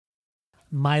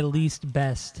my least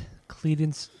best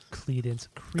Credence.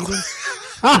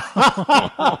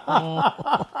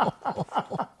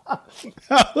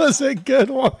 That was a good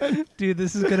one. Dude,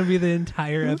 this is going to be the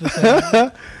entire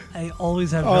episode. I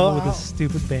always have trouble with this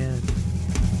stupid band.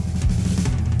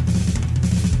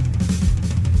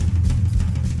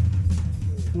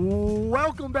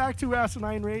 Welcome back to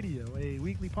Asinine Radio, a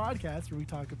weekly podcast where we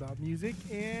talk about music,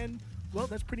 and, well,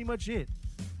 that's pretty much it.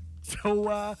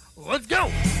 So, let's go!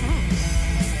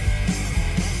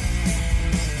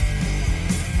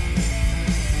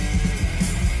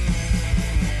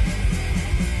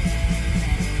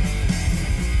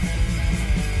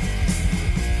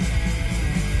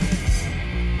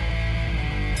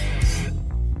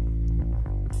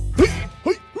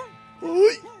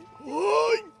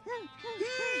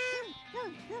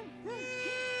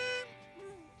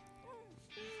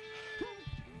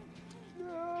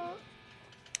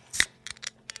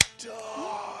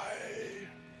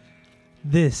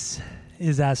 This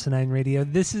is Asinine Radio.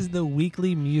 This is the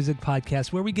weekly music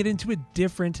podcast where we get into a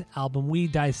different album. We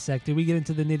dissect it. We get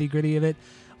into the nitty-gritty of it.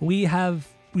 We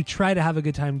try to have a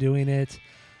good time doing it,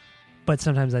 but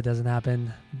sometimes that doesn't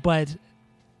happen. But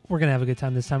we're going to have a good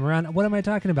time this time around. What am I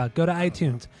talking about? Go to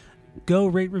iTunes. Go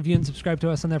rate, review, and subscribe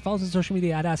to us on there. Follow us on social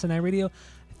media at Asinine Radio.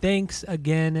 Thanks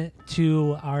again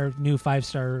to our new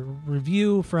 5-star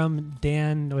review from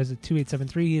Dan. Was it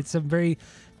 2873? It's some very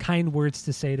kind words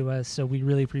to say to us, so we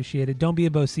really appreciate it. Don't be a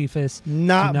Bocephus. Do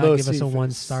not give us a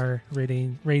 1-star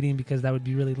rating because that would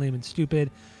be really lame and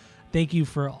stupid. Thank you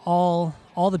for all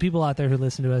the people out there who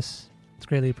listen to us. It's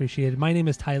greatly appreciated. My name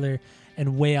is Tyler,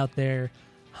 and way out there,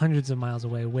 hundreds of miles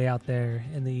away, way out there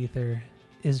in the ether,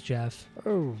 is Jeff.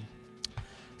 Oh.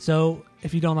 So,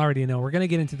 if you don't already know, we're going to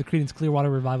get into the Creedence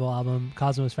Clearwater Revival album,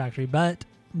 Cosmos Factory. But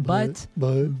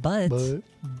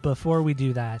before we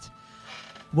do that,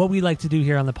 what we like to do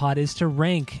here on the pod is to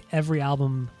rank every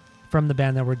album from the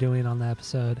band that we're doing on the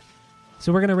episode.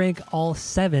 So, we're going to rank all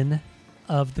 7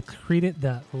 of the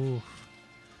Creedence. We're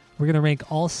going to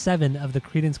rank all 7 of the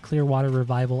Creedence Clearwater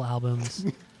Revival albums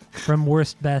from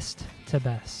worst best to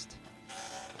best.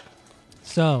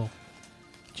 So,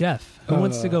 Jeff, who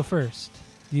wants to go first?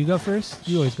 Do you go first?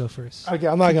 You always go first. Okay,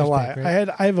 I'm not gonna lie. Right?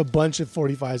 I have a bunch of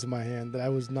 45s in my hand that I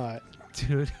was not.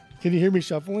 Dude, can you hear me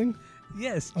shuffling?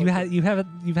 Yes, okay. You've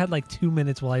had like 2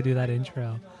 minutes while I do that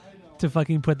intro to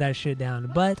fucking put that shit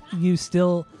down, but you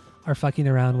still are fucking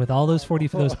around with all those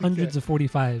hundreds of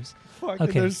 45s.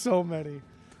 Okay, there's so many.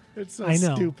 It's so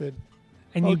stupid.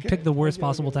 And you pick the worst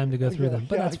possible time to go through them,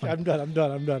 but that's fine. I'm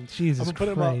done. Jesus I'm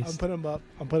Christ! I'm putting them up.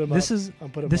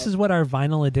 This is what our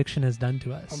vinyl addiction has done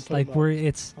to us. Like I'm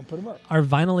putting them up. Our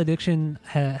vinyl addiction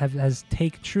has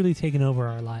truly taken over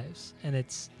our lives, and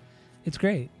it's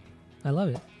great. I love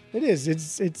it. It is.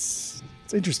 It's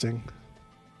interesting.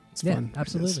 It's fun.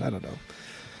 Absolutely. I don't know.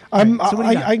 I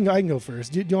can go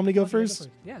first. Do you want me to go first?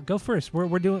 Yeah, go first.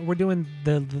 We're doing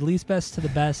the least best to the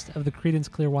best of the Creedence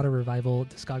Clearwater Revival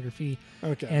discography.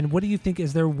 Okay. And what do you think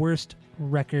is their worst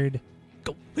record?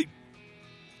 Go.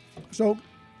 So,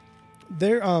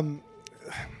 they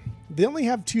only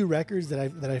have 2 records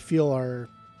that I feel are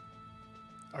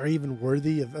even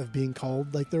worthy of being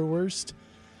called like their worst.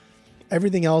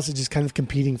 Everything else is just kind of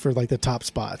competing for like the top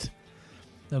spot.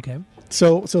 Okay.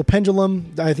 So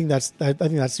Pendulum, I think that's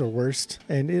their worst,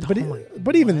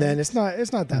 but even then, it's not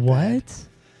that bad. What?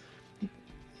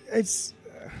 It's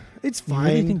fine. You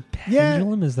really think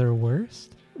Pendulum is their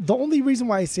worst? The only reason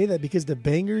why I say that because the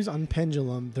bangers on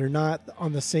Pendulum, they're not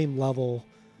on the same level.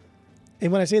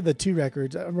 And when I say the 2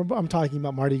 records, I'm talking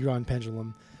about Mardi Gras and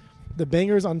Pendulum. The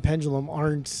bangers on Pendulum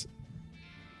aren't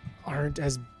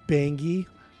as bangy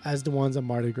as the ones on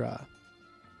Mardi Gras.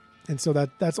 And so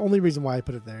that's the only reason why I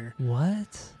put it there.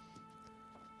 What?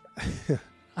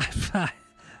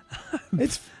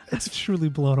 It's truly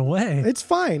blown away. It's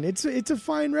fine. It's a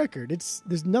fine record.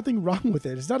 There's nothing wrong with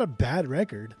it. It's not a bad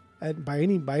record by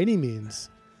any means.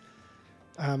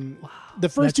 The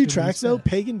first 2 tracks though,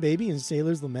 Pagan Baby and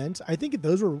Sailor's Lament, I think if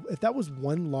that was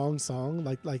one long song,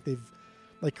 like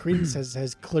Creedence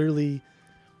has clearly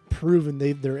proven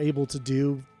they're able to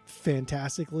do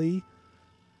fantastically.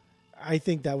 I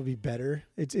think that would be better.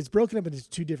 It's broken up into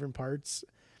 2 different parts,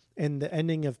 and the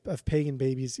ending of Pagan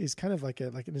Babies is kind of like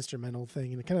an instrumental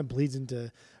thing, and it kind of bleeds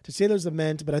into Sailor's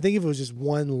Lament. But I think if it was just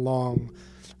one long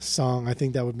song, I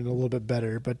think that would have been a little bit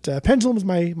better. But Pendulum is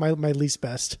my least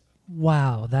best.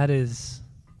 Wow, that's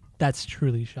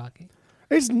truly shocking.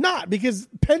 It's not, because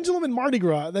Pendulum and Mardi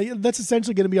Gras, that's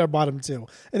essentially going to be our bottom 2.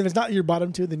 And if it's not your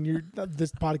bottom 2, then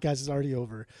this podcast is already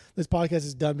over. This podcast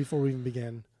is done before we even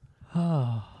began.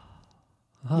 Oh,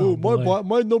 Oh,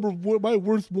 my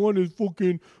worst one is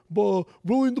fucking Willie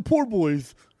the Poor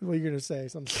Boys. What are you gonna say?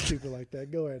 Something stupid like that.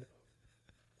 Go ahead.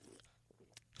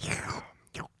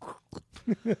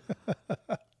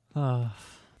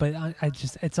 But I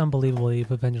just, it's unbelievable that you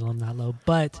put Pendulum that low.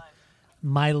 But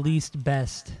my least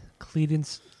best,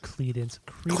 Credence.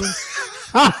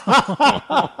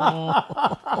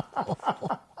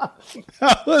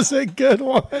 That was a good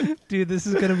one. Dude, this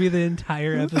is going to be the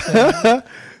entire episode.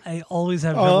 I always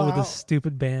have trouble with this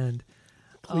stupid band.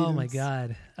 Credence. Oh my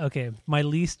God. Okay. My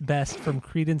least best from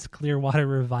Creedence Clearwater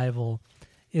Revival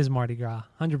is Mardi Gras.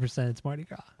 100% it's Mardi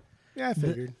Gras. Yeah, I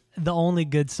figured. The only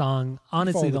good song,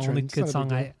 honestly, the only trend. good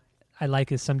song I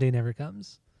like is Someday Never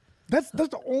Comes. That's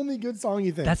the only good song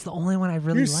you think. That's the only one I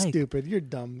really like. You're stupid. You're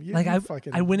dumb.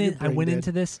 I went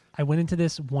into this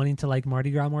wanting to like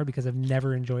Mardi Gras more because I've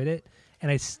never enjoyed it, and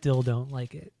I still don't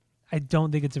like it. I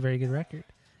don't think it's a very good record.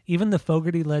 Even the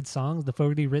Fogerty-led songs, the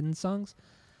Fogerty-written songs,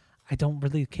 I don't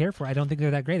really care for. I don't think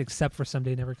they're that great, except for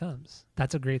Someday Never Comes.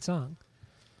 That's a great song.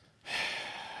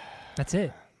 That's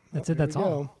it. That's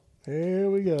all. Here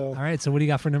we go. All right, so what do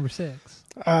you got for number 6?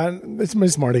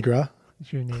 It's Mardi Gras.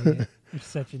 You're an idiot. You're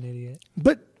such an idiot.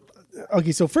 But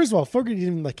okay, so first of all, Fogerty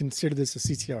didn't consider this a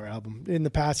CCR album. In the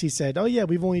past, he said, "Oh yeah,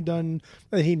 we've only done."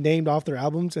 And he named off their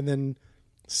albums and then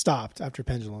stopped after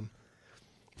Pendulum.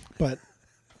 But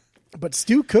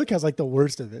Stu Cook has the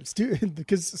worst of it.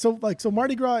 So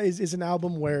Mardi Gras is an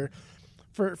album where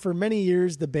for many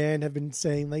years the band have been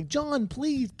saying John,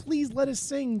 please let us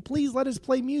sing, please let us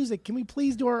play music. Can we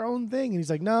please do our own thing? And he's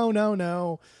like,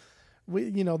 no.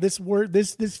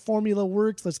 This formula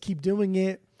works. Let's keep doing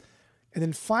it. And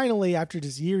then finally, after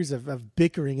just years of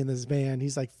bickering in this band,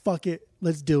 he's like, fuck it.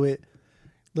 Let's do it.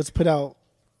 Let's put out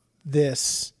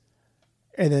this.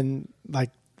 And then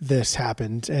this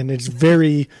happened. And it's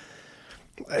very,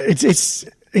 it's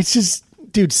just,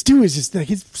 dude, Stu is just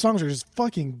his songs are just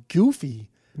fucking goofy.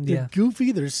 They're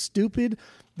goofy. They're stupid.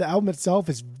 The album itself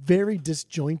is very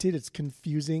disjointed. It's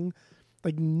confusing.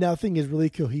 Nothing is really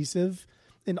cohesive.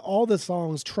 And all the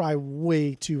songs try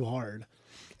way too hard.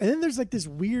 And then there's this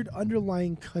weird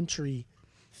underlying country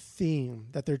theme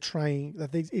that they're trying,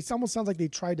 it almost sounds like they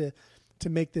tried to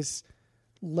make this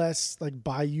less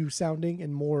Bayou sounding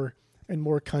and more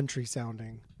country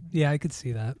sounding. Yeah, I could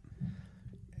see that.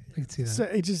 So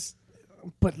it just,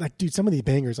 but dude, some of the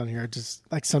bangers on here are just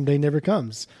Someday Never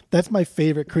Comes. That's my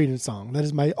favorite Creedence song. That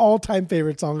is my all-time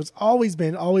favorite song. It's always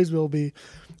been, always will be.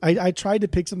 I tried to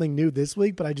pick something new this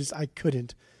week, but I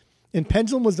couldn't. And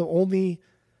Pendulum is the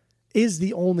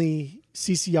only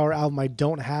CCR album I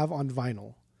don't have on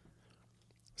vinyl.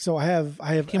 So I have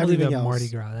can't everything believe you have else. Mardi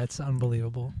Gras. That's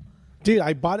unbelievable. Dude,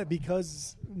 I bought it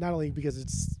not only because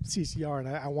it's CCR and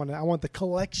I want the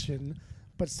collection,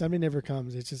 but Someday Never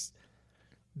Comes. It's just,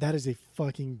 that is a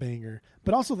fucking banger.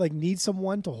 But also Need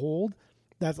Someone to Hold.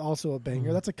 That's also a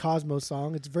banger. That's a Cosmo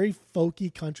song. It's very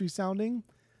folky country sounding.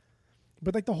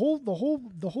 But the whole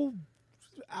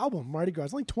album, Mardi Gras,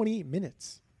 is only 28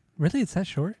 minutes. Really? It's that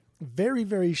short? Very,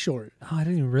 very short. Oh, I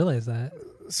didn't even realize that.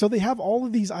 So they have all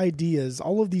of these ideas,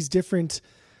 all of these different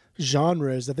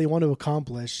genres that they want to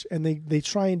accomplish, and they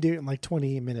try and do it in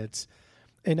 28 minutes.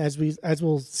 And as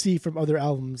we'll see from other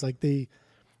albums, they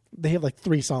have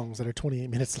 3 songs that are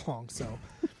 28 minutes long. So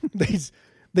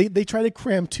they try to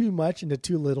cram too much into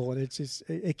too little, and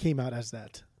it came out as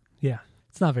that. Yeah,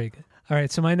 it's not very good. All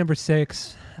right, so my number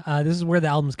 6. This is where the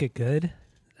albums get good.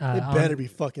 It better be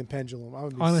fucking Pendulum. I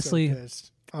would be honestly, so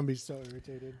pissed. I'm be so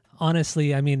irritated.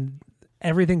 Honestly, I mean,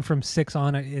 everything from 6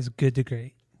 on is good to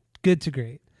great. Good to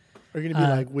great. Are you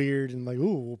gonna be weird and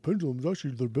Pendulum's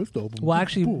actually their best album? Well,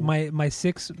 actually, my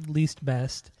 6 least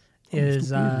best is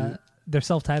they're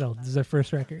self-titled. This is their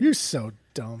first record. You're so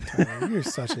dumb, Tyler. You're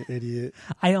such an idiot.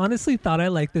 I honestly thought I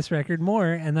liked this record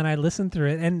more, and then I listened through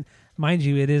it, and mind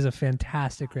you, it is a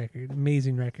fantastic record,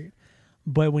 amazing record.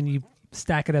 But when you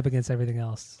stack it up against everything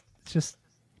else,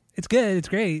 it's good, it's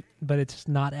great, but it's just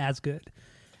not as good.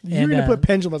 You're going to put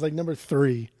Pendulum as number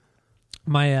 3.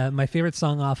 My favorite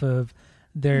song off of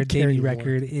their debut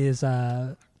record is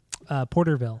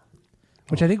Porterville,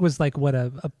 which I think was a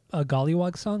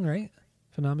Gollywog song, right?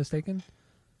 If I'm not mistaken.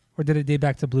 Or did it date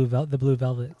back to the Blue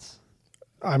Velvets?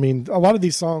 I mean, a lot of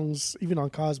these songs, even on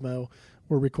Cosmo,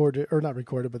 were recorded, or not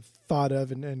recorded, but thought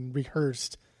of and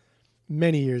rehearsed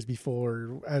many years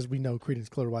before, as we know, Creedence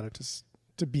Clearwater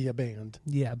to be a band.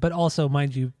 Yeah, but also,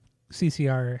 mind you,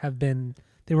 CCR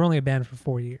they were only a band for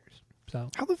 4 years. So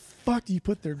how the fuck do you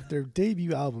put their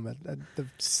debut album at the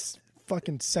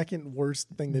fucking second worst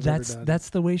thing they've ever done? That's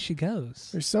the way she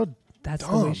goes. They're so That's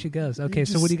dumb. The way she goes. Okay,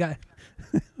 so what do you got?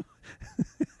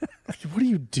 What are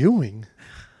you doing?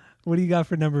 What do you got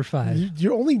for number 5?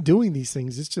 You're only doing these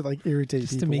things just to like irritate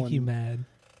Just people. to make you mad.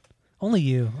 Only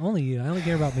you. Only you. I only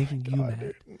care about making you mad.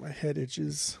 Dude, my head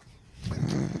itches.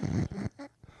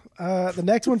 The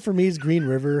next one for me is Green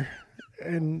River,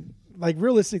 and like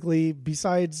realistically,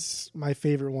 besides my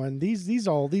favorite one, these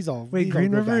all. Wait,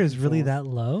 Green River is really that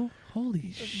low?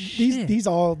 Holy shit! These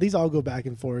all go back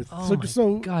and forth. Oh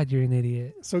my God, you're an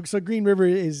idiot. So Green River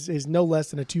is no less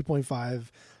than a 2.5,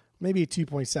 maybe a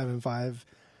 2.75.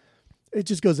 It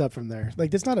just goes up from there.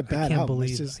 Like that's not a bad album. I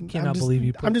cannot believe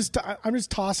you. I'm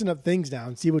just tossing up things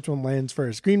down, see which one lands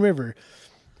first. Green River.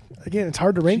 Again, it's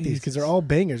hard to rank these because they're all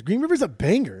bangers. Green River's a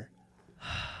banger.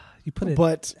 You put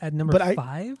it at number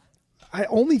 5? I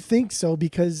only think so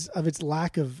because of its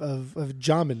lack of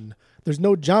jamming. There's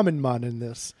no jamming man in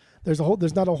this. There's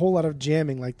not a whole lot of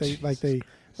jamming like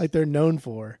they're known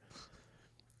for.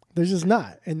 There's just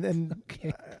not. And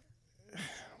okay.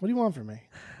 What do you want from me?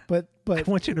 But I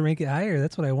want you to rank it higher.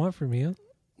 That's what I want from you.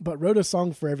 But wrote a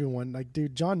song for everyone. Like,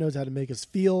 dude, John knows how to make us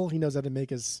feel. He knows how to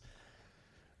make us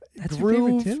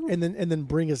groove and then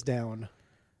bring us down.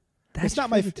 That's it's not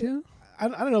my my favorite too. I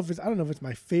don't know if it's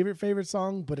my favorite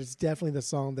song, but it's definitely the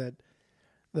song that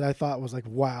I thought was like,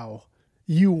 wow,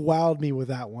 you wowed me with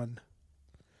that one.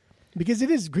 Because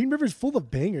it is Green River's full of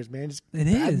bangers, man. It's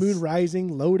Bad Moon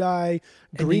Rising, Lodi,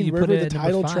 Green River, the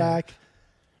title track.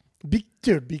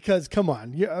 Dude, because come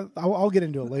on, I'll get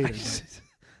into it later.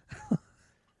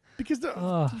 Because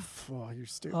you're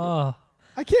stupid.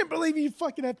 I can't believe you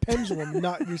fucking have Pendulum,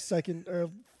 not your second or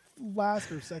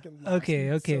last or second. Last. Okay.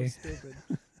 So stupid.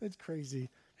 It's crazy.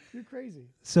 You're crazy.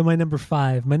 So my number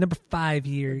 5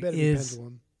 here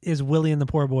is Willie and the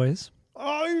Poor Boys.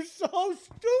 Oh, you're so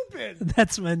stupid.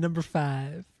 That's my number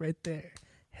 5 right there.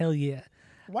 Hell yeah.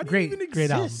 Why do you even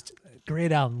exist?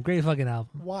 Great album. Great fucking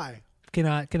album. Why?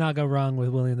 Cannot go wrong with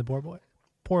Willie and the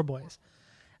Poor Boys.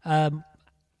 I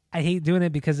hate doing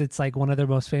it because it's like one of their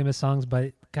most famous songs,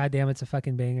 but goddamn, it's a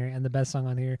fucking banger. And the best song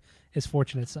on here is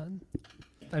Fortunate Son.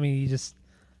 I mean,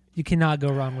 you cannot go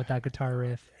wrong with that guitar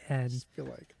riff. And I just feel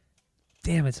like,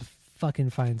 damn, it's a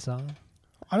fucking fine song.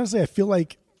 Honestly, I feel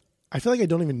like I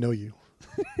don't even know you.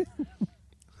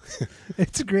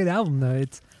 It's a great album, though.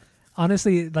 It's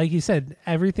honestly, like you said,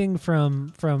 everything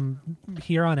from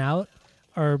here on out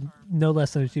are no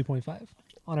less than a 2.5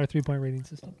 on our 3-point rating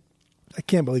system. I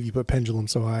can't believe you put Pendulum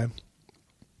so high.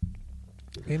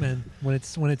 Hey man, when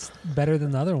it's better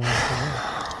than the other one.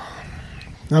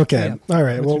 Okay, yeah. All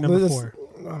right. What's well, your number 4?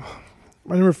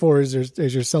 My number 4 is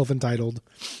your self-entitled.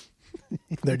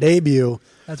 Their debut.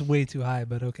 That's way too high,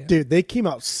 but okay. Dude, they came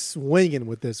out swinging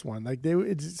with this one. Like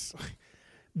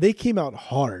they came out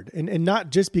hard, and not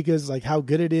just because like how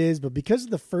good it is, but because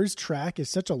the first track is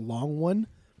such a long one,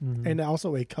 and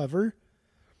also a cover.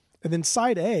 And then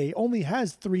side A only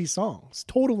has 3 songs,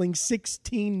 totaling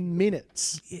 16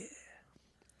 minutes. Yeah.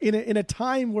 In a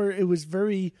time where it was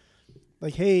very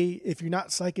like, hey, if you're not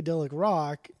psychedelic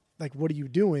rock, like what are you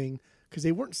doing? Because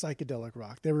they weren't psychedelic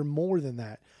rock; they were more than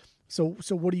that. So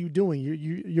what are you doing?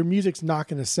 Your music's not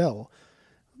going to sell.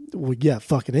 Well, yeah,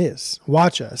 fucking is.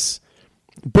 Watch us.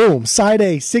 Boom. Side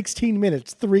A, 16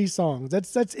 minutes, 3 songs.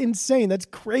 That's insane. That's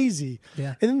crazy.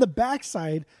 Yeah. And then the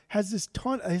backside has a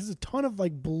ton of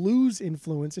like blues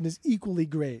influence and is equally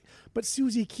great. But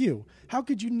Susie Q, how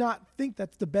could you not think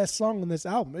that's the best song on this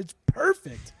album? It's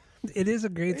perfect. It is a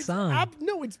great song.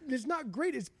 No, it's not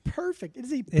great. It's perfect. It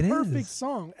is a perfect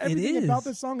song. Everything about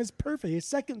the song is perfect. His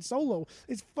second solo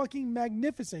is fucking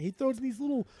magnificent. He throws these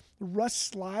little Rush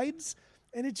slides,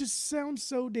 and it just sounds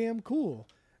so damn cool.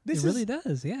 It really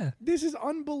does, yeah. This is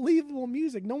unbelievable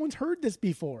music. No one's heard this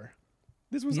before.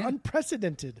 This was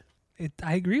unprecedented.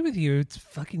 I agree with you. It's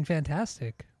fucking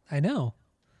fantastic. I know.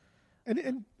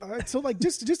 And so like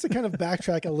just to kind of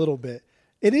backtrack a little bit,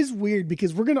 it is weird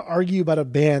because we're going to argue about a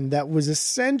band that was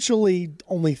essentially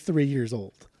only 3 years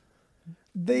old.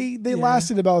 They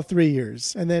lasted about 3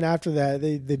 years, and then after that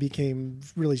they became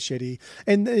really shitty.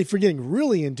 And if we're getting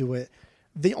really into it,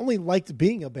 they only liked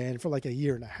being a band for like a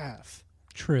year and a half.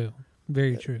 True.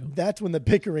 Very true. That's when the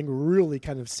bickering really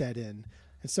kind of set in.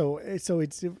 And so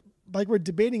it's like we're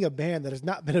debating a band that has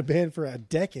not been a band for a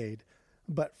decade,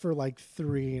 but for like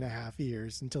 3.5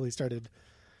 years until he started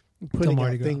putting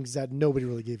out things that nobody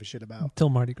really gave a shit about. Until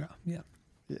Mardi Gras, yeah.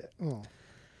 Yeah. Oh.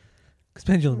 Because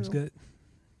Pendulum's good.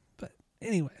 But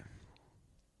anyway.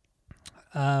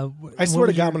 I swear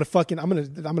to God, I'm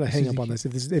gonna hang up on this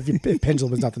if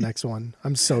Pendulum is not the next one.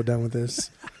 I'm so done with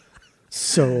this.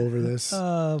 So over this.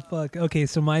 Oh fuck. Okay,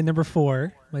 so my number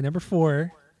 4.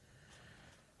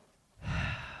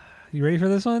 You ready for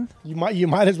this one? You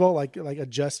might as well like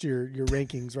adjust your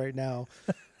rankings right now.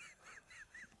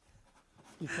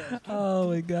 Oh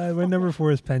my god, my number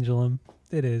 4 is Pendulum.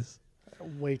 It is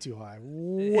way too high.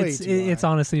 It's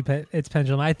honestly it's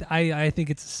Pendulum. I think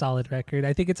it's a solid record.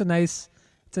 I think it's a nice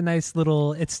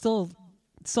little. It still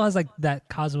has like that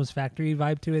Cosmos Factory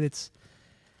vibe to it. It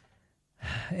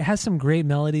has some great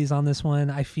melodies on this one.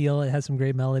 I feel it has some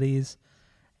great melodies,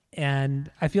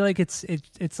 and I feel like it's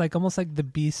like almost like the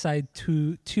B-side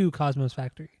to Cosmos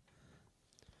Factory.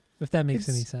 If that makes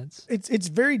any sense. It's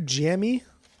very jammy,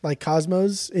 like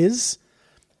Cosmos is,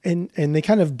 and they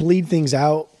kind of bleed things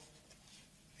out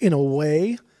in a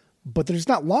way, but they're just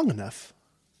not long enough.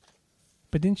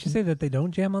 But didn't you say that they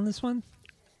don't jam on this one?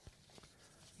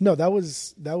 No, that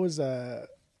was I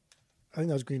think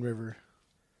that was Green River.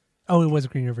 Oh, it was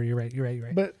Green River. You're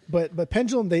right. But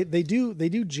Pendulum they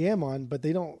do jam on, but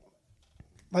they don't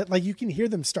like you can hear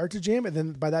them start to jam, and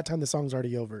then by that time the song's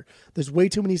already over. There's way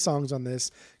too many songs on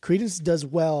this. Creedence does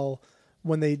well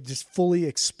when they just fully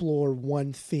explore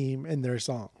one theme in their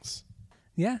songs.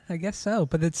 Yeah, I guess so.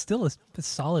 But it's still a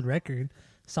solid record,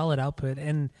 solid output,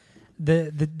 and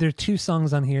there are 2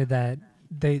 songs on here that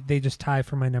they just tie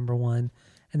for my number 1,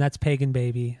 and that's Pagan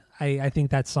Baby. I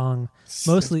think that song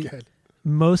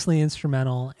mostly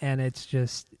instrumental, and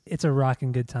it's a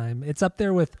rocking good time. It's up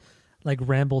there with like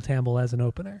Ramble Tamble as an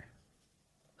opener.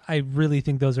 I really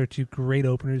think those are 2 great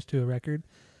openers to a record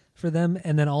for them.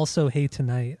 And then also Hey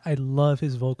Tonight. I love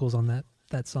his vocals on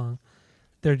that song.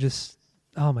 They're just,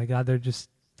 oh my God, they're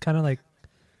just kind of like,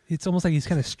 it's almost like he's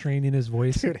kind of straining his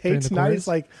voice. Dude, Hey Tonight is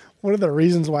like one of the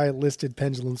reasons why I listed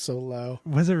Pendulum so low.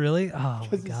 Was it really? Oh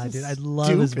my God, dude. I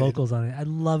love his vocals on it. I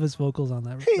love his vocals on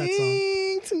that song.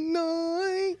 Hey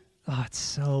Tonight. Oh, it's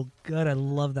so good. I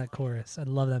love that chorus. I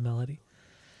love that melody.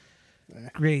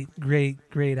 Great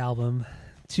album.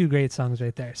 2 great songs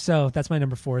right there. So that's my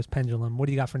number 4 is Pendulum. What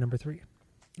do you got for number 3?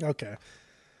 Okay.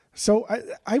 So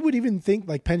I would even think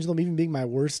like Pendulum even being my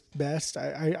worst best,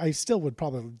 I still would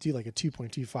probably do like a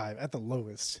 2.25 at the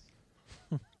lowest.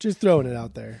 Just throwing it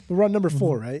out there. But we're on number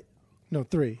 4, right? No,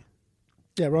 3.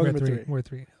 Yeah, we're on number 3. We're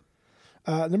 3.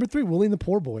 Number 3, Willie and the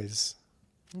Poor Boys.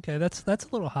 Okay, that's a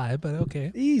little high, but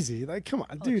okay. Easy. Like, come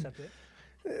on, dude.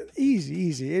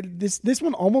 Easy. This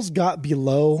one almost got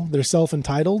below their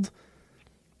self-entitled,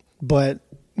 but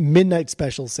Midnight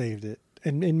Special saved it.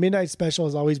 And Midnight Special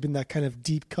has always been that kind of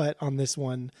deep cut on this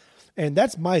one. And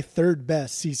that's my 3rd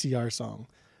best CCR song.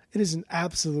 It is an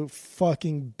absolute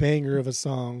fucking banger of a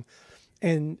song.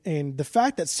 And the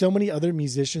fact that so many other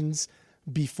musicians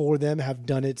before them have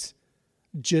done it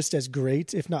just as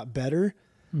great, if not better.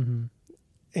 Mm-hmm.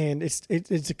 And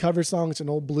it's a cover song. It's an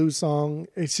old blues song.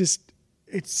 It's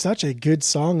such a good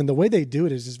song, and the way they do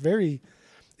it is just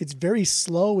it's very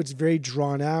slow. It's very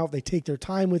drawn out. They take their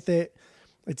time with it.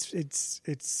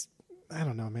 It's I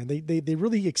don't know, man. They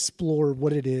really explore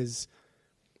what it is.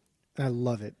 And I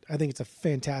love it. I think it's a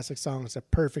fantastic song. It's a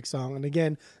perfect song. And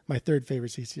again, my 3rd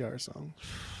favorite CCR song.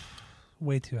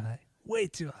 Way too high.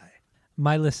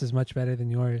 My list is much better than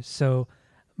yours. So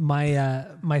my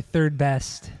 3rd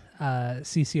best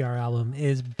CCR album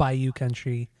is Bayou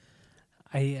Country.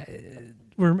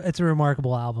 It's a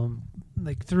remarkable album,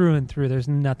 like through and through. There's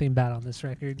nothing bad on this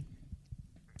record.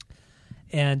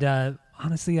 And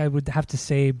honestly, I would have to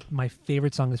say my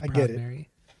favorite song is Proud Mary.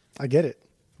 I get it.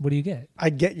 What do you get?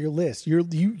 I get your list.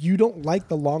 You don't like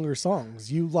the longer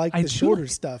songs. You like the shorter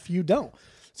stuff. You don't.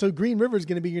 So Green River is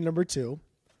going to be your number 2.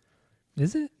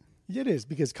 Is it? It is,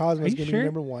 because Cosmo is going to be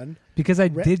number 1. Because I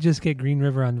did just get Green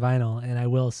River on vinyl, and I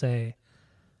will say,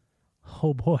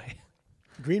 oh boy.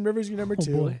 Green River's your number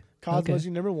 2. Boy. Cosmo's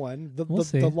your number 1.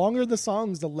 The longer the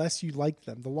songs, the less you like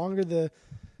them. The longer the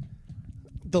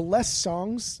less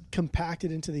songs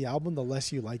compacted into the album, the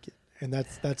less you like it. And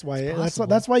that's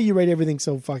why you rate everything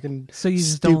so fucking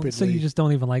stupidly. So you just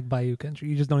don't even like Bayou Country.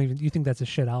 You think that's a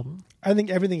shit album. I think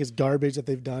everything is garbage that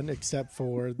they've done except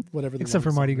for whatever. Except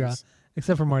for Mardi Gras.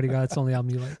 Except for Mardi Gras, it's the only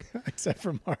album you like. Except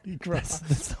for Mardi Gras.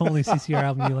 That's the only CCR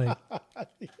album you like.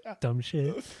 Yeah. Dumb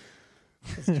shit.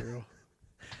 That's true.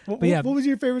 What was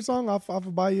your favorite song off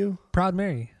of Bayou? Proud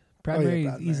Mary. Proud Mary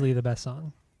is easily the best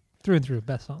song. Through and through,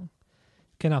 best song.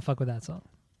 Cannot fuck with that song.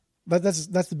 But that's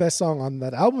the best song on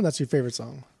that album. That's your favorite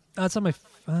song. It's not my.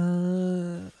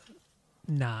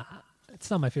 Nah,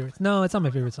 it's not my favorite. No, it's not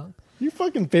my favorite song. Your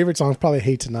fucking favorite song is probably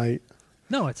 "Hate Tonight."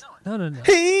 No, it's no.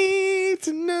 Hate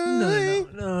Tonight.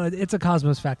 No. It's a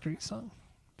Cosmos Factory song.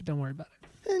 But don't worry about it.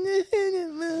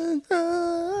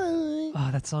 Oh,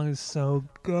 that song is so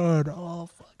good. Oh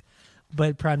fuck.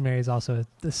 But Proud Mary is also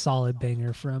the solid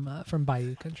banger from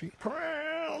Bayou Country.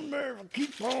 Proud Mary,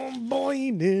 keep on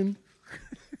boiling.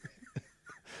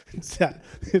 It's that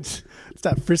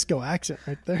Frisco accent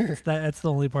right there. That's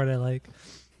the only part I like.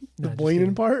 The just boinging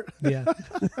kidding. part? Yeah.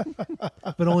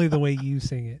 But only the way you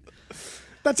sing it.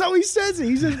 That's how he says it.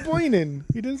 He says boinging.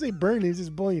 He doesn't say burn. He says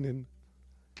boinging.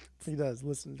 He does.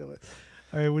 Listen to it.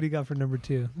 All right, what do you got for number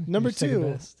 2? Number Your second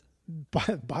 2. best.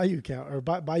 Bayou County or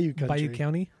Bayou Country. Bayou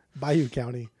County? Bayou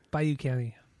County. Bayou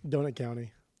County. Donut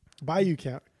County. Bayou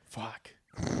County. Fuck.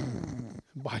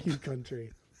 Bayou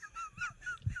Country.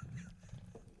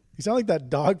 You sound like that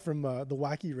dog from the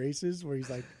Wacky Races where he's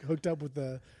like hooked up with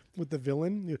the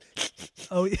villain.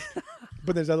 Oh, yeah.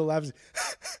 But there's other laughs.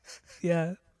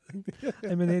 Yeah.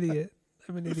 I'm an idiot.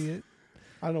 I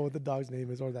I don't know what the dog's name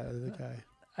is or that other guy.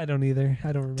 I don't either.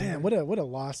 I don't remember. Damn, what a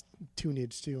lost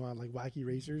tunage too on like Wacky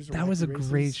Racers. Or That Wacky was a Races.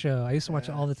 great show. I used to watch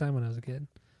it all the time when I was a kid.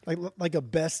 Like a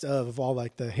best of all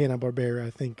like the Hanna-Barbera,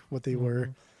 I think what they were.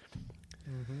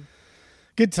 Mm-hmm.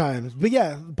 Good times. But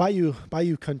yeah, Bayou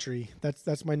Country.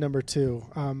 That's my number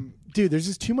 2. Dude, there's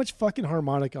just too much fucking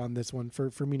harmonica on this one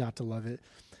for me not to love it.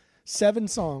 7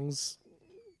 songs.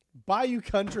 Bayou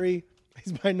Country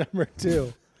is my number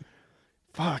 2.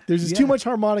 Fuck, there's just too much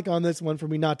harmonica on this one for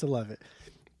me not to love it.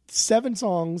 7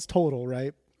 songs total,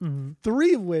 right? Mm-hmm.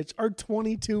 3 of which are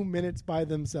 22 minutes by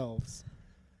themselves.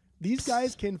 These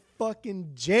guys can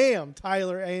fucking jam.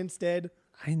 Tyler Anstead,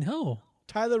 I know.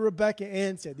 Tyler Rebecca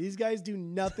Anstead. These guys do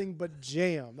nothing but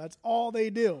jam. That's all they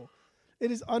do.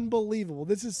 It is unbelievable.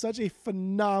 This is such a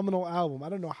phenomenal album. I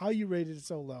don't know how you rated it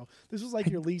so low. This was like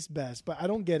your least best, but I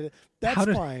don't get it. That's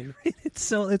fine. It's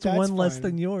That's one less fine.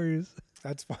 than yours.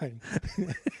 That's fine.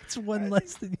 It's one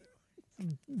less than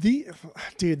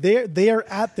Dude, they are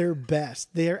at their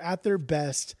best. They are at their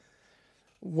best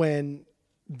when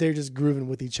they're just grooving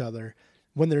with each other.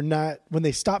 When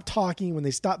they stop talking, when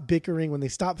they stop bickering, when they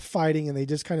stop fighting, and they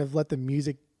just kind of let the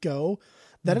music go.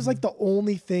 That is like the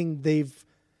only thing they've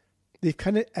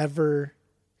kind of ever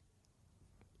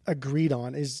agreed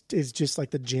on is just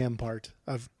like the jam part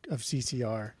of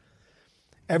CCR.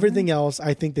 Everything else,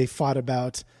 I think they fought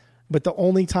about, but the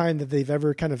only time that they've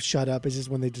ever kind of shut up is just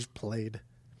when they just played.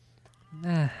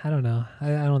 I don't know. I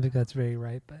don't think that's very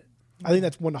right, but I think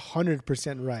that's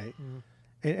 100% right.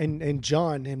 And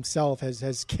John himself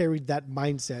has carried that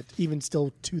mindset even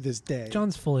still to this day.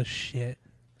 John's full of shit.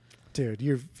 Dude,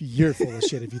 you're full of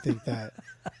shit if you think that.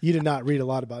 You did not read a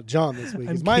lot about John this week.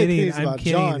 I'm My kidding. opinions I'm about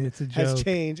kidding. John It's a has joke.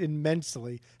 changed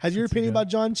immensely. Has your It's a opinion joke.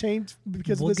 about John changed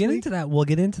because We'll of this get week? into that. We'll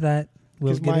get into that.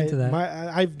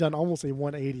 I've done almost a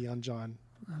 180 on John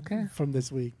Okay. from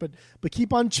this week. But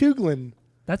keep on chugling.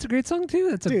 That's a great song too.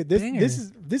 That's a Dude, banger. this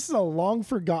is a long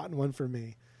forgotten one for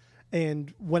me.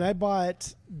 And when I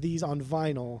bought these on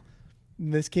vinyl,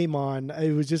 and this came on,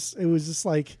 it was just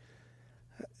like,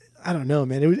 I don't know,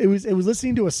 man. It was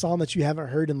listening to a song that you haven't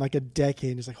heard in like a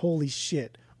decade. And it's like, holy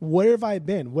shit, where have I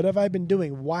been? What have I been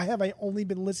doing? Why have I only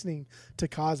been listening to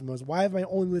Cosmos? Why have I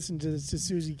only listened to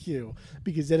Susie Q?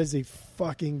 Because that is a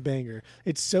fucking banger.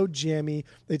 It's so jammy.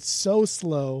 It's so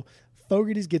slow.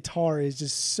 Fogerty's guitar is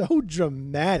just so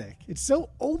dramatic. It's so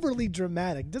overly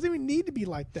dramatic. It doesn't even need to be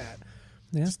like that.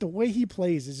 Yeah. Just the way he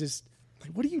plays is just like,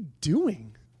 what are you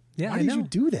doing? Yeah, Why I did know. you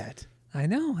do that? I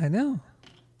know.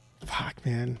 Fuck,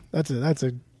 man.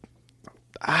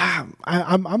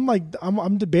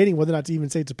 I'm debating whether or not to even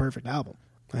say it's a perfect album.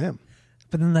 I am.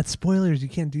 But then that's spoilers. You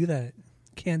can't do that.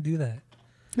 Can't do that.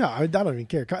 No, I don't even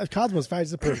care. Cosmos Fight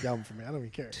is a perfect album for me. I don't even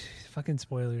care. Fucking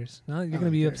spoilers. No, you're don't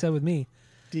gonna be care. upset with me.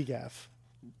 Decaf.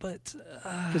 But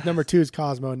Because number 2 is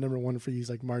Cosmo, and number 1 for you is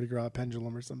like Mardi Gras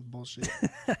Pendulum or some bullshit.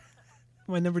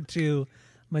 my number two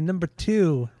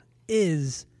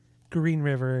is Green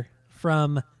River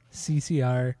from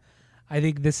CCR. I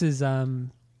think this is up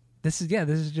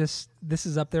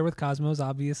there with Cosmos,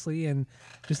 obviously, and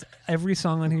just every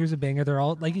song on here is a banger. They're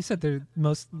all, like you said, they're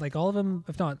all of them,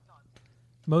 if not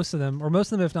most of them,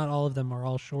 if not all of them, are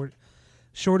all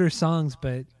shorter songs,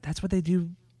 but that's what they do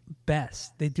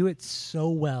best. They do it so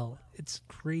well. It's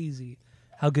crazy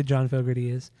how good John Fogerty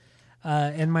is.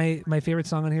 And my favorite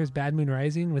song on here is Bad Moon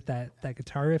Rising with that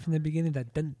guitar riff in the beginning,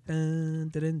 that dun dun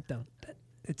dun dun dun.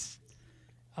 It's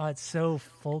so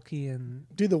folky, and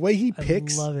Dude, the way he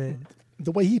picks, I love it.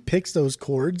 The way he picks those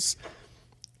chords,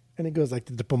 and it goes like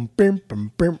the bum bum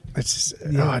bum bum. It's just,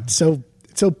 it's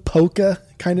so polka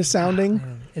kind of sounding.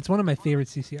 Man, it's one of my favorite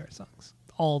CCR songs,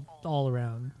 all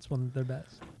around. It's one of their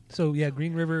best. So yeah,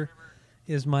 Green River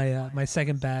is my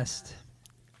second best,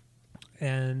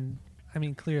 and I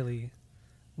mean clearly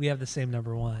we have the same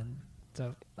number 1.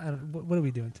 So what are we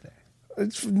doing today?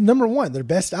 It's number 1, their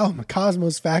best album,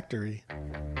 Cosmos Factory.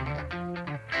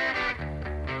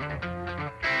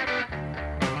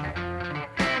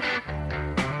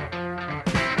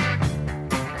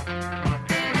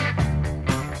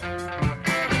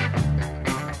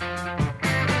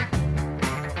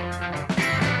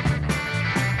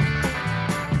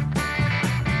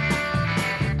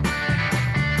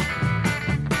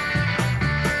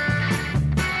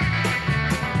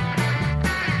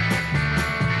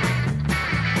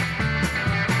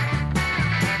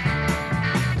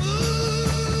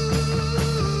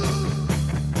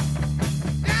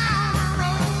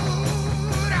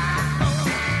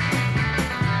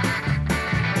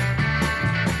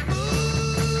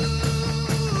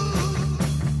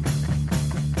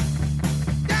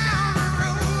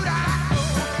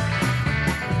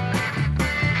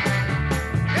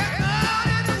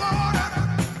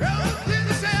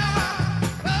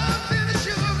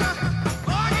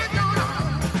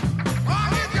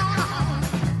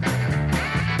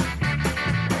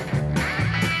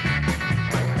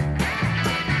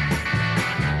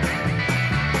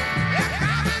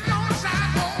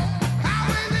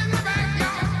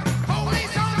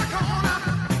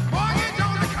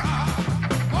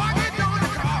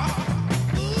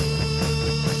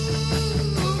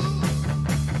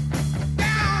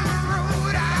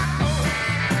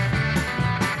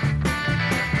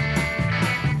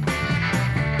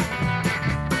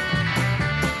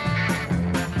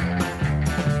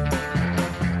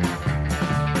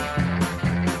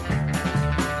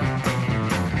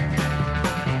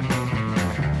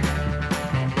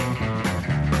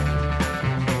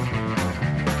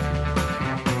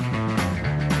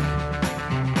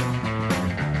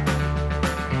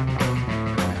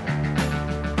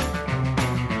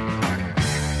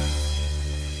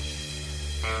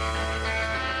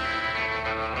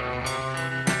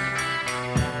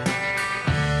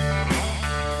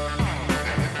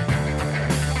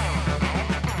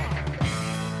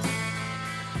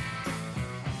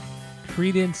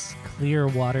 Creedence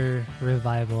Clearwater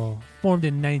Revival, formed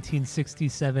in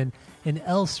 1967 in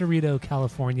El Cerrito,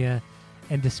 California,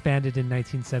 and disbanded in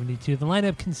 1972. The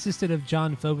lineup consisted of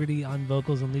John Fogerty on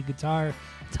vocals and lead guitar,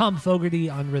 Tom Fogerty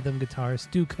on rhythm guitar,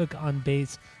 Stu Cook on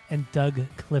bass, and Doug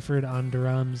Clifford on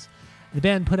drums. The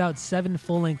band put out 7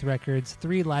 full-length records,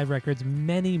 3 live records,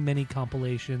 many, many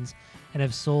compilations, and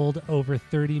have sold over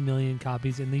 30 million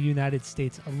copies in the United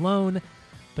States alone.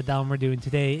 But the album we're doing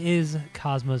today is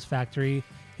Cosmo's Factory.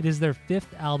 It is their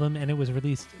 5th album, and it was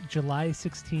released July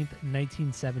 16th,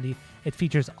 1970. It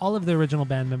features all of the original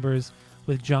band members,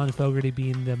 with John Fogerty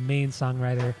being the main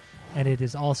songwriter, and it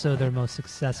is also their most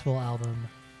successful album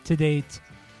to date.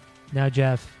 Now,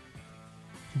 Jeff,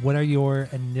 what are your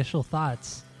initial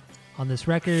thoughts on this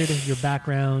record, your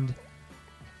background,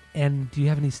 and do you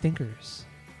have any stinkers?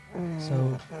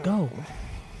 So, go.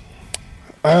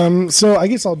 So I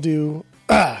guess I'll do...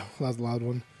 that was a loud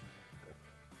one.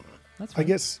 That's fine.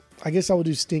 I guess I will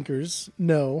do stinkers.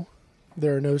 No,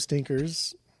 there are no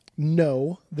stinkers.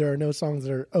 No, there are no songs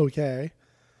that are okay.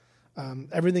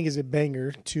 Everything is a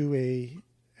banger to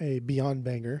a beyond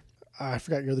banger. I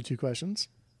forgot your other 2 questions.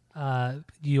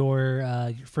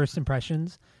 Your first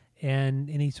impressions and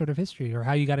any sort of history or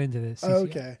how you got into this. CCR.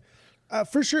 Okay.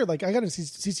 For sure. Like I got into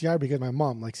CCR because my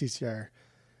mom likes CCR.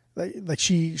 Like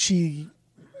she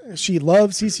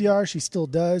loves CCR. She still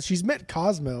does. She's met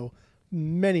Cosmo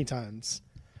many times.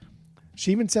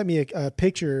 She even sent me a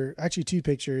picture, actually 2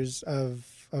 pictures of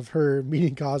her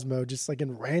meeting Cosmo, just like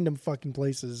in random fucking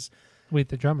places. Wait,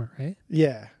 the drummer, right?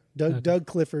 Yeah. Okay. Doug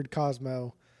Clifford,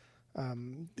 Cosmo.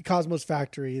 The Cosmo's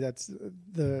Factory. This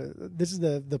is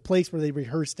the place where they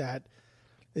rehearsed at.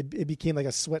 It became like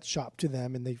a sweatshop to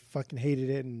them, and they fucking hated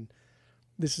it. And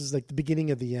this is like the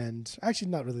beginning of the end. Actually,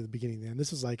 not really the beginning of the end.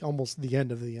 This is like almost the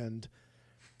end of the end.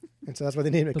 And so that's why they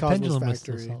named it The Cosmo's pendulum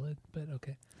Factory. was still solid, but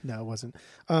okay. No, it wasn't.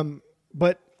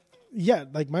 But yeah,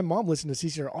 like my mom listened to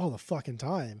CCR all the fucking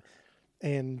time,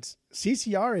 and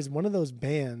CCR is one of those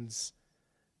bands,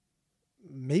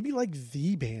 maybe like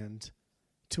the band,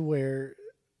 to where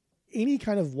any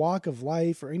kind of walk of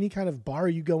life or any kind of bar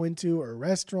you go into or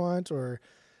restaurant or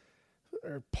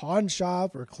pawn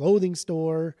shop or clothing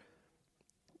store,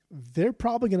 they're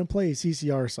probably going to play a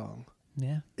CCR song.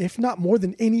 Yeah. If not more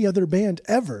than any other band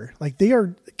ever. Like they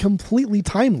are completely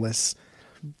timeless.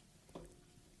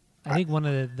 I think one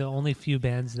of the only few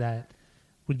bands that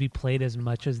would be played as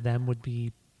much as them would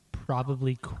be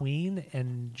probably Queen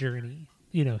and Journey.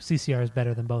 You know, CCR is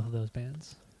better than both of those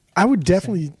bands. I would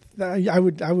definitely, I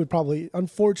would probably,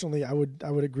 unfortunately, I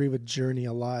would agree with Journey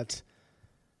a lot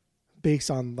based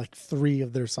on like 3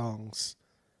 of their songs.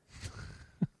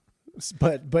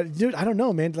 but dude, I don't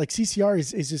know, man. Like CCR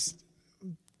is just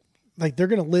like, they're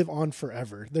going to live on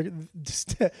forever. They're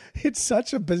just, it's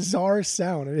such a bizarre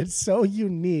sound and it's so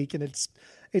unique and it's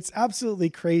absolutely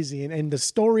crazy. And the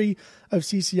story of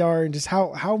CCR and just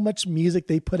how much music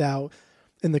they put out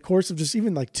in the course of just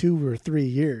even like 2 or 3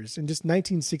 years. And just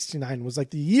 1969 was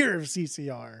like the year of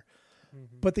CCR,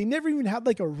 but they never even had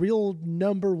like a real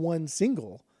number 1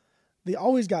 single. They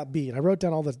always got beat. I wrote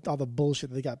down all the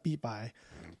bullshit that they got beat by,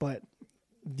 but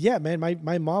yeah, man,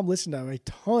 my mom listened to a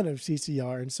ton of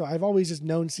CCR. And so I've always just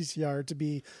known CCR to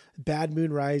be Bad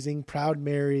Moon Rising, Proud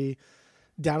Mary,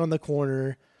 Down on the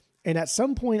Corner. And at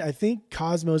some point, I think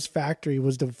Cosmo's Factory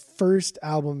was the first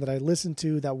album that I listened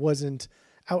to that wasn't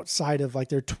outside of like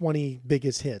their 20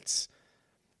 biggest hits.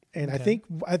 And okay.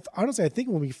 I think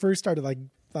when we first started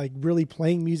like really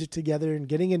playing music together and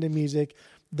getting into music,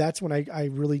 that's when I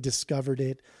really discovered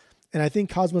it. And I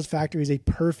think Cosmo's Factory is a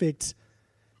perfect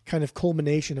kind of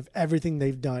culmination of everything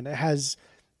they've done. It has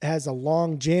a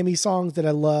long jammy songs that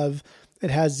I love. It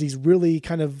has these really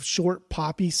kind of short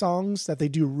poppy songs that they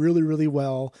do really, really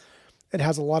well. It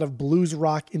has a lot of blues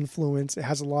rock influence. It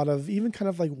has a lot of even kind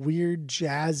of like weird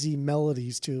jazzy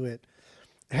melodies to it.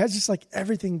 It has just like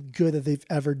everything good that they've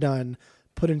ever done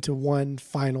put into one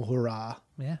final hurrah.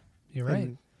 Yeah, you're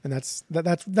right. And that's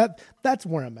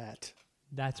where I'm at.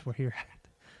 That's where you're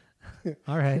at.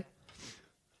 All right.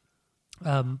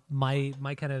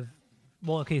 My kind of,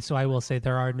 well, okay, so I will say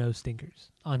there are no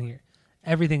stinkers on here.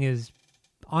 Everything is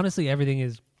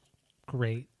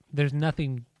great. There's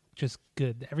nothing just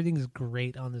good. Everything is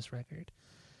great on this record.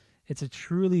 It's a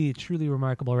truly, truly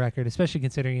remarkable record, especially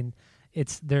considering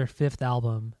it's their 5th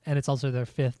album, and it's also their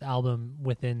 5th album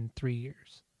within 3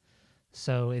 years.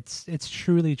 So it's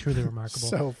truly, truly remarkable.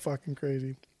 So fucking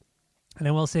crazy. And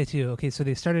I will say too, okay, so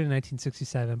they started in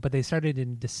 1967, but they started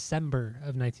in December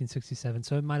of 1967,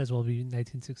 so it might as well be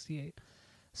 1968.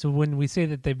 So when we say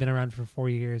that they've been around for 4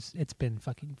 years, it's been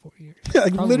fucking 4 years. Yeah,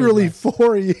 like literally less.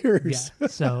 4 years. Yeah.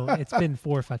 So it's been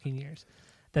 4 fucking years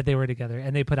that they were together,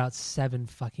 and they put out 7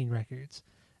 fucking records.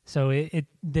 So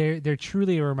they're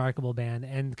truly a remarkable band.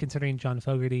 And considering John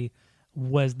Fogerty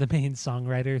was the main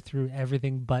songwriter through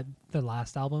everything but the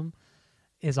last album,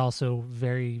 is also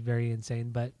very, very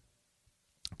insane. But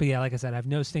yeah, like I said, I have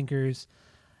no stinkers.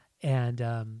 And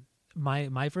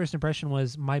my first impression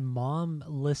was my mom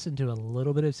listened to a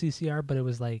little bit of CCR, but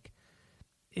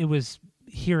it was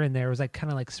here and there. It was like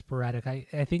kind of like sporadic.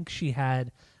 I think she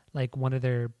had like one of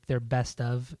their best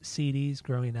of CDs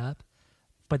growing up,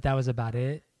 but that was about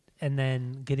it. And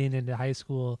then getting into high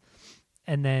school,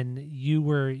 and then you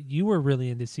were really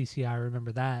into CCR. I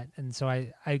remember that. And so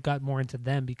I got more into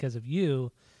them because of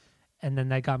you. And then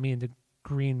that got me into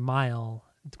Green Mile.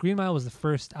 Green Mile was the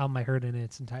first album I heard in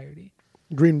its entirety.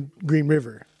 Green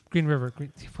River. Green Mile.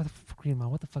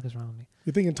 What the fuck is wrong with me?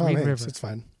 You're thinking Tom Hanks. River. It's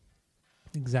fine.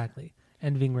 Exactly.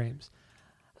 And Ving Rhames.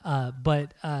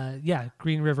 But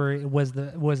Green River was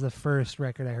the first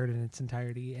record I heard in its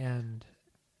entirety. And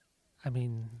I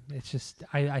mean, it's just,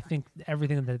 I think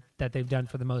everything that they've done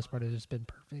for the most part has just been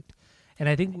perfect. And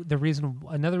I think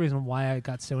another reason why I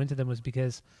got so into them was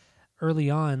because early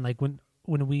on, like when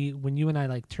you and I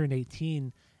like turned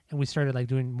 18 and we started like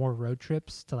doing more road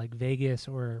trips to like Vegas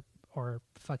or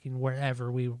fucking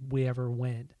wherever we ever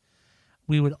went,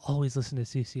 we would always listen to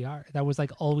CCR. That was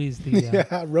like always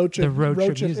the road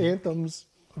trip music. Anthems.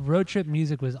 Road trip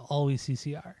music was always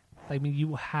CCR. Like, I mean,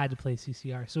 you had to play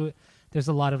CCR. So there's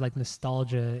a lot of like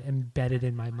nostalgia embedded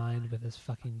in my mind with this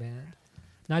fucking band.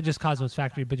 Not just Cosmos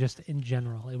Factory, but just in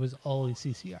general. It was always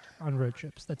CCR on road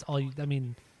trips. That's all we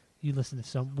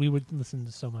would listen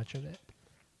to so much of it.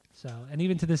 So, and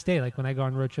even to this day, like when I go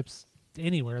on road trips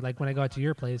anywhere, like when I go out to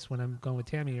your place, when I'm going with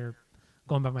Tammy or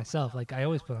going by myself, like I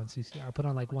always put on CCR. I put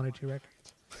on like 1 or 2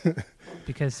 records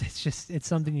because it's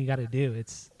something you got to do.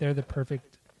 They're the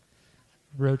perfect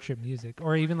road trip music.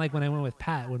 Or even like when I went with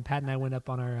Pat, when Pat and I went up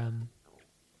on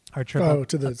our trip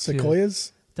to the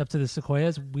Sequoias. Up to the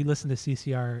Sequoias, we listened to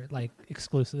CCR like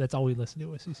exclusive. That's all we listened to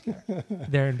was CCR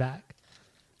there and back.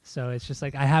 So it's just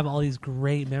like I have all these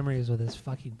great memories with this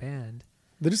fucking band.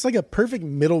 They're just like a perfect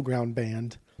middle ground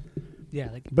band. Yeah,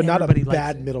 like but not a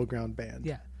bad middle ground band.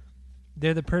 Yeah.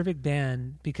 They're the perfect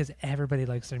band because everybody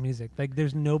likes their music. Like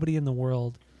there's nobody in the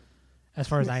world, as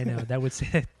far as I know, that would say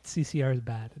that CCR is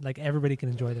bad. Like everybody can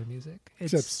enjoy their music.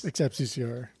 Except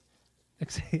CCR.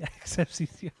 Except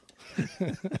CCR.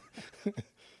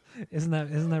 Isn't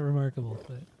that remarkable?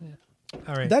 But yeah.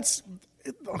 All right. That's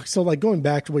so like going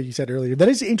back to what you said earlier. That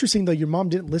is interesting though. Your mom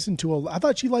didn't listen to I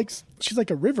thought she's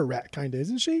like a river rat kind of,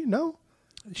 isn't she? No.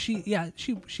 She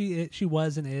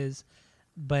was and is,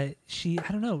 but I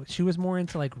don't know. She was more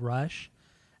into like Rush.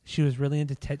 She was really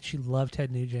into Ted. She loved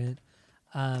Ted Nugent.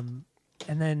 And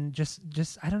then just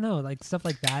I don't know, like stuff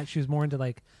like that. She was more into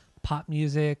like pop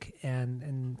music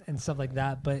and stuff like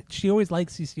that. But she always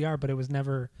liked CCR, but it was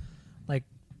never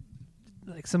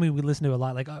like something we listened to a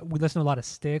lot. Like we listened to a lot of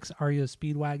Styx, REO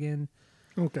Speedwagon,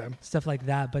 okay, stuff like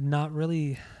that. But not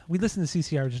really. We listened to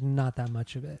CCR, just not that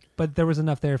much of it. But there was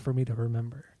enough there for me to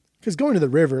remember. Because going to the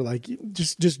river, like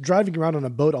just driving around on a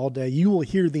boat all day, you will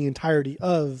hear the entirety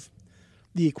of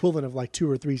the equivalent of like 2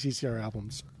 or 3 CCR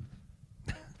albums.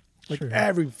 Like True.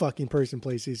 Every fucking person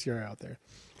plays CCR out there.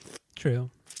 True.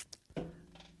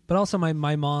 But also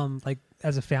my mom, like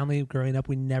as a family growing up,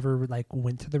 we never like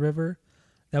went to the river.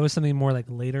 That was something more like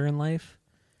later in life.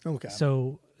 Okay.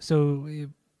 So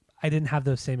I didn't have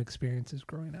those same experiences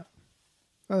growing up.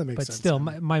 Oh, that makes sense. But still,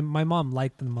 my mom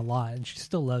liked them a lot, and she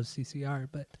still loves CCR,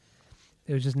 but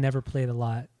it was just never played a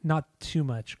lot. Not too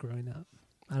much growing up.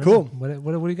 Cool. What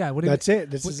do you got? That's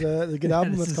it. This is a good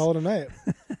album. Let's call it a night.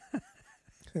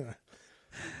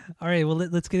 All right. Well,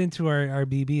 let's get into our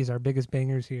BBs, our biggest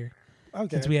bangers here.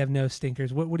 Okay. Since we have no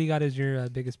stinkers, what do you got as your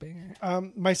biggest banger?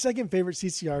 My second favorite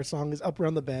CCR song is "Up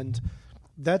Around the Bend."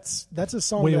 That's a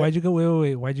song. Wait, why'd you go?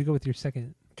 Wait. Why'd you go with your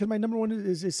second? Because my number one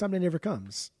is "Someday Never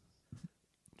Comes."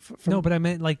 No, but I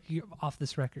meant like you're off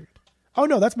this record. Oh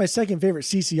no, that's my second favorite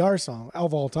CCR song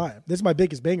of all time. This is my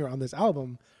biggest banger on this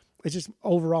album. It's just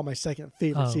overall my second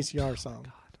favorite CCR song.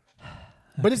 God.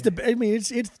 But it's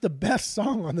the best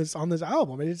song on this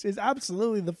album. It's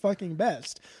absolutely the fucking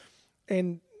best.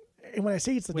 And when I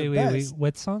say it's the best,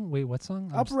 what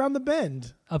song? Up Around the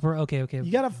Bend. Okay.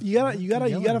 You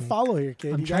gotta follow here,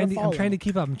 kid. I'm trying to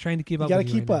keep up. You gotta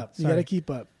keep up. You gotta keep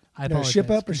up. I apologize. Ship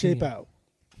up or shape out.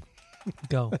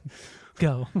 Go.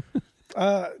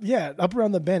 Yeah, Up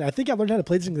Around the Bend. I think I learned how to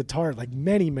play this in guitar like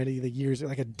many years,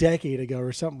 like a decade ago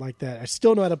or something like that. I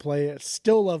still know how to play it.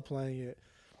 Still love playing it.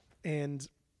 And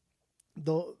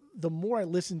the more I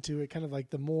listen to it, kind of like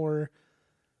the more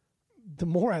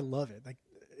I love it. Like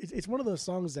it's one of those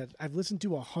songs that I've listened to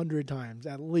 100 times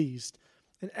at least,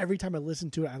 and every time I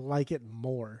listen to it, I like it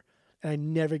more, and I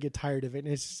never get tired of it.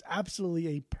 And it's just absolutely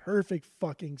a perfect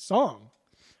fucking song,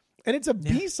 and it's a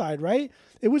B-side, right?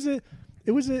 It was a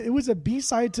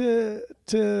B-side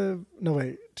to no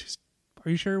wait. Are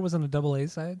you sure it wasn't a double A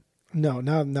side? No,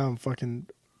 now I'm fucking.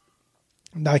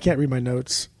 Now I can't read my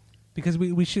notes. Because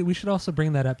we should also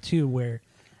bring that up too, where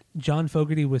John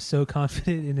Fogerty was so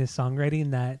confident in his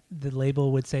songwriting that the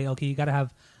label would say, okay, you got to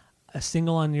have a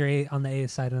single on the A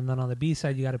side, and then on the B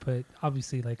side you got to put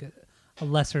obviously like a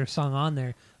lesser song on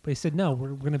there. But he said no, we're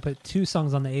going to put 2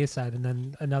 songs on the A side and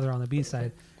then another on the B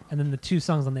side, and then the 2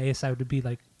 songs on the A side would be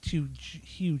like 2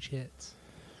 huge hits.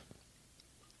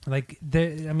 Like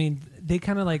they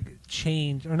kind of like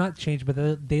changed, or not changed,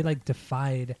 but they like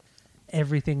defied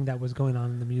everything that was going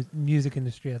on in the music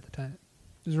industry at the time.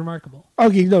 It was remarkable.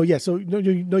 Okay, no, yeah. So no,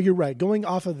 you're right. Going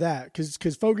off of that, because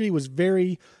Fogerty was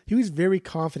very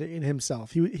confident in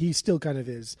himself. He still kind of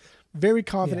is very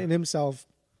confident in himself,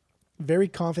 very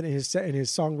confident in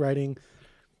his songwriting.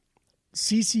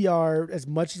 CCR, as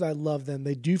much as I love them,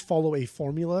 they do follow a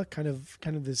formula, kind of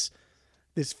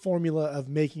this formula of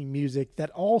making music that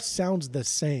all sounds the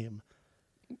same,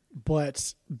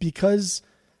 but because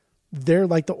they're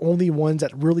like the only ones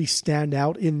that really stand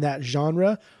out in that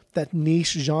genre, that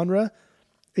niche genre,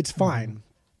 it's fine.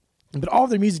 But all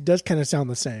their music does kind of sound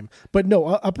the same. But no,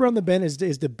 Up Around the Bend is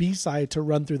the B-side to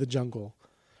Run Through the Jungle.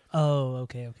 Oh,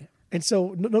 okay. And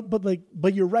so,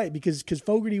 but you're right, because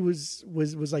Fogerty was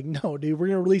like, no, dude, we're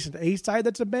gonna release an A-side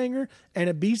that's a banger and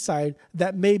a B-side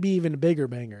that may be even a bigger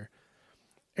banger.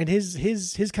 And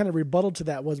his kind of rebuttal to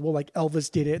that was, well, like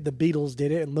Elvis did it, the Beatles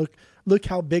did it, and look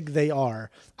how big they are.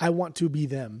 I want to be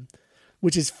them,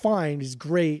 which is fine, is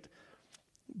great,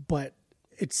 but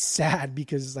it's sad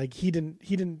because like he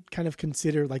didn't kind of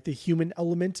consider like the human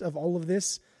element of all of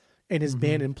this, and his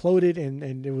band imploded,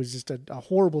 and it was just a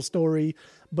horrible story.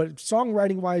 But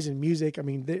songwriting wise and music, I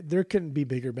mean, there couldn't be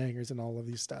bigger bangers than all of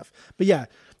these stuff. But yeah,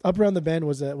 Up Around the Bend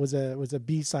was a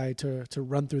B-side to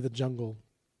Run Through the Jungle.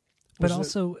 But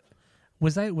also,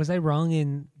 was I wrong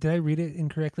in? Did I read it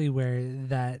incorrectly? Where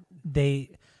that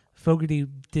Fogerty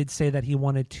did say that he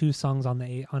wanted 2 songs on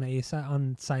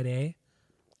side A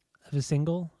of a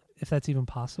single, if that's even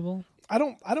possible. I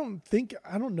don't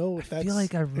know if that's. I feel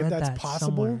like I read that's that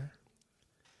possible. Somewhere.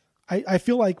 I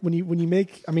feel like when you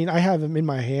make, I mean, I have them in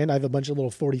my hand. I have a bunch of little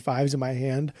 45s in my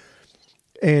hand,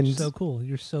 and so cool.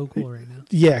 You're so cool right now.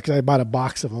 Yeah, because I bought a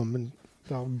box of them and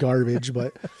all garbage,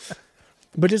 but.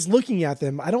 But just looking at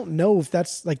them, I don't know if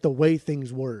that's like the way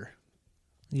things were,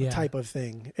 type of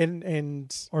thing.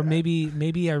 And or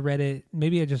maybe I read it.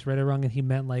 Maybe I just read it wrong, and he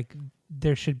meant like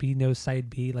there should be no side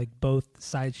B. Like both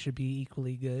sides should be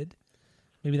equally good.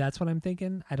 Maybe that's what I'm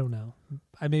thinking. I don't know.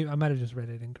 I might have just read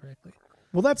it incorrectly.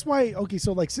 Well, that's why. Okay,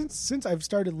 so like since I've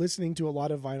started listening to a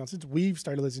lot of vinyl, since we've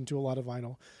started listening to a lot of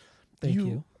vinyl, Thank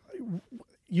you.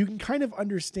 You can kind of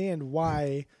understand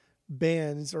why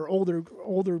bands or older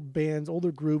bands,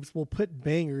 older groups will put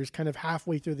bangers kind of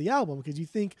halfway through the album, because you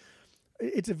think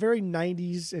it's a very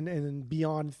 90s and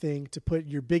beyond thing to put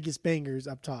your biggest bangers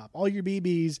up top, all your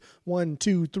BBs 1,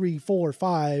 2, 3, 4,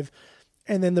 5,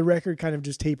 and then the record kind of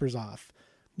just tapers off.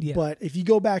 Yeah. But if you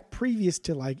go back previous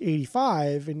to like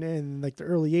 85 and like the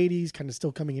early 80s, kind of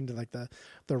still coming into like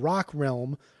the rock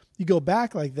realm, you go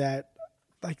back like that,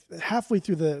 like halfway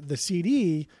through the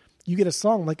CD, you get a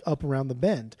song like Up Around the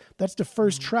Bend. That's the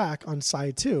first track on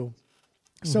side 2.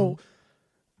 So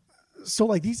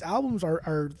like these albums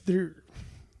are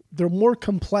they're more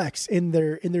complex in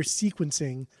their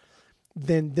sequencing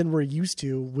than we're used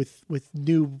to with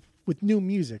new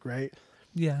music, right?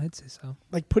 Yeah, I'd say so.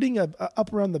 Like putting a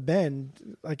Up Around the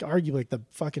Bend, like arguably like the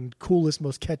fucking coolest,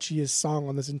 most catchiest song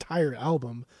on this entire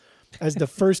album, as the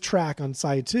first track on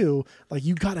side 2, like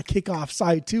you got to kick off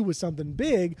side 2 with something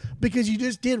big, because you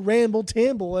just did Ramble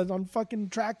Tamble as on fucking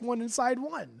track 1 and side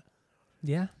 1.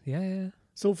 Yeah.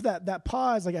 So for that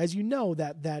pause, like, as you know,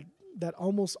 that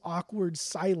almost awkward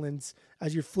silence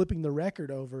as you're flipping the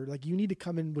record over, like you need to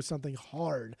come in with something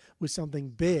hard, with something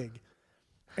big.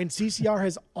 And CCR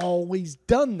has always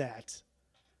done that.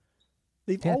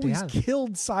 They've always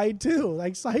killed side 2.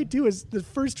 Like side 2 is the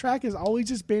first track has always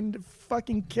just been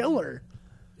fucking killer.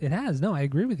 It has. No, I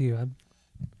agree with you. I'm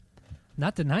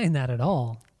not denying that at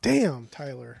all. Damn,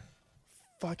 Tyler.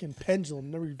 Fucking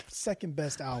Pendulum, number second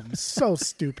best album. So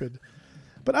stupid.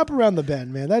 But Up Around the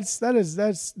Bend, man,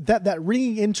 that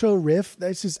ringing intro riff,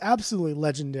 that's just absolutely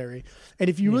legendary.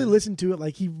 And if you really listen to it,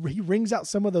 like he rings out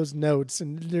some of those notes,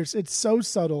 and it's so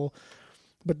subtle.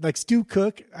 But like Stu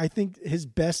Cook, I think his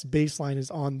best bass line is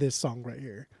on this song right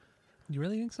here. You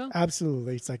really think so?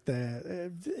 Absolutely. It's like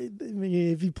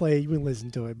if you play it, you can listen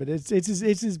to it, but it's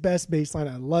his best bass line.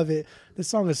 I love it. The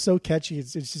song is so catchy.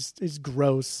 It's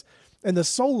gross. And the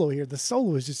solo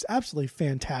is just absolutely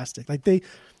fantastic.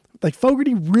 Like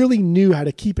Fogerty really knew how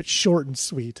to keep it short and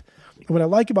sweet. And what I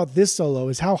like about this solo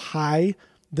is how high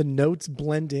the notes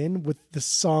blend in with the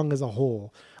song as a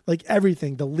whole. Like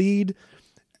everything, the lead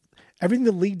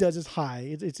does is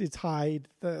high. It's high,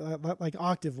 like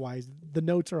octave wise. The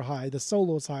notes are high. The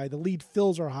solo is high. The lead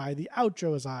fills are high. The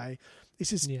outro is high.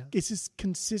 It's just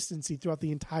consistency throughout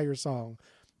the entire song.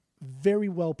 Very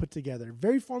well put together.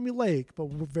 Very formulaic, but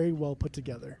very well put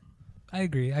together. I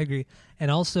agree.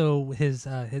 And also his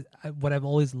what I've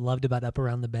always loved about Up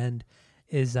Around the Bend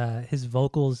is his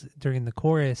vocals during the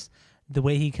chorus. The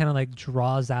way he kind of like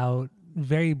draws out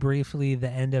very briefly the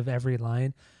end of every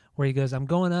line, where he goes, "I'm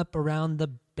going up around the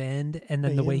bend," and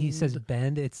then the way he says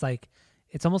 "bend," it's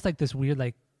almost like this weird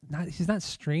he's not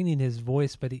straining his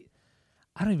voice, but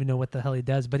I don't even know what the hell he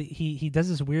does, but he does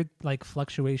this weird like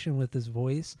fluctuation with his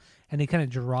voice, and he kind of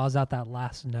draws out that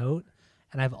last note,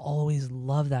 and I've always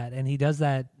loved that, and he does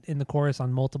that in the chorus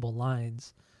on multiple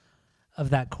lines of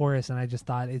that chorus, and I just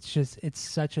thought it's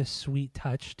such a sweet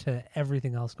touch to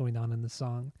everything else going on in the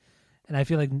song. And I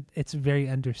feel like it's very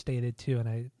understated too, and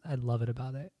I love it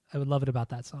about it. I would love it about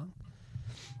that song.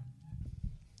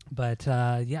 But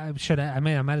I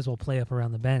might as well play Up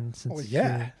Around the Bend since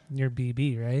you're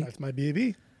BB, right? That's my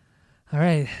BB. All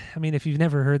right. I mean, if you've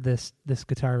never heard this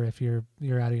guitar riff, you're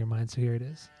out of your mind. So here it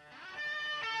is.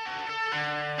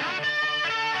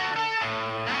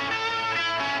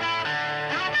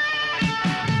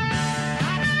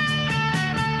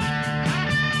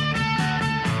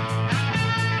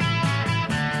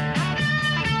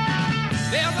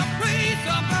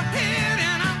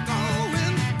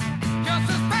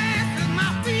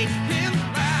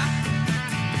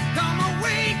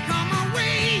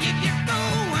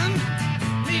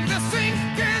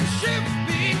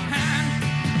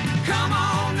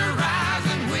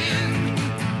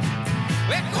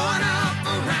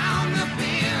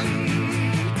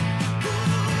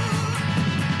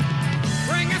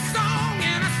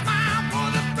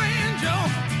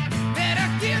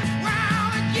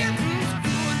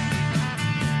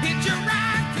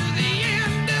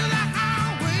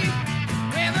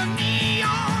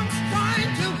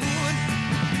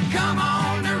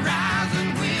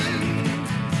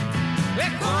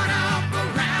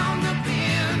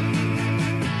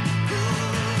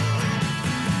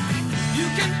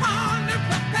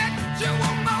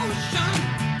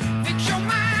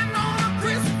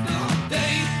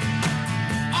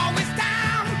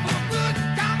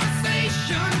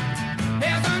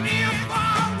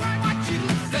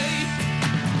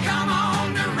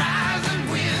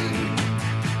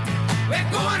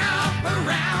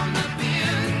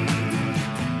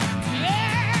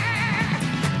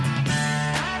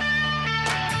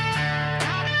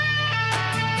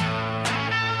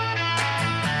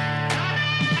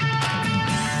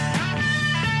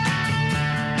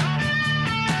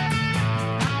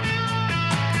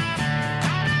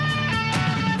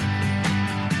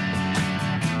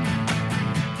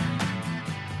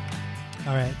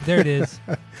 There it is.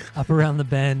 Up Around the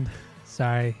Bend.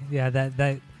 Sorry. Yeah,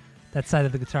 that side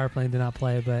of the guitar playing did not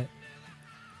play, but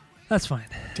that's fine.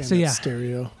 Damn, so yeah.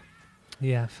 Stereo.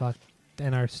 Yeah, fuck.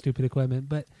 And our stupid equipment.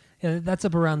 But yeah, that's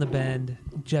Up Around the Bend.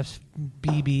 Jeff's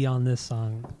BB on this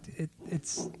song.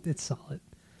 It's solid.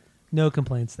 No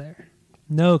complaints there.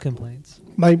 No complaints.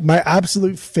 My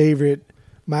absolute favorite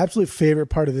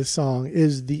part of this song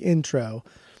is the intro,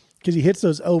 because he hits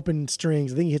those open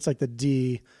strings. I think he hits like the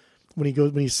D when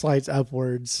he slides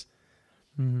upwards,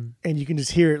 and you can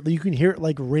just hear it. You can hear it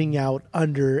like ring out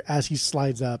under as he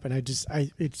slides up, and it's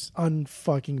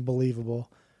unfucking believable.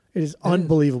 It is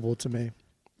unbelievable to me.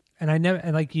 And I never,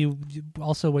 and like you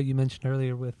also what you mentioned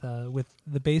earlier with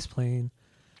the bass playing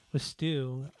with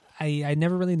Stu. I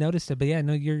never really noticed it, but yeah,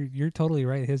 no, you're totally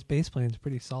right. His bass playing is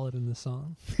pretty solid in this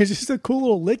song. It's just a cool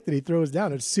little lick that he throws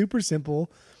down. It's super simple.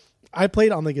 I play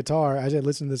it on the guitar. As I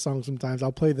listen to this song sometimes,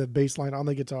 I'll play the bass line on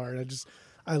the guitar, and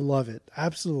I love it.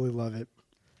 Absolutely love it.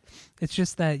 It's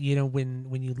just that,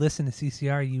 when you listen to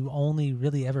CCR, you only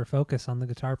really ever focus on the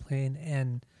guitar playing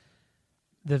and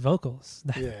the vocals.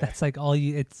 That's like all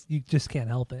you just can't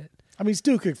help it. I mean,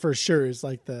 Stu Cook for sure is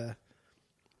like the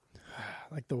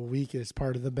weakest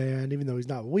part of the band, even though he's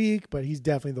not weak, but he's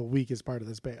definitely the weakest part of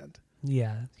this band.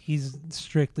 Yeah, he's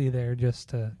strictly there just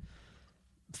to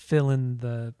fill in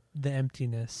the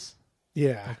emptiness.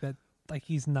 Yeah. Like that, like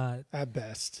he's not at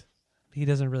best. He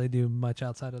doesn't really do much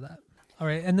outside of that. All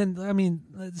right, and then I mean,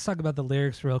 let's talk about the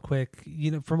lyrics real quick.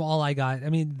 You know, from all I got, I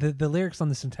mean, the lyrics on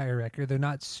this entire record, they're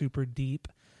not super deep,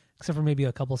 except for maybe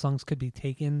a couple songs could be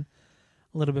taken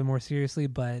a little bit more seriously.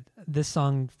 But this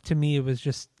song, to me, it was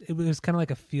kind of like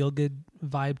a feel good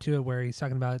vibe to it, where he's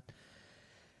talking about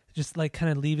just like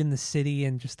kind of leaving the city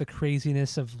and just the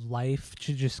craziness of life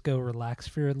to just go relax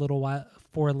for a little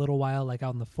while, like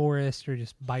out in the forest or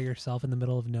just by yourself in the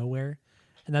middle of nowhere.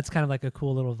 And that's kind of like a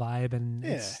cool little vibe, and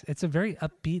it's a very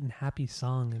upbeat and happy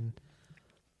song. And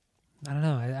I don't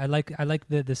know, I like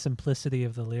the simplicity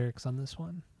of the lyrics on this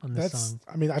one, on this song.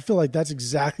 I mean, I feel like that's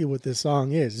exactly what this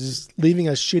song is. It's just leaving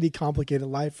a shitty, complicated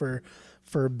life for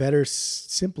a better,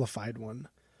 simplified one.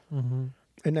 Mm-hmm.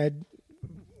 And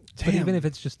but even if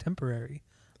it's just temporary,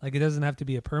 like it doesn't have to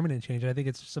be a permanent change. I think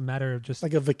it's just a matter of just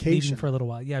like a vacation leaving for a little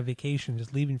while. Yeah, vacation,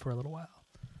 just leaving for a little while.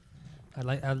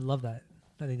 I love that.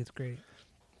 I think it's great.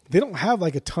 They don't have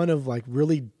like a ton of like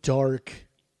really dark,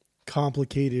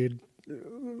 complicated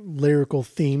lyrical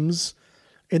themes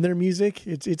in their music.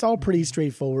 It's all pretty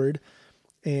straightforward.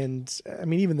 And I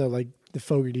mean, even though like the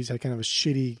Fogertys had kind of a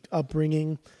shitty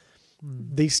upbringing,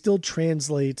 they still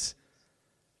translate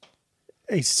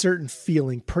a certain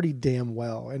feeling pretty damn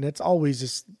well. And it's always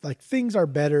just like things are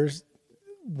better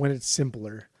when it's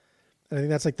simpler. And I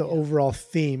think that's like the overall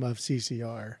theme of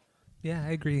CCR. Yeah,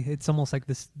 I agree. It's almost like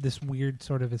this weird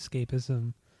sort of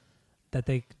escapism that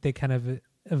they kind of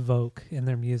evoke in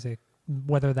their music,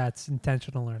 whether that's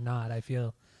intentional or not. I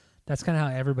feel that's kind of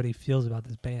how everybody feels about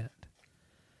this band.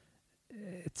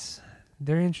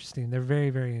 They're interesting. They're very,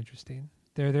 very interesting.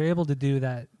 They're able to do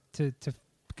that to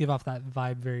give off that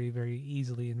vibe very, very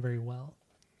easily and very well.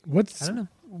 I don't know.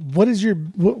 What is your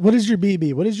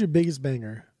BB? What is your biggest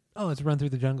banger? Oh, it's Run Through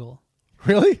the Jungle.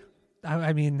 Really?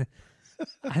 I mean,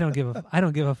 I don't give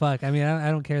a fuck. I mean, I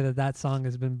don't care that song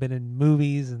has been in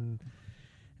movies and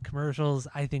commercials.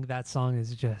 I think that song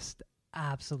is just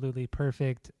absolutely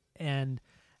perfect, and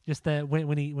just that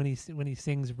when he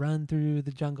sings "Run Through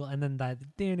the Jungle" and then that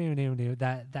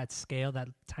scale, that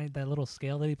little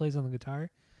scale that he plays on the guitar.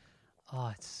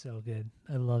 Oh, it's so good.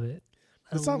 I love it.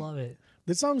 I love it.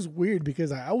 This song's weird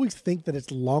because I always think that it's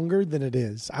longer than it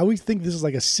is. I always think this is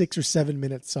like a 6 or 7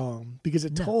 minute song because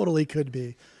it totally could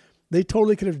be. They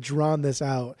totally could have drawn this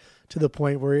out to the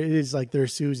point where it is like their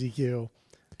Susie Q,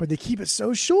 but they keep it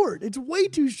so short. It's way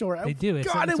too short. They do.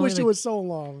 God, I wish it was so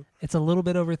long. It's a little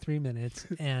bit over 3 minutes,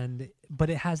 but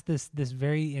it has this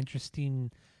very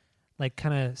interesting, like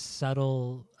kind of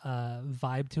subtle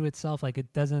vibe to itself. Like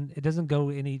it doesn't go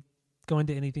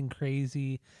into anything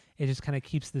crazy. It just kind of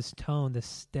keeps this tone, this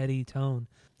steady tone.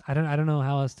 I don't know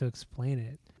how else to explain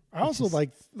it. I also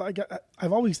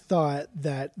I've always thought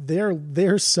that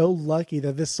they're so lucky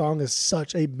that this song is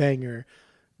such a banger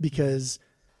because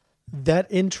that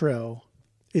intro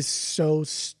is so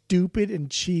stupid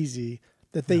and cheesy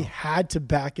that they had to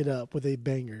back it up with a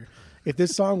banger. If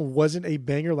this song wasn't a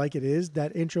banger like it is,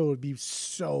 that intro would be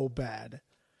so bad.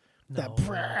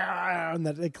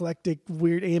 That eclectic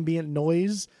weird ambient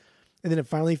noise, and then it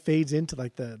finally fades into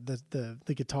like the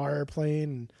guitar playing.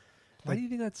 And, why do you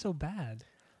think that's so bad?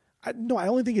 I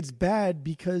only think it's bad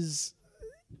because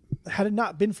had it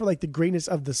not been for like the greatness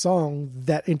of the song,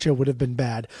 that intro would have been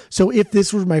bad. So if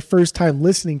this was my first time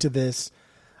listening to this,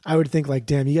 I would think like,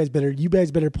 damn, you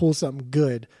guys better pull something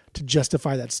good to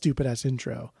justify that stupid ass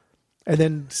intro. And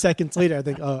then seconds later, I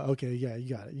think, oh, okay, yeah,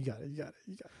 you got it.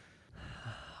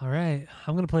 All right,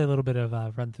 I'm gonna play a little bit of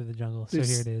 "Run Through the Jungle." So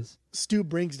here it is. Stu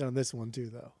brings it on this one too,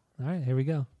 though. All right, here we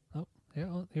go.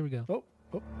 Here we go. Oh.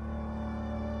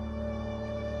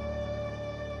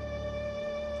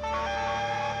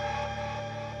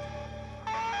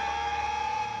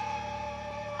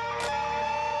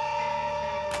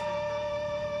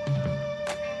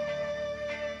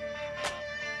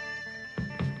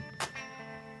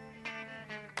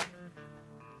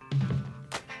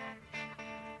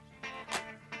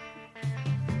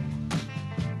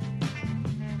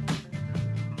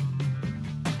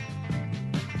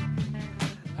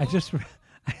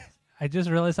 I just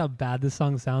realized how bad this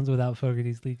song sounds without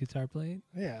Fogerty's lead guitar playing.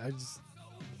 Yeah,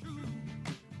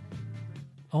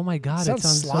 oh my god, it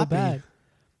sounds sloppy. So bad.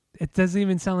 It doesn't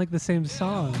even sound like the same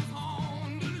song.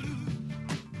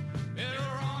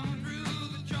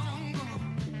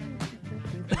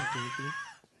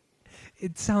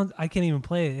 It sounds. I can't even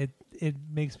play it. It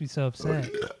makes me so upset.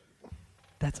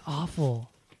 That's awful.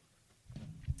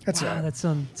 That's wow, that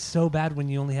sounds so bad when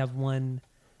you only have one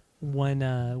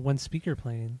speaker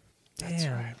playing. Damn, that's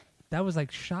right. That was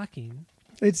like shocking.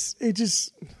 It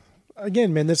just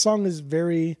again, man, this song is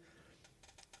very.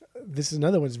 This is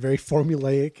another one. It's very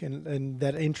formulaic, and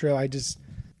that intro,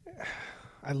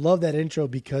 I love that intro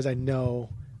because I know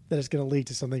that it's going to lead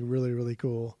to something really, really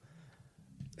cool.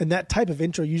 And that type of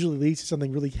intro usually leads to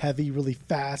something really heavy, really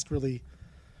fast, really,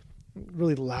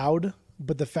 really loud.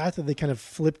 But the fact that they kind of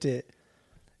flipped it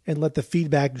and let the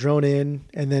feedback drone in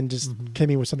and then just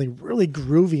came in with something really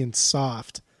groovy and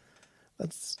soft.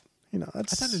 That's, I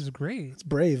thought it was great. It's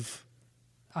brave.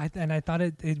 I thought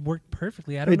it worked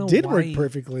perfectly. I don't know why. It did why, work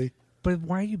perfectly. But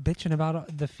why are you bitching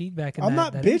about the feedback? I'm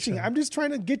not bitching. Intro? I'm just trying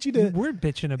to get you to. We're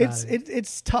bitching about it.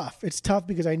 It's tough. It's tough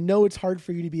because I know it's hard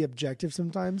for you to be objective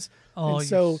sometimes. Oh, and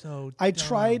so, you're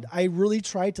so I really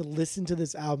tried to listen to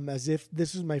this album as if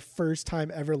this was my first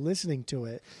time ever listening to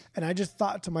it. And I just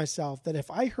thought to myself that if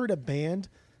I heard a band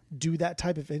do that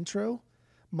type of intro,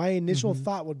 my initial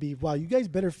thought would be, wow, you guys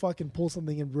better fucking pull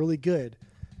something in really good,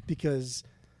 because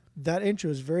that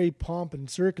intro is very pomp and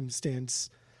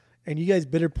circumstance. And you guys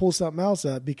better pull something else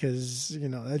up because,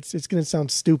 it's going to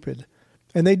sound stupid.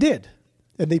 And they did.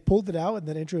 And they pulled it out, and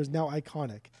that intro is now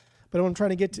iconic. But what I'm trying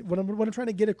to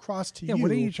get across to you. Yeah, what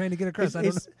are you trying to get across?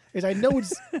 I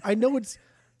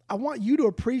want you to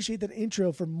appreciate that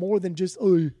intro for more than just,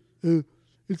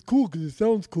 it's cool because it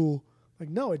sounds cool. Like,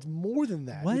 no, it's more than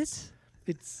that. What?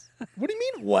 It's what do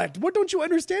you mean what? What don't you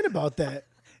understand about that?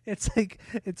 It's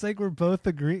like we're both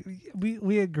agree.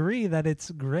 We agree that it's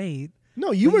great.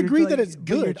 No, you agree that it's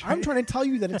good. I'm trying to tell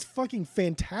you that it's fucking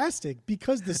fantastic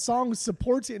because the song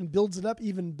supports it and builds it up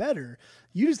even better.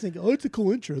 You just think, oh, it's a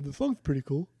cool intro. The song's pretty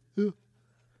cool. Yeah.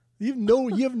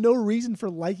 You have no reason for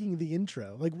liking the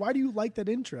intro. Like, why do you like that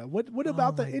intro? What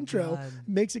about the intro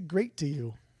makes it great to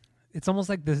you? It's almost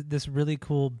like this really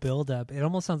cool build up. It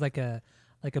almost sounds like a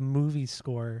movie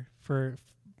score. For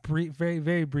very,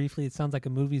 very briefly, it sounds like a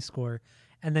movie score,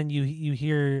 and then you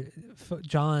hear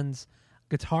John's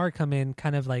guitar come in,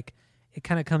 kind of like it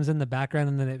kind of comes in the background,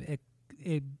 and then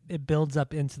it builds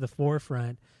up into the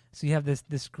forefront. So you have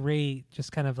this great,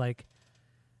 just kind of like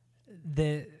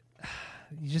you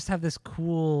just have this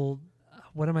cool.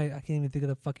 I can't even think of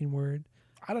the fucking word.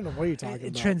 I don't know what you're talking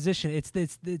about. Transition. It's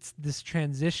this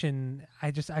transition.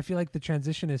 I feel like the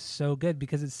transition is so good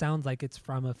because it sounds like it's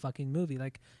from a fucking movie.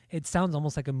 Like, it sounds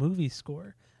almost like a movie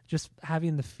score. Just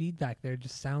having the feedback there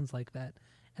just sounds like that.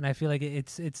 And I feel like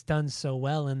it's done so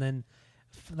well. And then,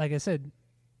 like I said,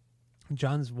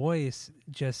 John's voice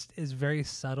just is very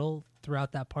subtle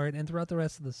throughout that part and throughout the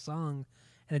rest of the song.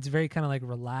 And it's very kind of like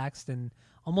relaxed and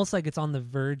almost like it's on the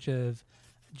verge of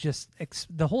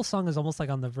the whole song is almost like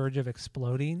on the verge of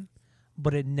exploding,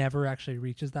 but it never actually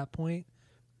reaches that point.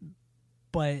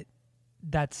 But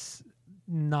that's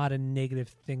not a negative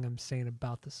thing I'm saying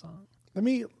about the song. Let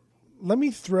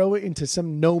me throw it into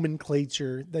some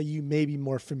nomenclature that you may be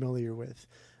more familiar with.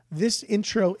 This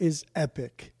intro is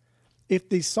epic. If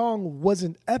the song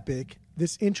wasn't epic,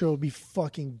 this intro would be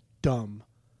fucking dumb.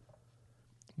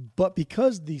 But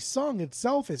because the song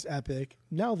itself is epic,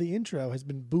 now the intro has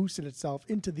been boosted itself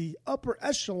into the upper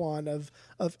echelon of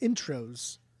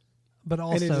intros. But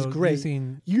also, and it is great.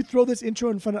 You throw this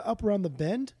intro in front of Up Around the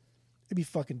Bend, it'd be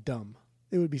fucking dumb.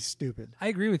 It would be stupid. I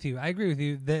agree with you.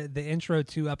 The intro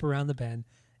to Up Around the Bend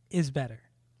is better.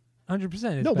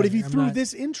 100%. No, but if you threw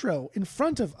this intro in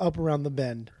front of Up Around the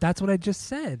Bend. That's what I just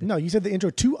said. No, you said the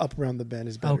intro to Up Around the Bend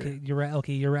is better. Okay,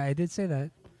 you're right. I did say that.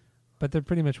 But they're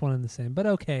pretty much one and the same. But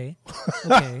okay.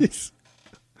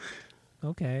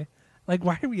 Okay. Like,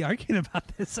 why are we arguing about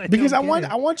this? Because I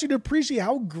want you to appreciate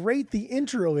how great the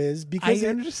intro is, because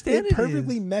it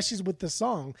perfectly meshes with the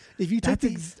song. If you took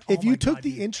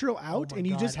the intro out and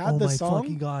you just had the song,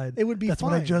 it would be fine. That's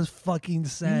what I just fucking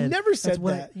said. You never said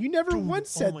that. You never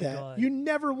once said that. You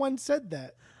never once said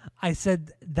that. I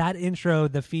said that intro,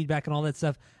 the feedback and all that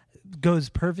stuff goes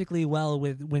perfectly well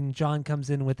with when John comes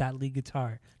in with that lead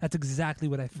guitar. That's exactly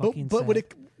what I fucking said. But would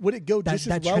it go just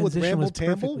as well with Ramble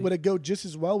Tamble? Would it go just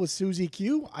as well with Susie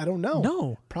Q? I don't know.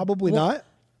 No. Probably not.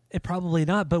 It probably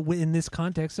not, but in this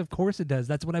context, of course it does.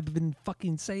 That's what I've been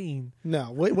fucking saying.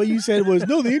 No, what you said was,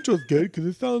 no, the intro's good because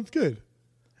it sounds good.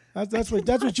 That's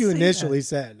what you initially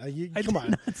said. Come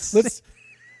on.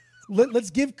 Let's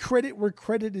give credit where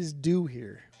credit is due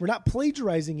here. We're not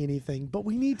plagiarizing anything, but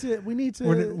we need to.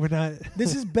 We're not.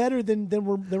 This is better than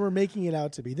we're making it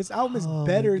out to be. This album is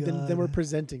better than we're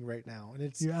presenting right now,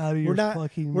 and you're out of your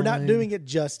fucking mind. We're not doing it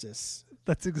justice.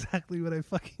 That's exactly what I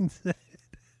fucking said.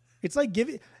 It's like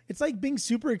being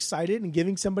super excited and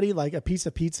giving somebody like a piece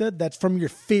of pizza that's from your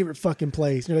favorite fucking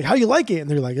place. And you're like, "How do you like it?" And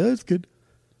they're like, "Oh, it's good."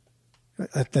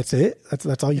 That's it.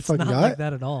 That's all you fucking got. It's not like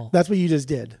that at all. That's what you just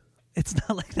did. It's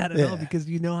not like that at all, because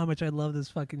you know how much I love this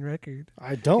fucking record.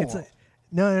 I don't. It's like,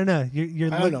 no. You're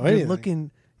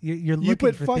looking You're looking You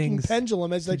put for fucking things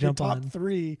Pendulum as to like your jump top on.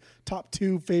 3, top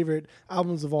 2 favorite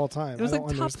albums of all time. It was I like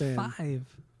don't top understand.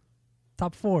 5,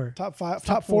 top 4. Top 5, Top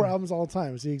top 4 4. albums of all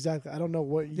time. See, exactly. I don't know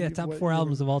what. Yeah, top 4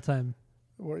 albums of all time.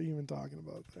 What are you even talking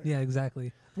about there? Yeah,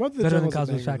 exactly. Run Through the Better than Jungle's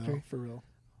a Cosmos banger, Factory. though, for real.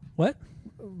 What?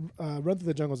 Run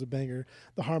Through the Jungle's a banger.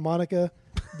 The harmonica,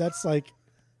 that's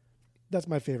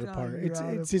my favorite God, part. you're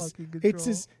out of fucking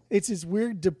control. It's his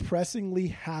weird, depressingly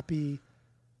happy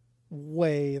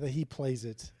way that he plays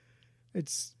it.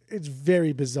 It's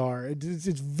very bizarre. It's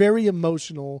very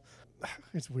emotional.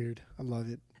 It's weird. I love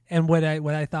it. And what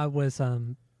I thought was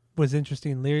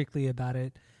interesting lyrically about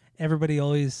it, everybody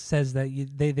always says that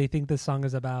they think this song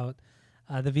is about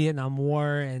the Vietnam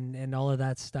War and all of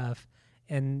that stuff.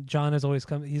 And John has always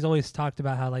he's always talked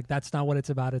about how like that's not what it's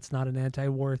about. It's not an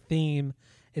anti-war theme.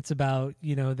 It's about,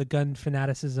 the gun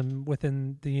fanaticism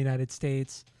within the United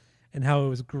States and how it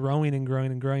was growing and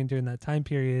growing and growing during that time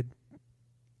period.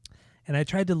 And I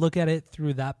tried to look at it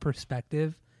through that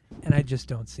perspective, and I just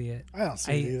don't see it. I don't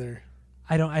see it either.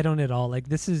 I don't at all. Like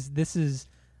this is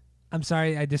I'm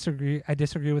sorry, I disagree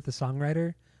with the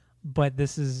songwriter, but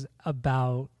this is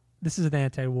an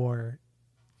anti-war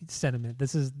sentiment.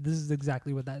 This is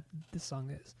exactly what this song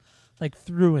is. Like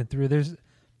through and through.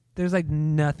 There's like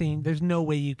nothing, there's no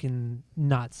way you can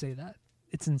not say that.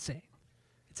 It's insane.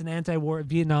 It's an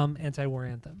Vietnam anti-war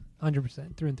anthem.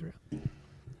 100% through and through.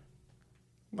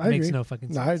 I Makes agree. no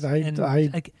fucking sense. I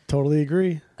like, totally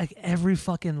agree. Like every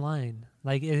fucking line,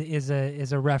 like is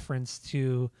a reference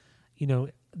to,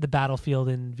 the battlefield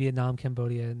in Vietnam,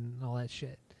 Cambodia, and all that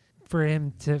shit. For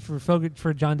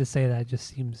John to say that just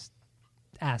seems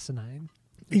asinine.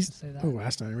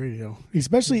 Asinine Radio.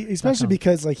 Especially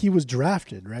because like he was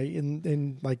drafted, right?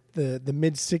 In like the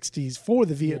mid 60s for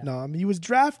the Vietnam. Yeah. He was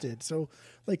drafted. So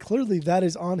like clearly that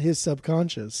is on his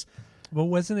subconscious. Well,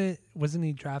 wasn't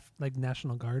he drafted like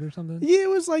National Guard or something? Yeah, it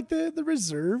was like the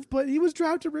reserve, but he was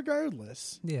drafted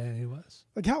regardless. Yeah, he was.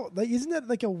 Like isn't that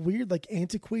like a weird, like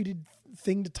antiquated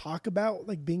thing to talk about,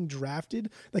 like being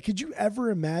drafted? Like could you ever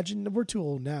imagine, we're too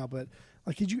old now, but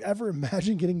like could you ever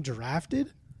imagine getting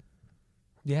drafted?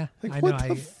 Yeah. Like what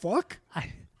the fuck?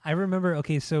 I remember,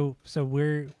 okay, so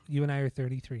you and I are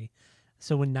 33.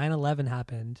 So when 9/11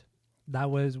 happened,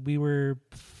 we were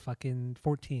fucking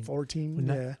 14. 14,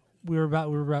 yeah. We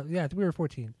were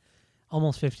 14,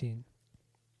 almost 15.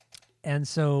 And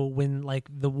so when like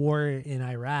the war in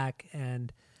Iraq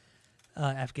and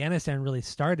Afghanistan really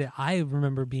started, I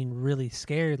remember being really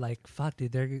scared, like, fuck,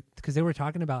 dude, because they were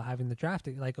talking about having the draft,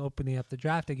 like opening up the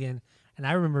draft again. And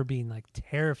I remember being like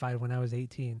terrified when I was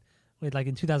 18, like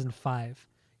in 2005,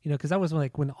 because that was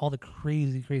when all the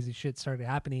crazy, crazy shit started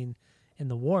happening in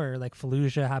the war. Like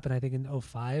Fallujah happened, I think, in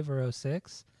 05 or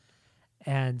 06.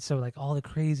 And so like all the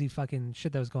crazy fucking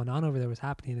shit that was going on over there was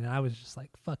happening. And I was just like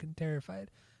fucking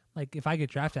terrified. Like if I get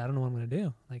drafted, I don't know what I'm going to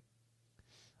do. Like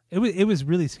it was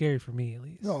really scary for me, at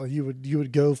least. No, you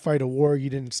would go fight a war you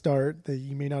didn't start that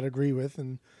you may not agree with,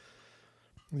 and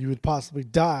you would possibly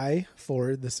die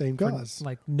for the same cause. For,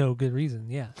 like no good reason.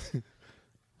 Yeah.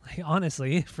 Like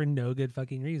honestly, for no good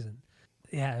fucking reason.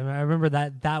 Yeah. I remember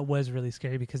that was really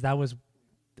scary because that was,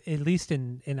 at least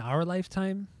in our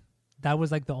lifetime, that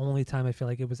was like the only time I feel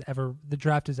like the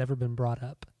draft has ever been brought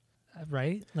up,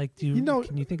 right? Like, can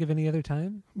you think of any other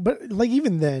time? But like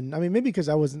even then, I mean, maybe because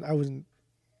I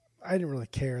didn't really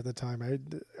care at the time.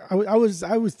 I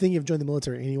was thinking of joining the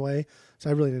military anyway,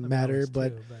 so I really didn't matter.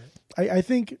 But I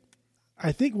think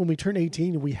when we turned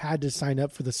 18, we had to sign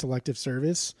up for the selective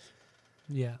service.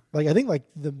 Yeah. Like I think like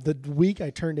the week I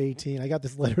turned 18, I got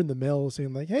this letter in the mail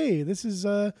saying like, "Hey, this is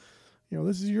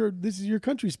your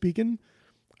country speaking.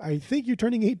 I think you're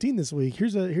turning 18 this week.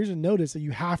 Here's a notice that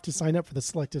you have to sign up for the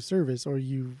selective service or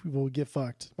you will get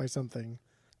fucked by something."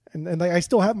 And like I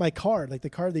still have my card, like the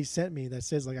card they sent me that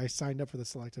says like I signed up for the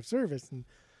selective service, and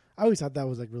I always thought that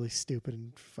was like really stupid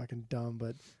and fucking dumb.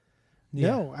 But yeah,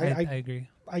 no, I agree.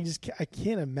 I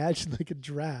can't imagine like a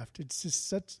draft. It's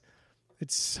just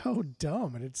it's so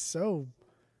dumb and it's so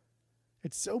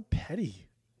petty.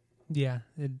 Yeah,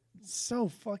 it's so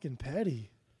fucking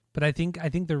petty. But I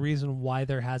think the reason why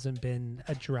there hasn't been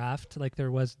a draft like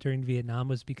there was during Vietnam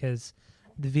was because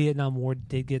the Vietnam War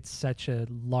did get such a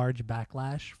large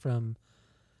backlash from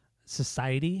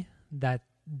society that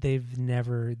they've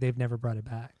never brought it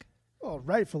back. Well,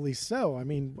 rightfully so. I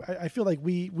mean, I feel like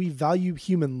we value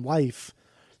human life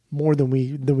more than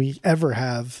we ever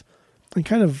have, and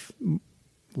kind of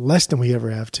less than we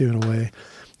ever have too, in a way.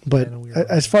 But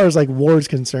as far as like war is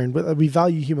concerned, we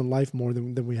value human life more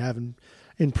than we have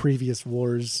in previous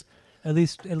wars. At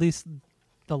least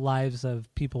the lives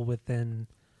of people within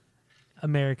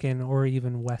American or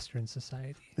even Western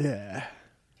society. Yeah.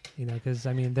 You know, because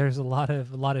I mean, there's a lot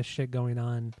of shit going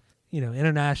on, you know,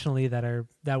 internationally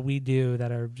that we do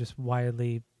that are just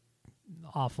wildly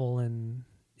awful and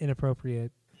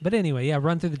inappropriate. But anyway, yeah,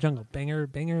 Run Through the Jungle, banger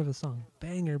of a song,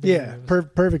 banger. Yeah,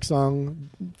 perfect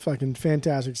song, fucking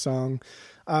fantastic song.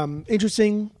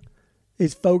 Interesting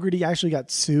is Fogerty actually got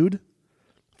sued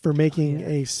for making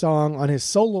a song on his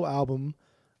solo album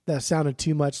that sounded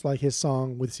too much like his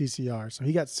song with CCR. So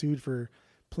he got sued for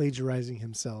plagiarizing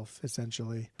himself,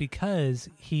 essentially. Because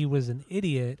he was an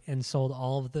idiot and sold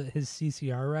all of his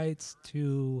CCR rights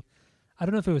to, I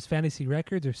don't know if it was Fantasy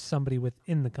Records or somebody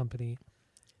within the company.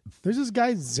 There's this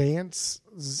guy, Zantz.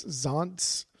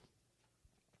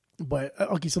 But,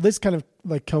 okay, so this kind of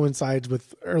like coincides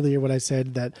with earlier what I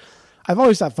said, that I've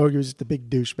always thought Fogerty was just a big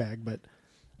douchebag, but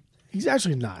he's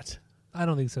actually not. I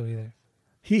don't think so either.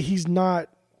 He's not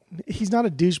a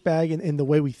douchebag in the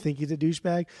way we think he's a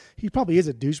douchebag. He probably is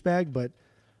a douchebag, but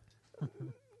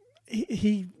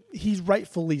he's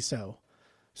rightfully so.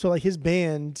 So like his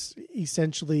band,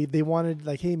 essentially, they wanted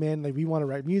like, hey man, like we want to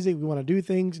write music, we want to do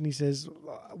things, and he says,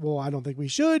 well, I don't think we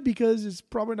should because it's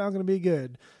probably not going to be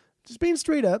good. Just being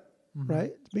straight up,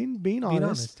 right? Being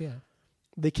honest. Yeah.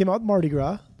 They came out with Mardi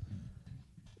Gras.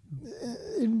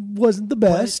 It wasn't the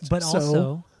best, but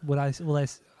also what I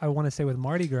want to say with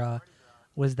Mardi Gras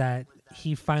was that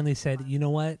he finally said, you know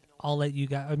what, I'll let you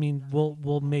guys. I mean,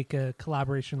 we'll make a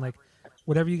collaboration, like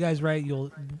whatever you guys write,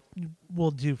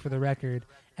 we'll do for the record.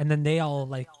 And then they all,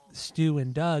 like Stu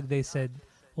and Doug, they said,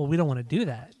 well, we don't want to do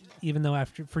that, even though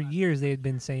for years they had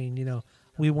been saying, you know,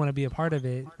 we want to be a part of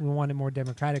it, we want it more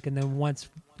democratic. And then once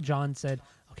John said,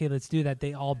 okay, let's do that,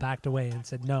 they all backed away and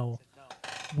said, no,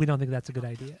 we don't think that's a good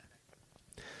idea.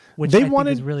 Which I think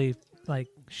is really like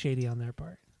shady on their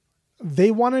part.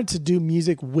 They wanted to do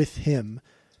music with him.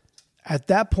 At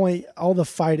that point, all the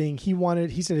fighting, he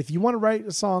said, if you want to write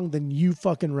a song, then you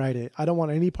fucking write it. I don't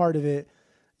want any part of it.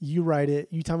 You write it.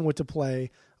 You tell me what to play.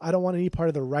 I don't want any part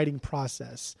of the writing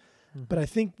process. Mm-hmm. But I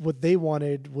think what they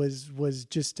wanted was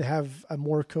just to have a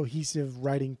more cohesive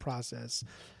writing process,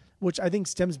 which I think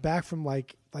stems back from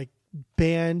like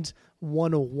band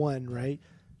 101, right?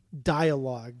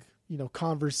 Dialogue, you know,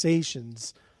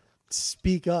 conversations.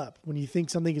 Speak up. When you think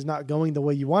something is not going the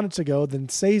way you want it to go, then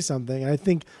say something. And I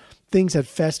think things had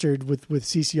festered with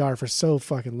CCR for so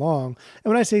fucking long.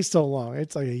 And when I say so long,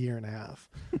 it's like a year and a half.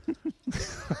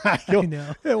 I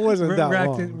know. It wasn't that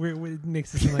long. It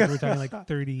makes it seem like we're talking like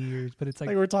 30 years, but it's like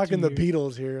we're talking the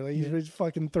Beatles here. Like it's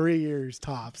fucking 3 years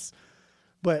tops.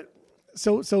 But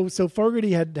so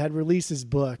Fogerty had released his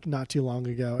book not too long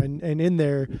ago, and in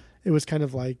there it was kind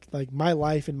of like my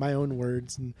life in my own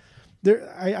words. And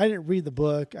there, I didn't read the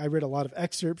book. I read a lot of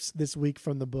excerpts this week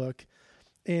from the book,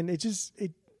 and it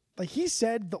like he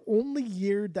said, the only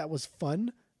year that was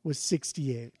fun was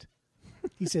 68.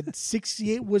 He said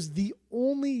 68 was the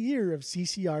only year of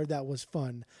CCR that was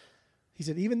fun. He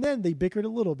said even then they bickered a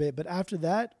little bit, but after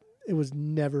that it was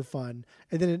never fun.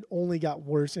 And then it only got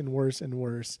worse and worse and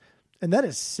worse. And that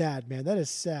is sad, man. That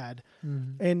is sad.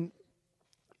 Mm-hmm.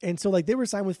 And so like they were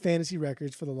signed with Fantasy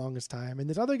Records for the longest time. And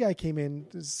this other guy came in,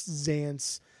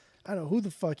 Zantz. I don't know who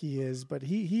the fuck he is, but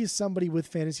he is somebody with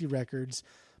Fantasy Records.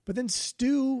 But then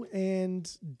Stu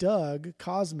and Doug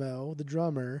Cosmo, the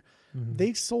drummer,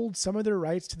 they sold some of their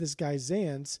rights to this guy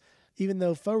Zantz, even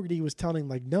though Fogerty was telling him,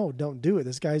 like, no, don't do it.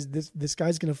 This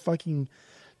guy's gonna fucking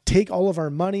take all of our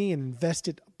money and invest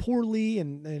it poorly,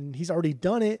 and he's already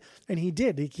done it, and he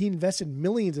did. He invested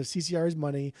millions of CCR's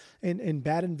money in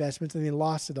bad investments, and they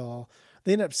lost it all.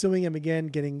 They ended up suing him again,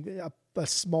 getting a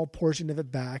small portion of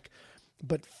it back.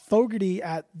 But Fogerty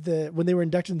when they were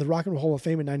inducted in the Rock and Roll Hall of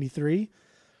Fame in '93.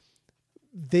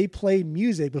 They played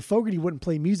music, but Fogerty wouldn't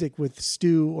play music with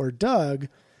Stu or Doug.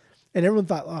 And everyone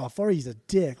thought, oh, Fogerty's a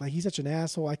dick. Like, he's such an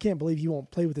asshole. I can't believe he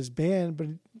won't play with his band.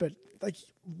 But like,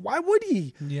 why would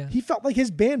he? Yeah. He felt like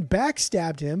his band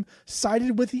backstabbed him,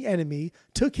 sided with the enemy,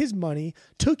 took his money,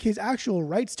 took his actual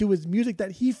rights to his music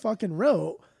that he fucking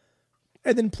wrote,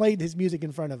 and then played his music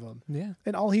in front of him. Yeah.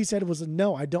 And all he said was,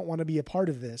 no, I don't want to be a part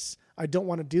of this. I don't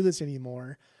want to do this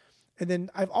anymore. And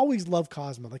then I've always loved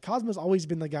Cosmo. Like Cosmo's always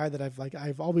been the guy that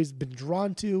I've always been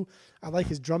drawn to. I like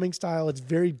his drumming style. It's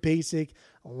very basic,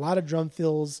 a lot of drum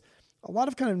fills, a lot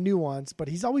of kind of nuance, but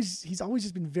he's always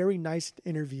just been very nice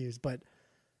in interviews. But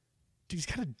dude, he's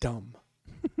kind of dumb.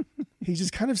 He's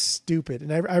just kind of stupid.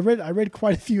 And I read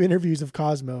quite a few interviews of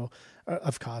Cosmo.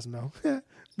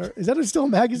 Is that still a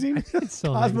magazine? It's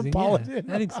still Cosmopolitan.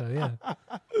 Yeah. I think so. Yeah.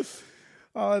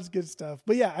 Oh, that's good stuff.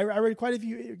 But yeah, I read quite a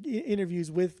few interviews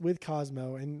with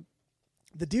Cosmo, and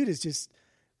the dude is just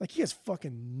Like, he has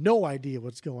fucking no idea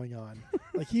what's going on.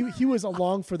 Like, he was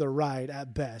along for the ride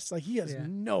at best. Like, he has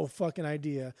no fucking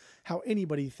idea how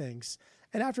anybody thinks.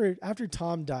 And after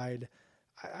Tom died,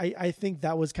 I think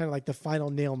that was kind of like the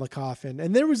final nail in the coffin.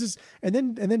 And there was this, and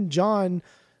then John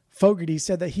Fogerty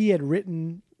said that he had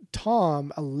written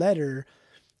Tom a letter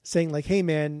saying like, hey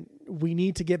man, we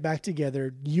need to get back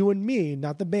together. You and me,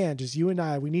 not the band, just you and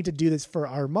I. We need to do this for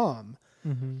our mom.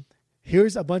 Mm-hmm.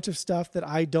 Here's a bunch of stuff that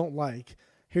I don't like.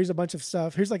 Here's a bunch of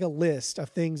stuff. Here's like a list of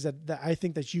things that I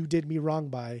think that you did me wrong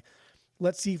by.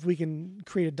 Let's see if we can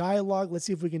create a dialogue. Let's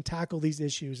see if we can tackle these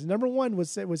issues. And number one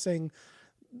was saying,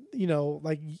 you know,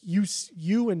 like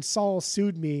you and Saul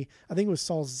sued me. I think it was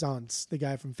Saul Zantz, the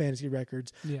guy from Fantasy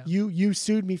Records. Yeah. You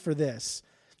sued me for this.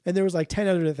 And there was like 10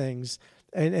 other things.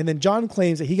 And then John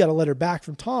claims that he got a letter back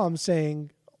from Tom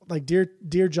saying like, dear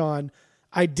John,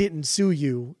 I didn't sue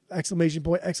you. ! End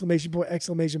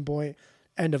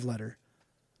of letter.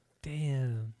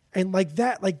 Damn. And like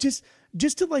that, like just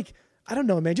to like, I don't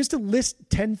know, man, just to list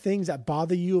 10 things that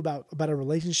bother you about a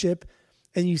relationship,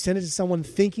 and you send it to someone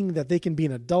thinking that they can be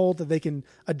an adult, that they can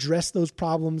address those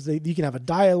problems, you can have a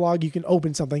dialogue, you can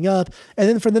open something up, and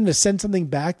then for them to send something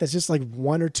back that's just like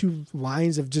 1 or 2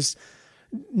 lines of just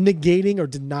negating or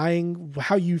denying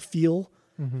how you feel.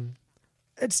 Mm-hmm.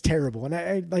 It's terrible. And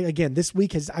I like, again, this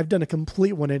week I've done a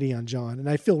complete 180 on John, and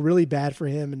I feel really bad for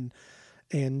him.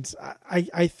 And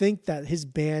I think that his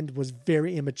band was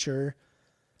very immature,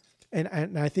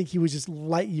 and I think he was just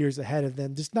light years ahead of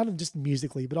them, just not just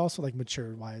musically, but also like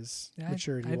maturity wise.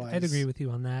 I'd agree with you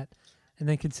on that. And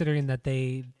then considering that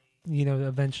they, you know,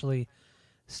 eventually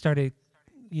started,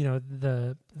 you know,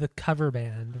 the cover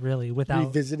band really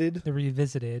without the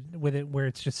revisited with it, where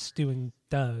it's just Stu and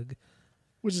Doug,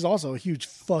 which is also a huge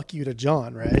fuck you to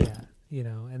John, right? Yeah, you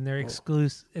know, and they're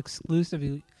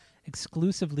exclusively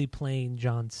playing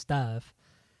John's stuff,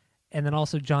 and then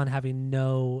also John having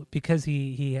because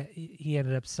he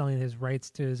ended up selling his rights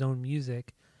to his own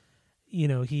music. You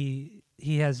know, he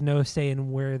has no say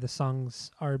in where the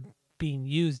songs are being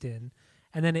used in.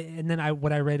 And then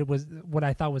what I read was, what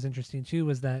I thought was interesting too,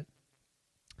 was that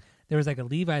there was like a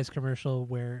Levi's commercial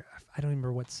where I don't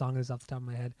remember what song is off the top of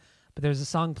my head, but there was a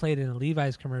song played in a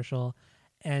Levi's commercial,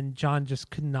 and John just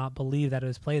could not believe that it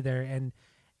was played there.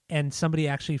 And somebody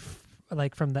actually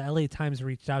like from the LA Times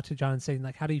reached out to John saying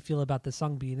like, how do you feel about the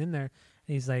song being in there?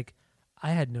 And he's like,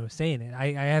 I had no say in it.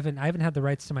 I haven't had the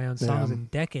rights to my own songs in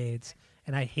decades,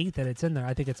 and I hate that it's in there.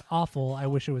 I think it's awful. I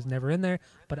wish it was never in there,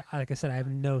 but like I said, I have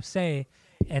no say.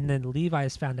 And then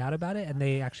Levi's found out about it, and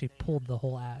they actually pulled the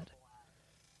whole ad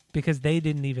because they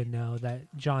didn't even know that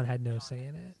John had no say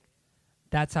in it.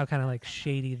 That's how kind of like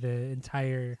shady the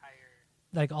entire,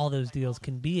 like all those deals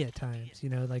can be at times, you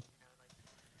know, like,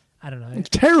 I don't know. It's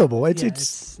terrible.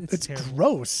 It's terrible.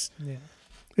 Gross. Yeah.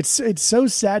 It's so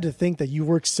sad to think that you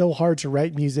work so hard to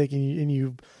write music, and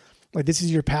you like, this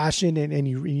is your passion, and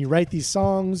you write these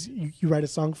songs. You write a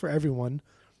song for everyone,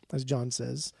 as John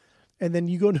says, and then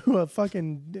you go to a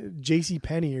fucking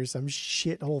JCPenney or some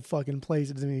shithole fucking place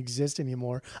that doesn't exist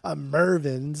anymore.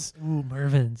 Mervyn's. Ooh,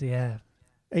 Mervyn's, yeah.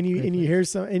 And you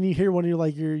hear one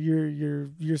of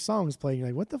your songs playing. You're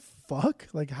like, what the fuck?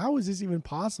 Like, how is this even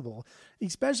possible?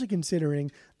 Especially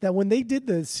considering that when they did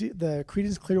the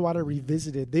Creedence Clearwater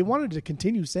Revisited, they wanted to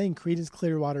continue saying Creedence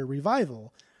Clearwater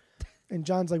Revival, and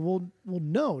John's like, well,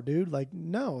 no, dude, like,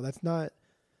 no, that's not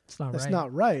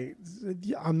right.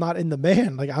 I'm not in the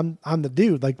band. Like, I'm the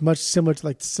dude. Like, much similar to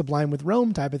like Sublime with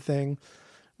Rome type of thing.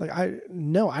 Like, I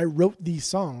wrote these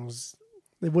songs.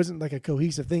 It wasn't like a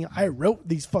cohesive thing. I wrote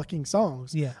these fucking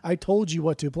songs. Yeah. I told you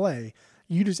what to play.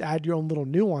 You just add your own little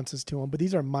nuances to them, but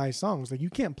these are my songs. Like,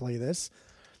 you can't play this.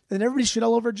 And everybody shit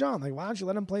all over John. Like, why don't you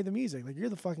let him play the music? Like, you're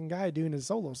the fucking guy doing his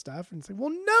solo stuff. And it's like,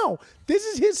 well, no, this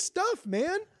is his stuff,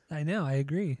 man. I know. I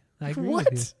agree. I agree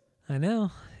what? with you. I know.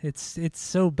 It's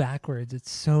so backwards. It's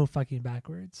so fucking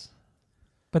backwards.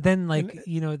 But then, like,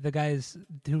 you know, the guys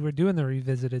who were doing the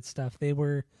revisited stuff, they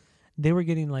were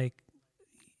getting, like,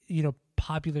 you know,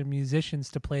 popular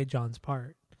musicians to play John's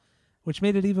part, which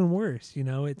made it even worse. You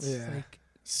know, it's like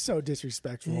so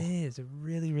disrespectful. It is. It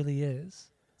really, really is.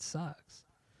 It sucks.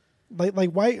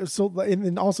 Like why? So,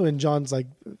 and also in John's like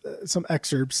some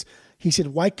excerpts, he said,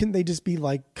 why couldn't they just be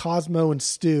like Cosmo and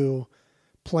Stu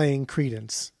playing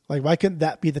Creedence? Like, why couldn't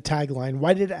that be the tagline?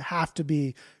 Why did it have to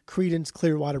be Creedence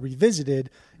Clearwater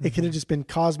Revisited? Mm-hmm. It could have just been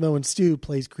Cosmo and Stu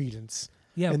plays Creedence.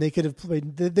 Yeah, and they could have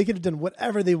played. They could have done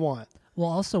whatever they want. Well,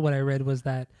 also what I read was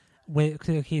that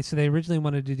so they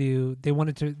originally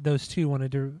those two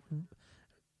wanted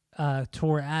to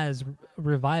tour as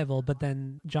Revival, but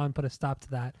then John put a stop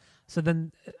to that. So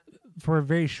then for a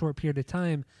very short period of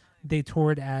time, they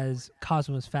toured as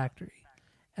Cosmo's Factory,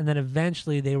 and then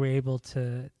eventually they were able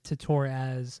to tour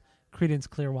as Creedence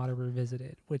Clearwater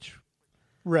Revisited, which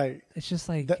right. It's just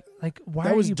like that, why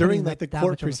that are was you during putting like the that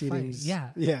court much of a proceedings.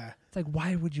 fight? Yeah. It's like,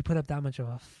 why would you put up that much of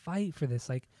a fight for this?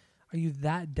 Like, are you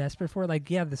that desperate for it? Like,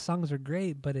 yeah, the songs are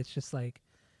great, but it's just like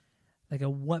at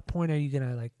what point are you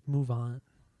gonna like move on?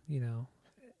 You know,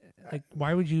 like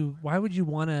why would you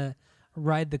want to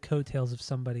ride the coattails of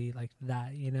somebody like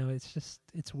that? You know,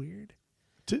 it's weird.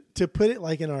 To put it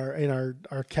like in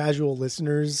our casual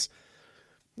listeners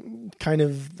kind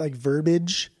of like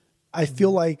verbiage, I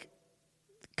feel like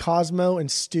Cosmo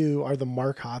and Stu are the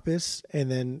Mark Hoppus,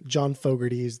 and then John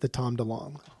Fogerty is the Tom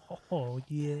DeLonge. Oh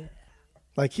yeah.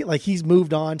 Like he's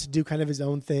moved on to do kind of his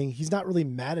own thing. He's not really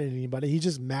mad at anybody. He's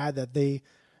just mad that they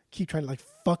keep trying to like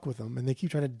fuck with him and they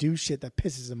keep trying to do shit that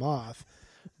pisses him off.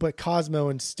 But Cosmo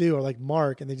and Stu are like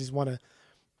Mark, and they just want to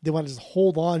just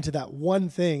hold on to that one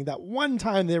thing, that one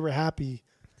time they were happy,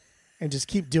 and just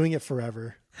keep doing it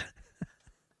forever.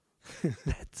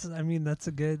 That's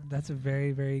a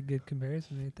very, very good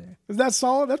comparison right there. Is that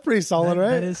solid? That's pretty solid,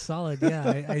 right? That is solid.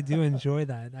 Yeah, I do enjoy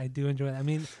that. I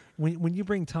mean, when you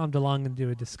bring Tom DeLonge into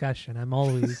a discussion, I'm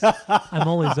always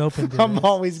open to it. I'm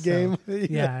always game.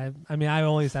 Yeah, I mean, I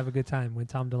always have a good time when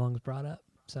Tom DeLonge's brought up.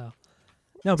 So,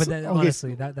 no, but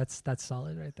honestly, that's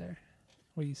solid right there.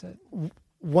 What you said.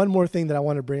 One more thing that I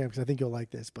want to bring up because I think you'll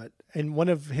like this, but in one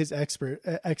of his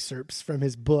excerpts from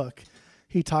his book,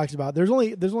 he talks about there's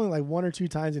only like one or two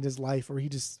times in his life where he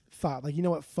just thought like, you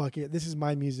know what, fuck it, this is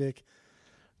my music,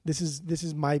 this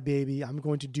is my baby, I'm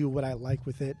going to do what I like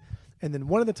with it. And then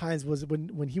one of the times was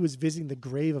when he was visiting the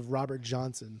grave of Robert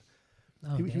Johnson.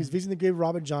 He was visiting the grave of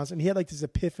Robert Johnson. He had like this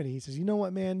epiphany. He says, you know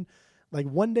what, man, like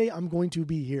one day I'm going to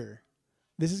be here.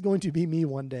 This is going to be me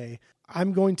one day.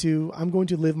 I'm going to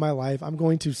live my life. I'm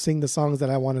going to sing the songs that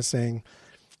I want to sing.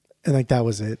 And like that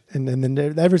was it. And then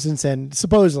ever since then,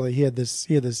 supposedly he had this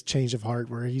change of heart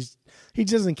where he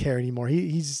doesn't care anymore.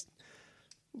 He's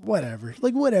whatever.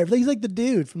 Like whatever. He's like the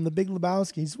dude from The Big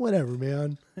Lebowski. He's whatever,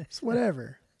 man. It's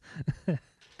whatever.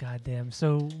 Goddamn.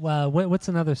 So what's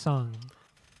another song?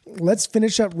 Let's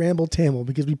finish up Ramble Tamble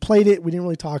because we played it. We didn't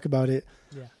really talk about it.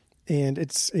 Yeah. And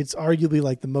it's arguably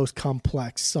like the most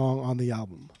complex song on the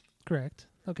album. Correct.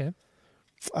 Okay.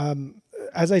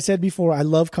 As I said before, I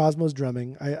love Cosmo's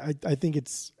drumming. I think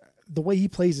it's the way he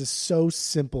plays is so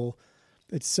simple.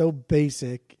 It's so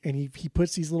basic, and he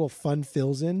puts these little fun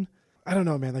fills in. I don't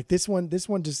know, man. Like this one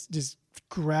just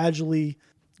gradually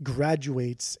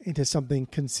graduates into something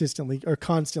consistently or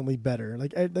constantly better.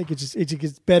 Like it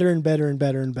gets better and better and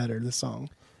better and better. The song.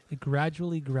 It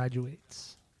gradually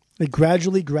graduates. It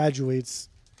gradually graduates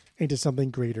into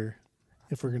something greater.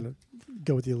 If we're gonna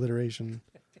go with the alliteration.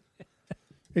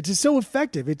 It's just so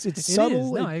effective. It's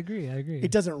subtle. No, I agree.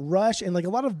 It doesn't rush, and like a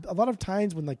lot of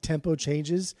times when like tempo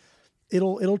changes,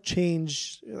 it'll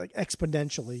change like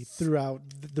exponentially throughout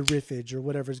the riffage or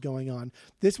whatever's going on.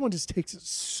 This one just takes it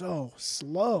so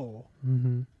slow.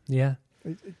 Mm-hmm. Yeah,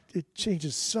 it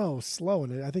changes so slow,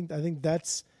 and I think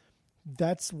that's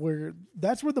where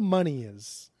the money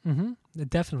is. Mm-hmm.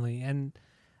 Definitely, and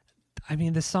I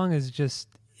mean this song is just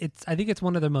I think it's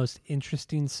one of the most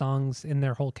interesting songs in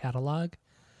their whole catalog.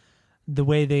 The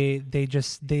way they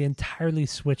entirely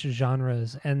switch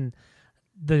genres, and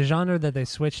the genre that they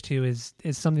switch to is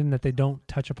something that they don't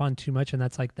touch upon too much, and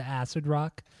that's like the acid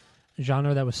rock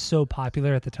genre that was so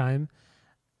popular at the time,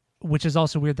 which is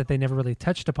also weird that they never really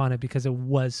touched upon it because it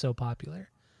was so popular.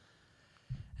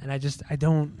 And I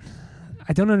don't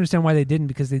understand why they didn't,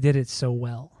 because they did it so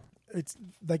well. It's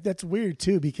like that's weird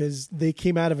too, because they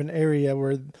came out of an area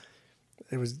where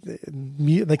it was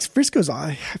like Frisco's.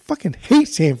 I fucking hate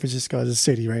San Francisco as a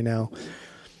city right now,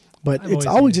 but it's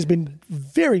always just been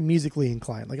very musically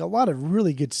inclined. Like a lot of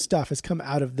really good stuff has come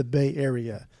out of the Bay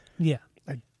Area. Yeah,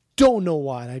 I don't know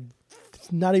why.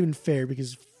 It's not even fair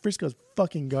because Frisco's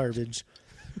fucking garbage.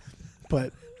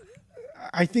 But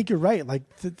I think you're right. Like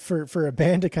for a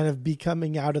band to kind of be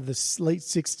coming out of the late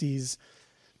 '60s.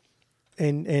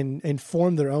 And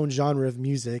form their own genre of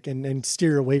music and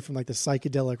steer away from like the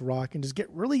psychedelic rock and just get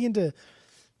really into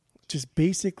just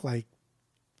basic like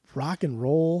rock and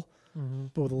roll,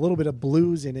 but with a little bit of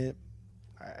blues in it.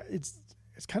 It's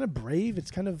kind of brave. It's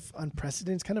kind of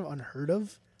unprecedented. It's kind of unheard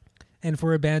of. And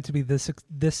for a band to be this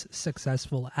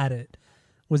successful at it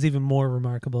was even more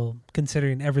remarkable,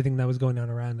 considering everything that was going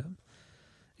on around them.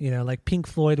 You know, like Pink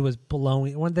Floyd was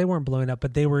blowing. Well, they weren't blowing up,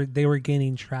 but they were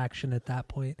gaining traction at that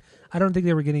point. I don't think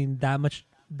they were getting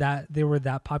they were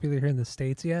that popular here in the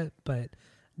States yet, but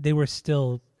they were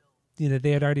still, you know, they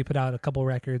had already put out a couple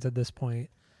records at this point,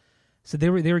 So they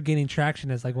were gaining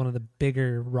traction as like one of the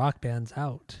bigger rock bands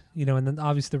out, you know. And then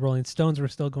obviously the Rolling Stones were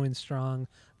still going strong,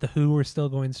 the Who were still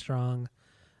going strong,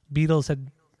 Beatles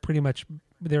had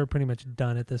they were pretty much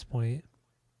done at this point.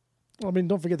 Well, I mean,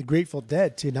 don't forget the Grateful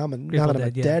Dead too. Now I'm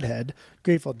a Deadhead.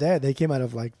 Grateful Dead, they came out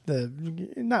of like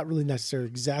not really necessarily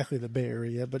exactly the Bay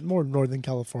Area, but more Northern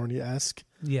California-esque.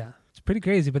 Yeah, it's pretty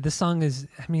crazy. But this song is,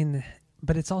 I mean,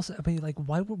 but it's also, I mean, like,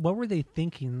 what were they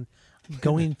thinking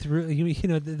going through? You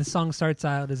know, the song starts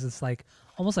out as this like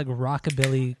almost like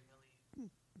rockabilly,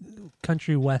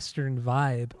 country western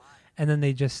vibe, and then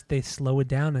they slow it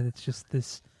down, and it's just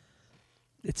this.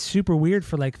 It's super weird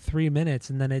for like 3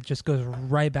 minutes, and then it just goes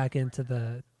right back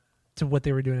into to what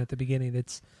they were doing at the beginning.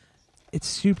 It's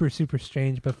super, super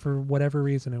strange, but for whatever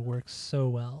reason, it works so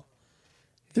well.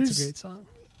 It's a great song.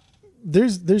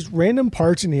 There's random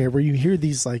parts in here where you hear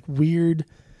these like weird,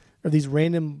 or these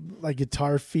random like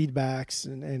guitar feedbacks,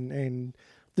 and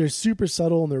they're super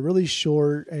subtle and they're really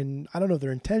short, and I don't know if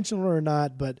they're intentional or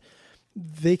not, but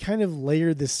they kind of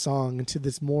layer this song into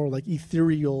this more like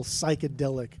ethereal,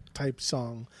 psychedelic type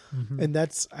song. Mm-hmm. And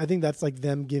I think that's like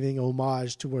them giving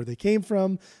homage to where they came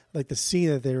from, like the scene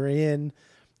that they're in,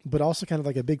 but also kind of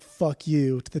like a big fuck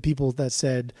you to the people that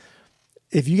said,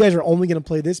 if you guys are only going to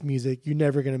play this music, you're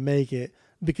never going to make it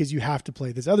because you have to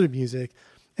play this other music.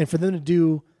 And for them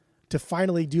to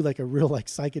finally do like a real like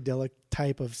psychedelic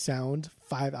type of sound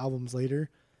 5 albums later,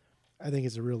 I think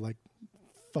it's a real like,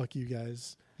 fuck you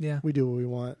guys. Yeah. We do what we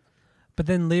want. But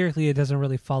then lyrically, it doesn't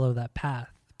really follow that path,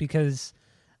 because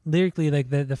lyrically, like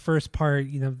the first part,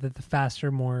 you know, the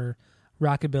faster, more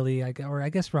rockabilly, I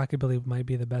guess rockabilly might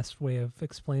be the best way of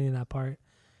explaining that part,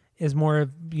 is more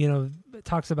of, you know, it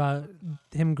talks about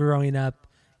him growing up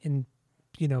in,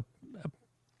 you know, a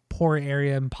poor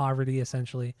area in poverty,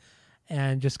 essentially,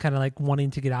 and just kind of like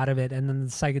wanting to get out of it. And then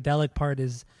the psychedelic part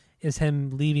is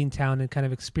him leaving town and kind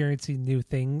of experiencing new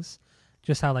things,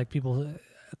 just how like people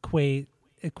equate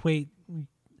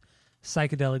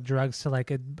psychedelic drugs to like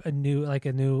a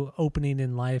new opening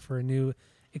in life, or a new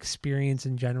experience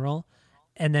in general,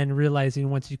 and then realizing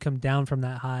once you come down from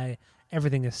that high,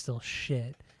 everything is still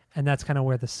shit. And that's kind of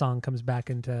where the song comes back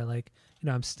into like, you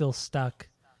know, I'm still stuck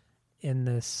in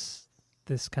this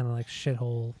kind of like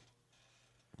shithole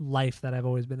life that I've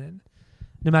always been in.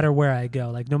 No matter where I go,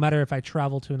 like no matter if I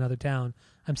travel to another town,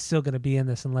 I'm still going to be in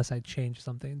this unless I change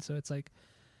something. So it's like,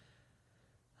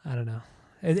 I don't know.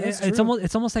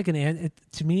 It's almost like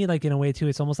to me, like in a way too,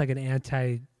 it's almost like an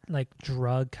anti like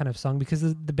drug kind of song, because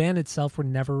the band itself were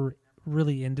never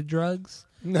really into drugs.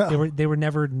 No, they were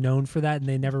never known for that, and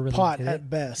they never really pot at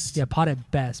best. Yeah, pot at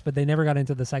best, but they never got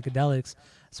into the psychedelics.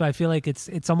 So I feel like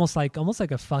it's almost like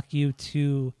a fuck you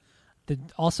to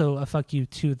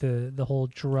the whole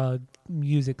drug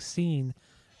music scene,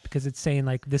 because it's saying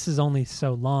like this is only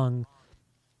so long.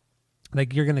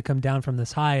 Like you're gonna come down from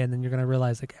this high, and then you're gonna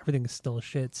realize like everything is still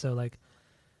shit. So like,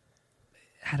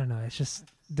 I don't know. It's just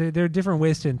there are different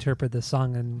ways to interpret this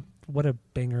song, and what a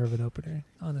banger of an opener,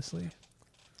 honestly.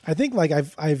 I think like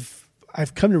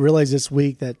I've come to realize this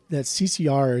week that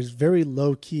CCR is very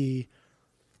low key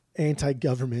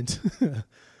anti-government, like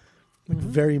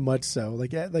very much so.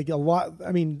 Like a lot.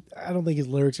 I mean, I don't think his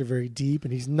lyrics are very deep,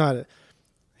 and he's not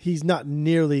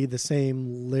nearly the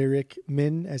same lyric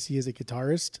man as he is a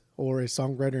guitarist or a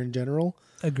songwriter in general.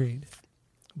 Agreed.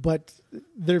 But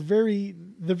they're very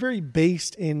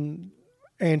based in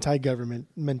anti-government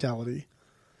mentality.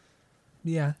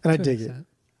 Yeah. And I dig it.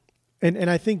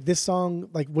 And I think this song,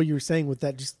 like what you were saying with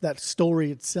that, just that story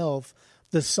itself,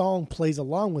 the song plays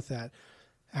along with that.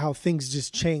 How things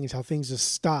just change, how things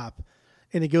just stop.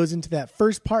 And it goes into that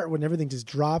first part when everything just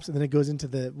drops, and then it goes into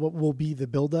what will be the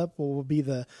buildup, what will be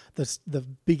the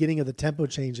beginning of the tempo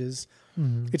changes.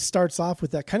 Mm-hmm. It starts off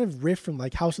with that kind of riff from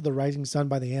like House of the Rising Sun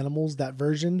by the Animals, that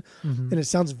version, and it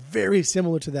sounds very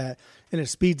similar to that. And it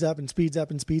speeds up and speeds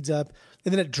up and speeds up,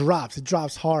 and then it drops. It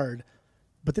drops hard,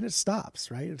 but then it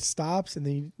stops. Right? It stops,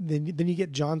 and then you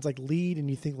get John's like lead, and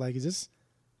you think like, is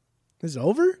this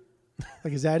over?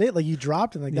 Like, is that it? Like you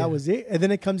dropped and like that was it. And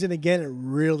then it comes in again. It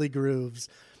really grooves.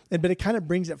 But it kind of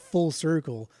brings it full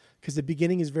circle, because the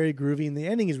beginning is very groovy and the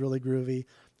ending is really groovy.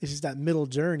 It's just that middle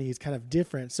journey is kind of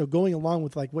different. So going along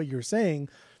with like what you were saying,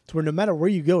 to where no matter where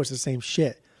you go, it's the same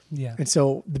shit. Yeah. And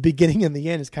so the beginning and the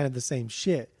end is kind of the same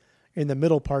shit. And the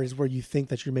middle part is where you think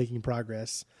that you're making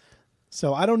progress.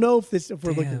 So I don't know if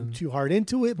we're looking too hard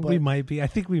into it, but we might be. I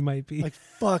think we might be. Like,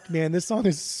 fuck, man, this song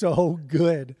is so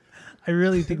good. I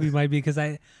really think we might be, because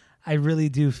I really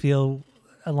do feel,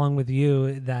 along with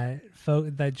you,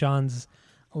 that John's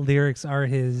lyrics are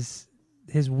his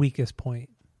weakest point.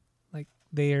 Like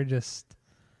they are just,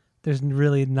 there's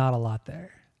really not a lot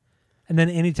there. And then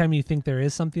anytime you think there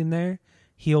is something there,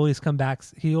 he always comes back.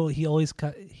 He always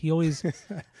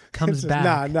comes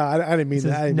back. No, I didn't mean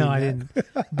that. I didn't.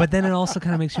 But then it also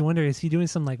kind of makes you wonder: is he doing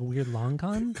some like weird long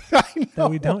con that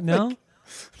we don't know?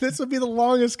 This would be the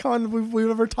longest con we've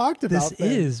ever talked about. This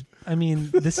is. I mean,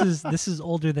 this is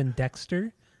older than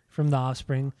Dexter from The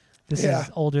Offspring. This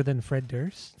is older than Fred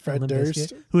Durst. Fred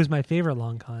Durst, who is my favorite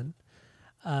long con.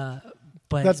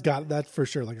 But that's for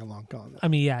sure like a long con. I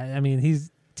mean, yeah. I mean,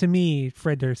 he's, to me,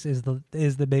 Fred Durst is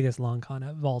the biggest long con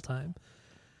of all time.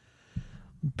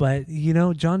 But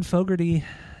John Fogerty,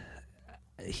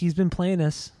 he's been playing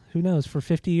us, who knows, for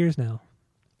 50 years now.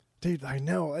 Dude, I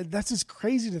know. That's just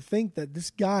crazy to think that this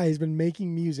guy has been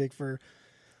making music for,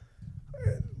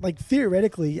 like,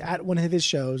 theoretically, at one of his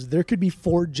shows, there could be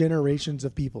 4 generations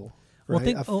of people.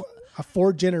 Right? A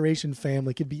 4-generation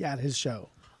family could be at his show.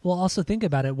 Well, also think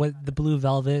about it. What the Blue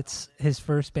Velvets, his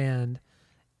first band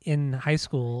in high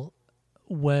school,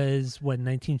 was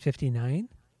 1959,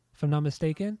 if I'm not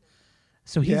mistaken.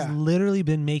 So he's literally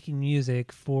been making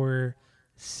music for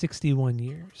 61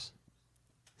 years.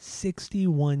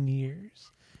 61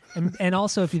 years. And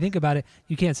also, if you think about it,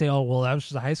 you can't say, oh, well, that was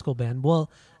just a high school band. Well,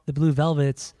 the Blue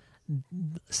Velvets,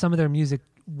 some of their music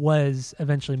was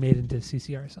eventually made into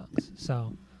CCR songs.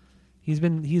 So he's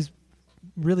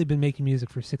really been making music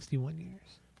for 61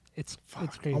 years. It's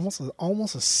crazy.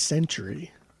 Almost a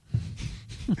century.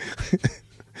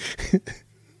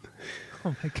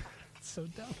 Oh my God, it's so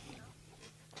dumb.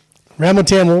 Ramon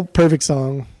Tamil, perfect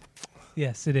song.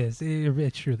 Yes, it is.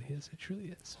 It truly is. It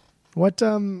truly is. What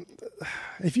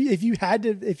if you had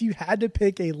to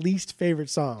pick a least favorite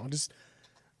song? Just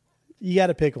you got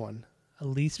to pick one. A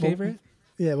least favorite?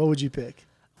 Yeah, what would you pick?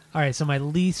 All right, so my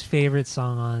least favorite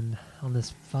song on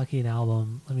this fucking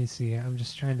album. Let me see. I'm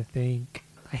just trying to think.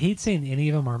 I hate saying any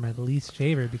of them are my least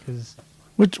favorite because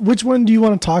which one do you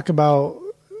want to talk about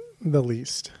the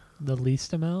least? The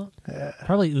least amount?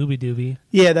 Probably Ooby Dooby.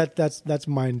 Yeah, that's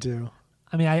mine too.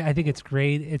 I mean, I think it's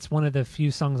great. It's one of the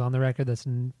few songs on the record that's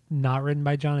not written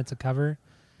by John. It's a cover.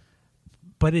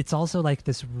 But it's also like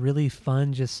this really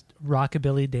fun, just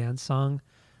rockabilly dance song.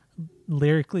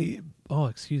 Lyrically,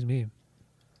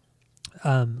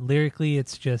 lyrically,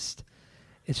 it's just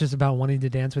about wanting to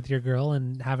dance with your girl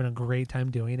and having a great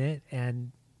time doing it.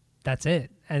 And that's it.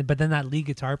 But then that lead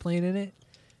guitar playing in it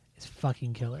is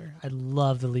fucking killer. I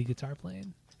love the lead guitar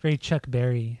playing. Very Chuck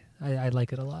Berry. I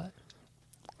like it a lot.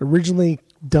 Originally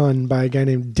done by a guy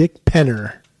named Dick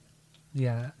Penner.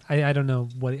 Yeah, I don't know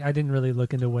I didn't really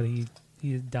look into what he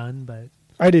had done, but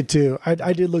I did too.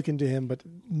 I did look into him, but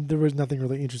there was nothing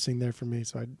really interesting there for me,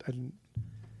 so I didn't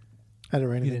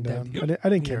write anything down. I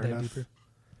didn't care enough. Deeper.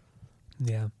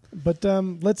 Yeah, but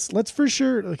let's for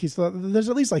sure. Okay, so there's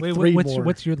at least like 3 more.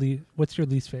 What's your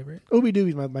least favorite? Ooby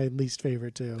Dooby's my least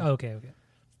favorite too. Oh, okay.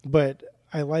 But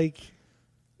I like.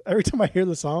 Every time I hear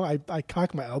the song, I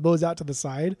cock my elbows out to the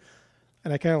side,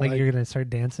 and I kind of like you're gonna start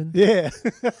dancing. Yeah.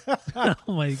 Oh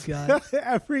my God!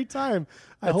 Every time.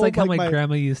 That's like how my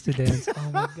grandma used to dance.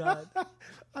 Oh my God!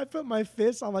 I put my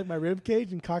fists on like my rib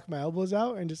cage and cock my elbows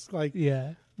out and just like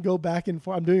go back and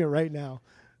forth. I'm doing it right now.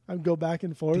 I go back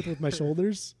and forth with my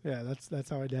shoulders. Yeah, that's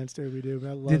how I dance to Ooby Dooby.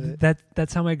 I love it.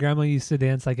 That's how my grandma used to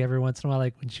dance. Like every once in a while,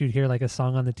 like when she would hear like a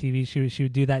song on the TV, she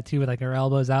would do that too with like her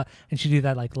elbows out, and she'd do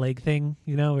that like leg thing,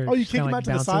 where you kick them out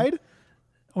to the side?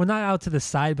 Well, not out to the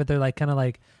side, but they're like kind of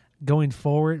like going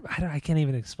forward. I can't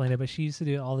even explain it, but she used to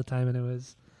do it all the time, and it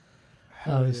was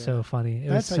so funny.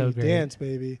 That's was so how you great. Dance,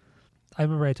 baby. I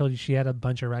remember I told you she had a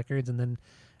bunch of records, and then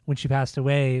when she passed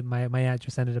away, my aunt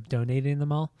just ended up donating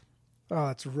them all. Oh,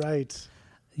 that's right.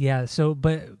 Yeah. So,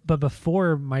 but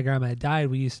before my grandma had died,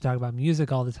 we used to talk about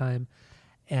music all the time,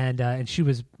 and she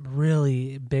was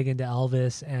really big into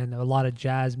Elvis and a lot of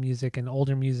jazz music and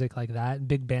older music like that, and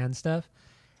big band stuff.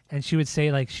 And she would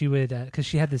say like she would because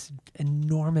she had this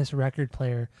enormous record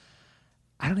player.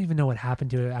 I don't even know what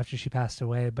happened to it after she passed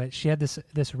away, but she had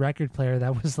this record player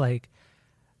that was like,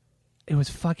 it was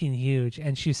fucking huge.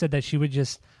 And she said that she would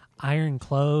just iron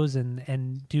clothes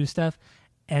and do stuff.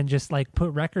 And just like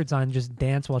put records on, just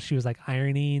dance while she was like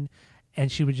ironing, and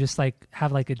she would just like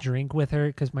have like a drink with her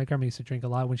because my grandma used to drink a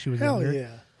lot when she was younger. Hell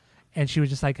yeah! And she would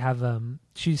just like have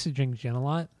she used to drink gin a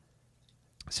lot,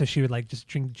 so she would like just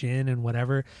drink gin and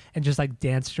whatever, and just like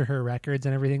dance to her records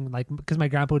and everything. Like because my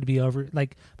grandpa would be my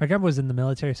grandpa was in the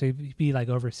military, so he'd be like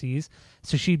overseas,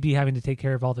 so she'd be having to take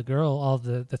care of all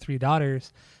the 3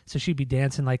 daughters. So she'd be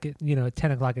dancing like at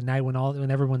 10 o'clock at night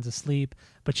when everyone's asleep.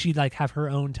 But she'd like have her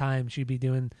own time. She'd be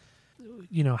doing,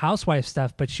 housewife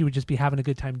stuff. But she would just be having a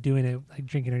good time doing it, like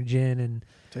drinking her gin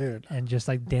and just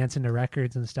like dancing to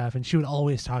records and stuff. And she would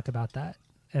always talk about that.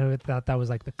 And I thought that was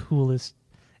like the coolest.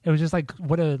 It was just like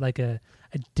what a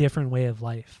different way of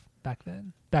life back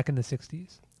then, back in the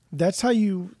 60s. That's how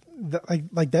you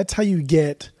that's how you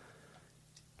get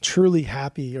truly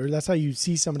happy, or that's how you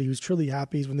see somebody who's truly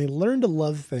happy, is when they learn to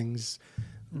love things.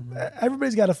 Mm-hmm.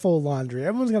 Everybody's got to fold laundry.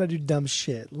 Everyone's got to do dumb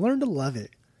shit. Learn to love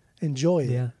it. Enjoy it.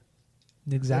 Yeah,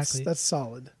 exactly. That's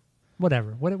solid.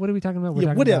 Whatever. What are we talking about?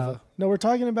 Whatever. No, we're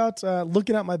talking about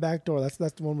looking out my back door. That's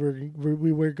the one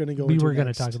we were going to go. We were going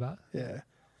to talk about. Yeah,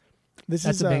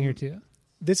 that's a banger too.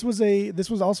 This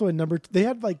was also a number. They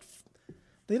had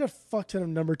a fuck ton of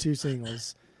number 2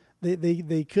 singles.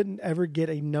 They couldn't ever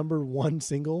get a number 1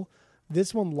 single.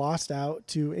 This one lost out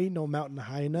to "Ain't No Mountain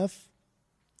High Enough."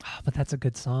 Oh, but that's a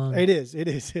good song. It is.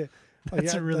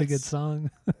 That's a really good song.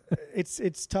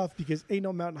 It's tough because "Ain't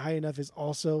No Mountain High Enough" is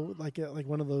also like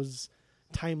one of those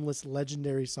timeless,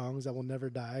 legendary songs that will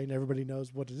never die, and everybody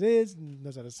knows what it is and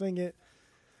knows how to sing it.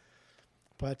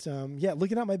 But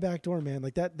looking out my back door, man,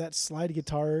 like that slide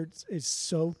guitar is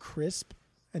so crisp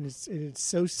and it's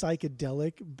so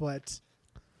psychedelic, but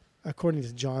according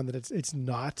to John, that it's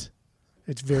not.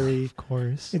 It's very, of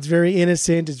course, it's very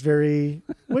innocent. It's very,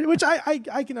 which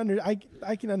I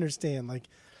can understand. Like,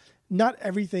 not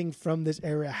everything from this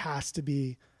era has to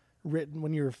be written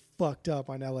when you're fucked up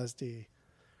on LSD.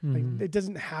 Mm-hmm. Like, it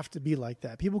doesn't have to be like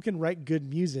that. People can write good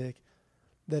music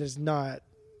that is not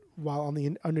while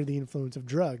under the influence of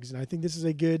drugs. And I think this is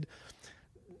a good.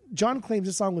 John claims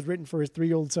this song was written for his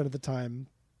 3-year-old son at the time,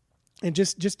 and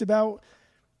just about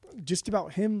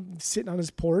him sitting on his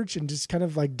porch and just kind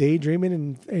of like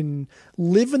daydreaming and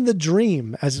living the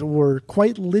dream, as it were,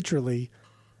 quite literally,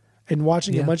 and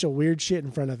watching a bunch of weird shit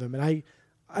in front of him. And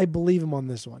I believe him on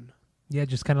this one. Yeah,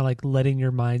 just kind of like letting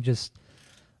your mind just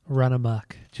run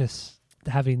amok, just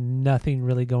having nothing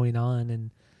really going on,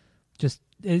 and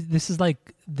this is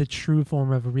like the true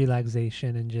form of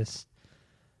relaxation and just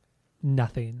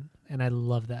nothing. And I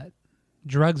love that.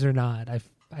 Drugs or not,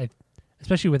 I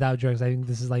especially without drugs, I think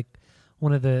this is like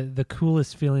one of the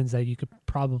coolest feelings that you could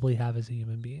probably have as a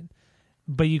human being.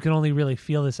 But you can only really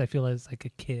feel this, I feel, as like a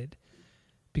kid,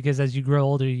 because as you grow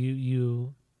older,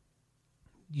 you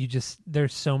just,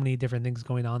 there's so many different things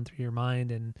going on through your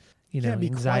mind, and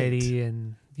anxiety quiet.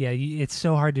 And it's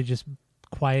so hard to just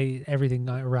quiet everything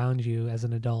around you as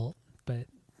an adult. But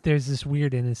there's this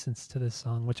weird innocence to this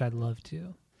song, which I love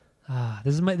too.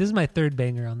 This is my third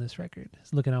banger on this record.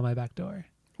 It's Looking Out My Back Door.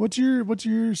 What's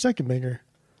your second banger?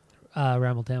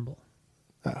 Ramble Tamble.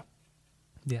 Oh.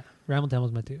 Yeah, Ramble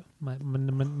Tamble's my two. My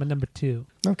number 2.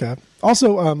 Okay.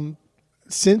 Also,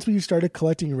 since we started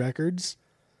collecting records,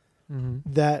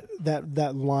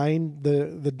 that line,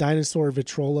 the dinosaur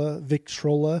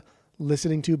Victrola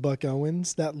listening to Buck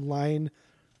Owens, that line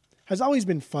has always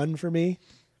been fun for me.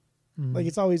 Like,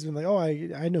 it's always been like, oh,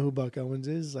 I know who Buck Owens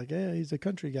is. Like, yeah, he's a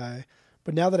country guy.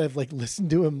 But now that I've like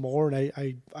listened to him more,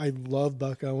 and I love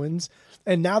Buck Owens,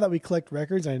 and now that we collect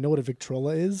records, I know what a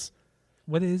Victrola is.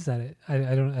 What is that? I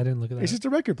didn't look at that. It's just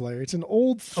a record player. It's an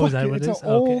old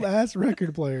old ass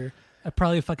record player.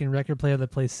 Probably a fucking record player that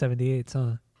plays 78s,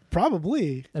 huh?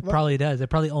 Probably. It probably does.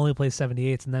 It probably only plays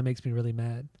 78s, and that makes me really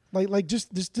mad. Like just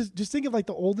think of like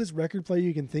the oldest record player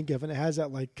you can think of, and it has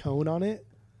that like cone on it.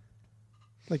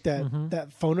 Like that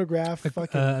phonograph,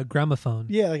 a gramophone.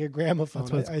 Yeah, like a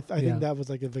gramophone. I think that was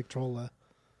like a Victrola,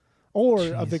 or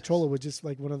Jesus. A Victrola was just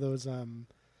like one of those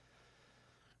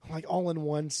like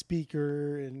all-in-one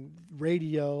speaker and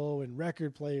radio and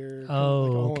record player, like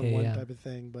all-in-one type of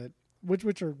thing. But which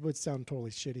would sound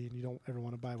totally shitty, and you don't ever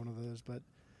want to buy one of those. But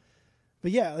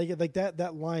yeah, like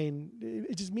that line,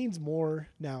 it just means more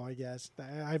now, I guess.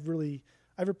 I've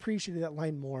appreciated that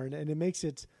line more, and it makes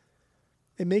it.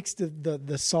 It makes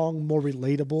the song more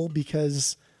relatable,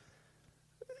 because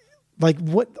like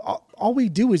all we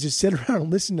do is just sit around and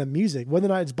listen to music, whether or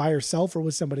not it's by yourself or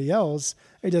with somebody else.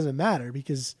 It doesn't matter,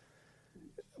 because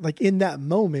like in that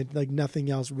moment, like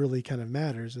nothing else really kind of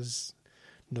matters. As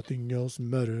nothing else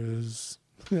matters.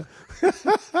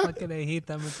 Fucking I hate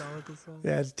that Metallica song.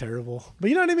 Yeah, it's terrible.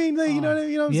 But you know what I mean? Like, you know what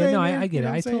I'm saying? No, I get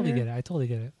it. I totally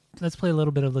get it. Let's play a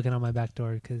little bit of Looking Out My Back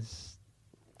Door, because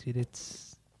dude,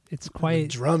 it's quite...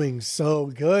 drumming so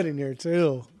good in here,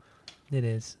 too. It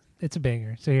is. It's a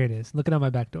banger. So here it is. Looking Out My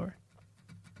Back Door.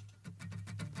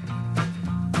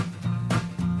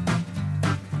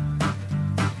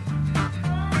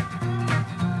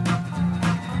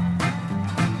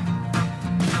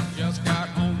 Just got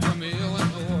home from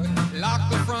Illinois.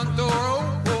 Locked the front door,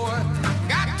 oh boy.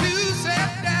 Got to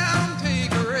sit down,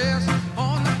 take a rest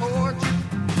on the porch.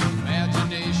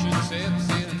 Imagination sets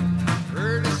in.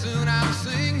 Pretty soon I'm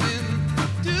singing.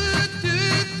 Looking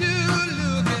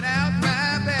out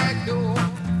my back door.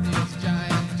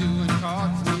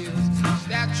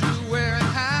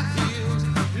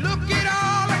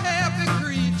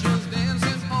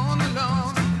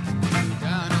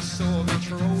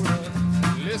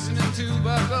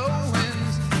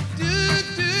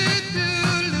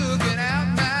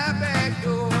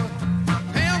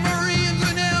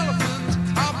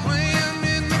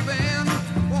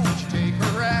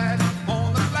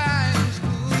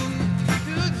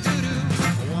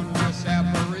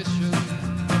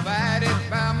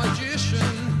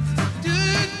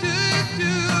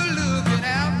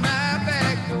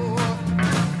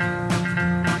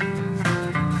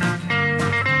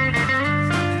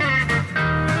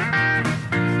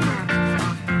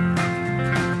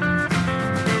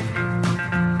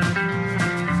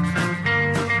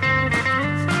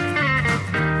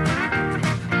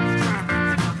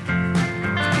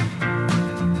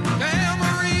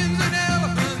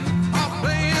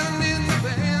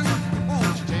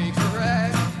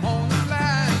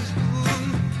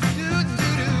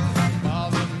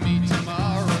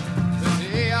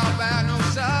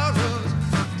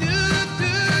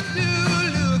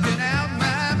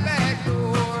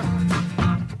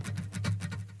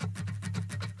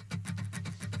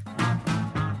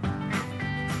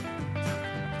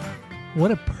 What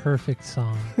a perfect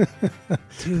song.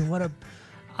 Dude,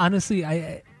 honestly,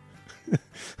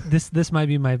 this might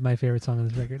be my favorite song on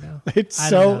this record now.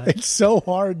 It's so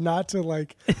hard not to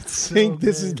like think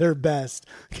this is their best,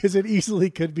 because it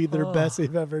easily could be their best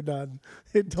they've ever done.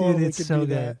 It totally could be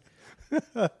that.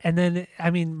 And then, I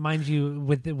mean, mind you,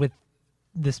 with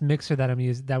this mixer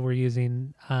that we're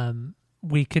using,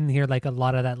 we can hear like a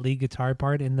lot of that lead guitar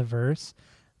part in the verse,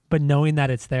 but knowing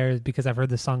that it's there because I've heard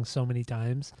the song so many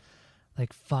times,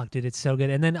 like fuck, dude, it's so good.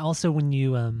 And then also when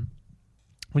you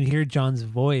hear John's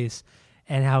voice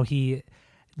and how he,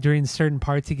 during certain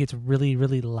parts, he gets really,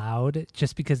 really loud,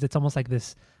 just because it's almost like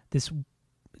this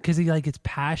because he like gets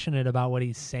passionate about what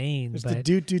he's saying. It's but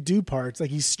the do parts, like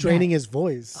he's straining his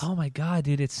voice. Oh my god,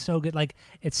 dude, it's so good. Like,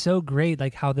 it's so great,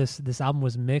 like how this album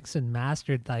was mixed and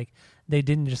mastered. Like, they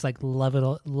didn't just like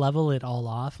level it all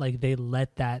off. Like, they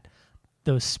let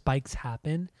those spikes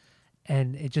happen,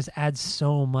 and it just adds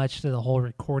so much to the whole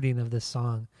recording of this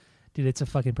song. Dude, it's a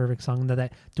fucking perfect song.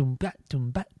 That doom bat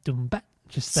doom bat doom bat,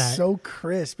 just that so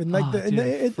crisp, and like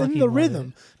dude, the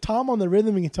rhythm. Tom on the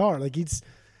rhythm and guitar, like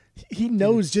he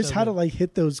knows just how to like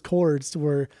hit those chords to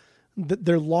where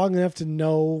they're long enough to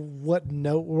know what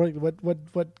note,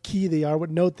 what key they are,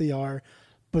 what note they are,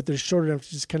 but they're short enough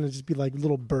to just kind of just be like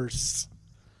little bursts.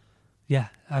 Yeah,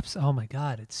 oh my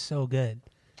god, it's so good.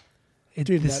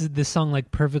 Dude, this song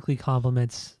like perfectly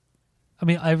complements. I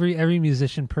mean, every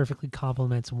musician perfectly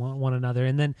complements one another,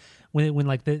 and then when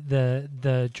like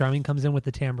the drumming comes in with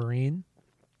the tambourine,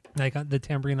 like the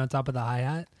tambourine on top of the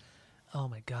hi-hat. Oh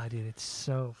my god, dude, it's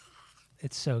so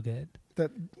good.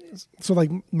 So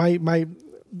like my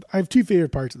I have two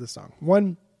favorite parts of the song.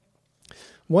 One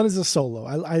is a solo.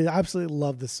 I absolutely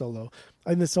love the solo.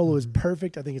 I think the solo is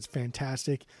perfect. I think it's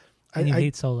fantastic. And you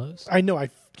hate solos. I know, I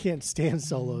can't stand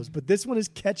solos, but this one is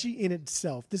catchy in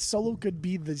itself. This solo could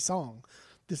be the song.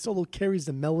 This solo carries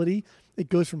the melody. It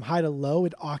goes from high to low.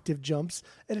 It octave jumps,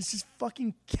 and it's just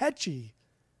fucking catchy.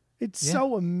 It's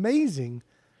so amazing.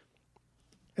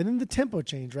 And then the tempo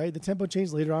change, right? The tempo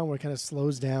change later on where it kind of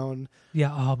slows down.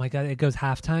 Yeah. Oh my god, it goes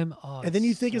halftime. Oh, and then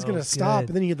you think it's gonna stop,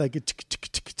 and then you get like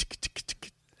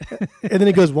and then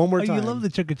it goes one more time. You love the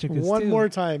chicka chickas one too. more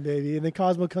time, baby. And then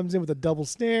Cosmo comes in with a double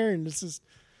snare, and it's just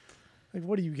like,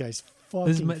 what are you guys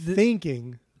fucking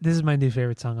thinking? This is my new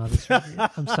favorite song on this record.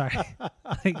 I'm sorry.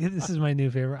 Like, this is my new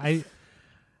favorite.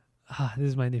 This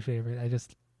is my new favorite.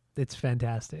 It's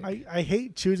fantastic. I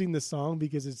hate choosing the song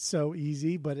because it's so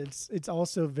easy, but it's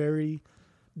also very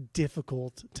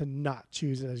difficult to not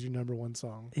choose it as your number one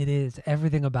song. It is.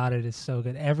 Everything about it is so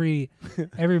good. Every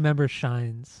member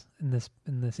shines in this.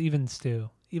 Even Stu.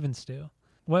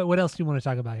 What else do you want to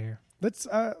talk about here? Let's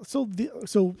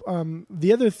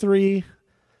the other three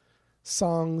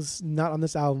songs not on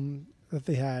this album that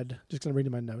they had. Just gonna read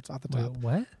you my notes off the top. Wait,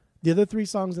 what? The other three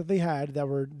songs that they had that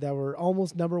were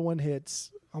almost number one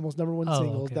hits, almost number one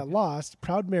singles that lost.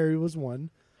 Proud Mary was one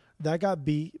that got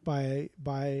beat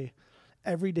by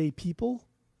Everyday People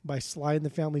by Sly and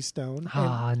the Family Stone.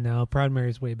 No, Proud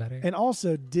Mary is way better. And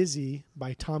also Dizzy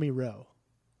by Tommy Roe.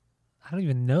 I don't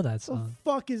even know that song. What the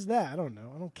fuck is that? I don't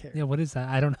know. I don't care. Yeah, what is that?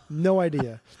 I don't know. No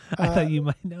idea. I thought you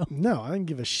might know. No, I didn't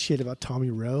give a shit about Tommy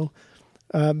Roe.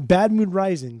 Bad Mood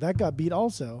Rising, that got beat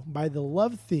also by the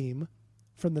love theme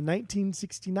from the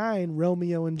 1969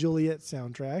 Romeo and Juliet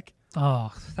soundtrack.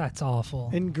 Oh, that's awful.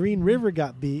 And Green River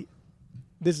got beat.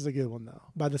 This is a good one, though,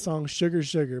 by the song Sugar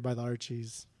Sugar by the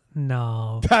Archies.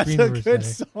 No. That's Green a River's good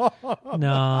better. song.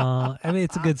 No. I mean,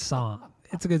 it's a good song.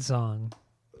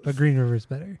 But Green River's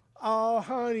better. Oh,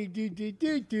 honey, do.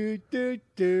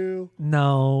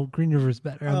 No, Green River's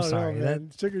better. I'm sorry. No,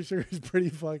 man. Sugar Sugar is pretty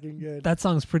fucking good. That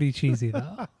song's pretty cheesy,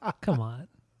 though. Come on.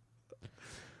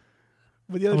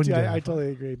 But the other two, I totally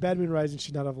agree. Bad Moon Rising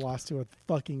should not have lost to a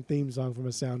fucking theme song from a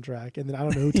soundtrack. And then I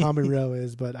don't know who Tommy Roe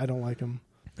is, but I don't like him.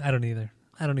 I don't either.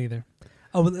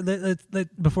 Oh,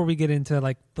 let before we get into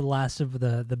like the last of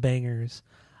the bangers,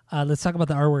 let's talk about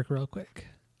the artwork real quick,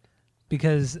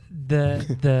 because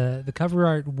the cover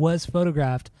art was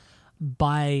photographed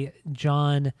by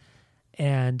John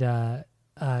and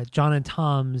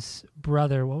Tom's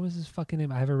brother. What was his fucking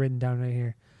name? I have it written down right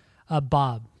here.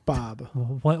 Bob.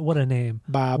 What a name.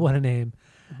 Bob. What a name.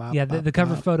 Bob, yeah, Bob, the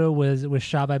cover Bob. photo was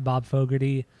shot by Bob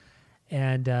Fogerty,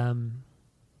 and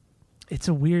it's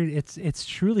a weird. It's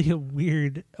truly a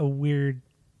weird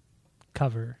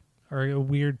cover or a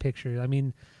weird picture. I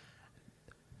mean,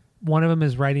 one of them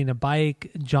is riding a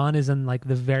bike. John is in like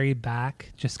the very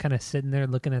back, just kind of sitting there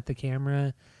looking at the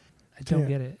camera. I don't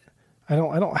get it. I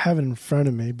don't have it in front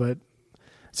of me, but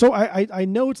so I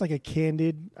know it's like a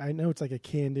candid. Is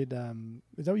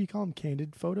that what you call them?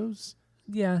 Candid photos?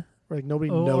 Yeah. Or like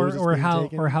nobody knows it's being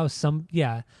taken. or how some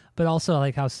but also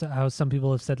like how some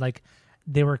people have said like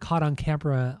they were caught on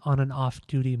camera on an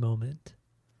off-duty moment.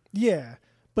 Yeah,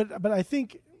 but I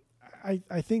think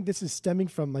this is stemming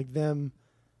from like them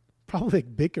probably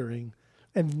like bickering,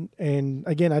 and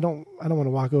again I don't want to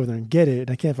walk over there and get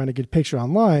it. I can't find a good picture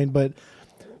online, but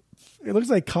it looks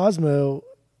like Cosmo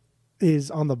is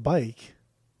on the bike.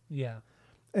 Yeah.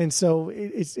 And so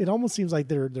it almost seems like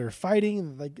they're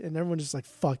fighting, and everyone's just like,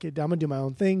 fuck it, I'm gonna do my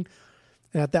own thing.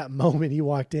 And at that moment, he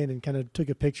walked in and kind of took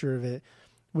a picture of it.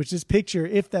 Which this picture,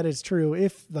 if that is true,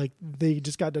 if like they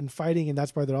just got done fighting and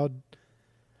that's why they're all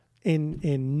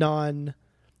in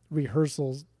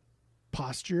non-rehearsal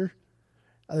posture,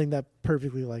 I think that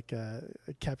perfectly like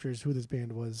captures who this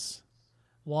band was.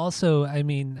 Well, also, I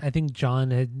mean, I think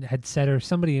John had said, or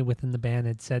somebody within the band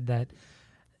had said that,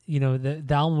 you know,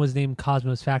 the album was named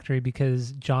Cosmo's Factory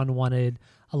because John wanted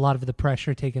a lot of the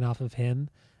pressure taken off of him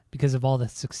because of all the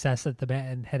success that the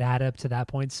band had up to that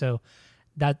point. So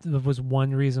that was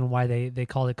one reason why they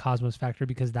called it Cosmo's Factory,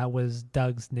 because that was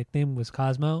Doug's nickname, was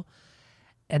Cosmo.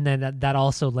 And then that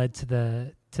also led to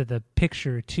the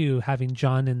picture too, having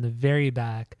John in the very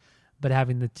back, but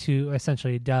having the two,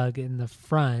 essentially Doug in the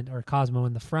front, or Cosmo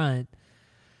in the front,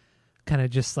 kind of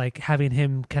just like having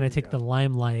him kind of take the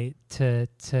limelight to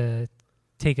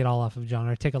take it all off of John,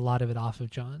 or take a lot of it off of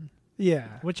John. Yeah.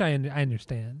 Which I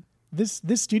understand. This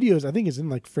studio I think is in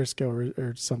like Frisco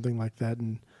or something like that.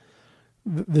 And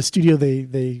the studio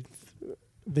they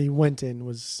went in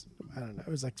was, I don't know, it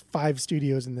was like 5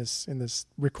 studios in this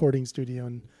recording studio,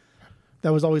 and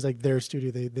that was always like their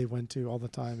studio they went to all the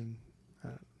time,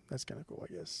 and that's kind of cool,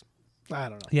 I guess. I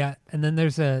don't know. Yeah, and then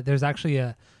there's actually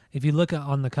if you look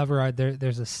on the cover art,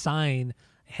 there's a sign,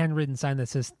 a handwritten sign that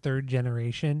says Third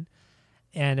Generation,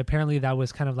 and apparently that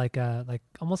was kind of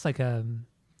almost like a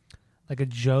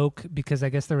joke, because I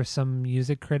guess there was some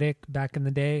music critic back in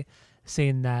the day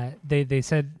saying that they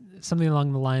said something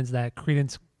along the lines that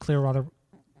Creedence Clearwater,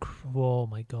 oh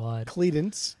my god,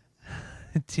 Creedence,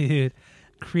 dude,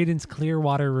 Creedence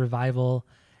Clearwater Revival.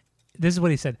 This is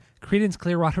what he said: Creedence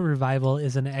Clearwater Revival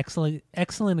is an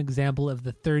excellent example of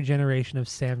the third generation of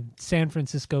San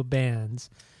Francisco bands,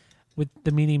 with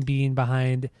the meaning being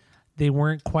behind they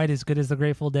weren't quite as good as the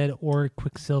Grateful Dead or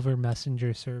Quicksilver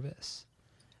Messenger Service.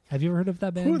 Have you ever heard of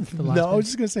that band? I was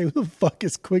just going to say, who the fuck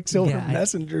is Quicksilver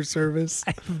Messenger Service?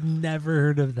 I've never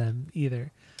heard of them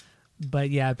either. But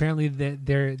yeah, apparently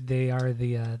they are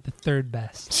the third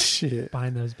best shit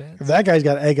behind those bands. That guy's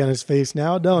got egg on his face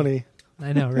now, don't he?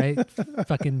 I know, right?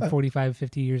 Fucking 45,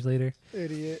 50 years later.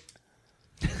 Idiot.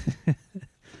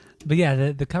 But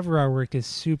yeah, the cover artwork is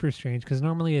super strange, because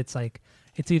normally it's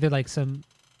either like some,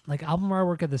 like album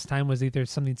artwork at this time was either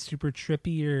something super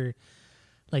trippy or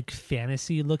like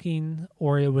fantasy looking,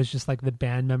 or it was just like the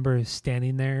band member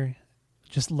standing there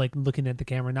just like looking at the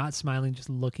camera, not smiling, just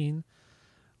looking.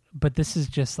 But this is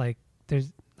just like, there's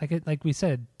like we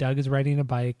said, Doug is riding a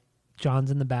bike,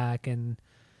 John's in the back, and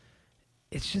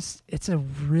it's a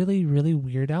really, really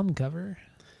weird album cover.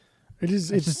 I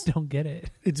just don't get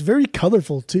it. It's very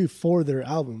colorful too for their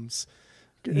albums.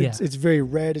 It's very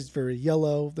red, it's very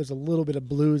yellow. There's a little bit of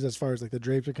blues as far as like the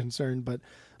drapes are concerned, but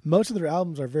most of their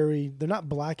albums are they're not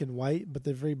black and white, but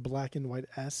they're very black and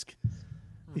white-esque,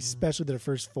 especially their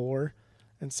first 4.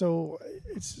 And so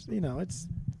it's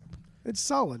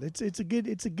solid. It's a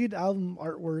good album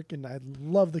artwork, and I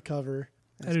love the cover.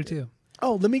 I do too.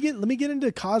 Oh, let me get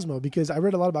into Cosmo, because I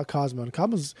read a lot about Cosmo, and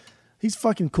he's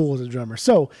fucking cool as a drummer.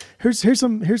 So here's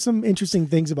some interesting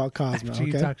things about Cosmo. After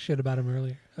you talked shit about him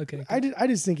earlier. Okay. I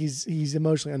just think he's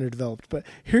emotionally underdeveloped. But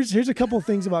here's a couple of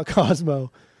things about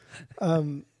Cosmo.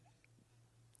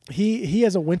 He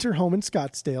has a winter home in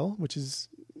Scottsdale, which is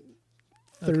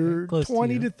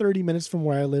 20 to 30 minutes from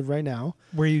where I live right now.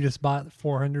 Where you just bought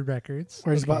 400 records.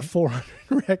 Where I just bought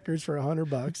 400 records for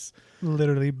 $100.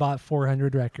 Literally bought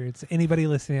 400 records. Anybody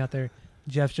listening out there,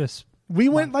 Jeff just... We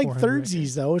went like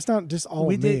thirdsies, though. It's not just all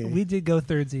we me. We did go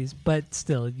thirdsies, but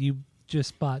still, you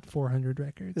just bought 400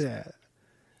 records. Yeah.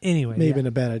 Anyway, may have been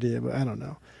a bad idea, but I don't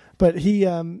know. But he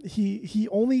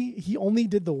only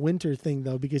did the winter thing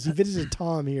though, because he visited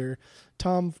Tom here.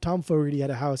 Tom Fogarty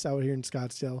had a house out here in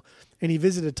Scottsdale, and he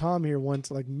visited Tom here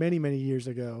once, like many years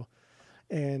ago,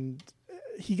 and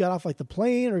he got off like the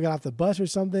plane or got off the bus or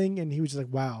something, and he was just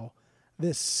like, "Wow,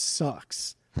 this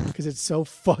sucks." Because it's so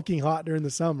fucking hot during the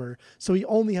summer. So he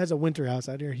only has a winter house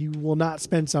out here. He will not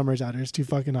spend summers out here. It's too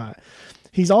fucking hot.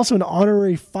 He's also an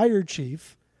honorary fire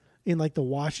chief in like the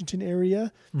Washington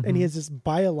area. Mm-hmm. And he has this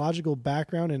biological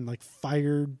background in like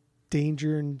fire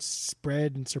danger and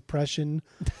spread and suppression.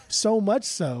 So much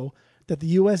so that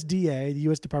the USDA, the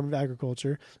U.S. Department of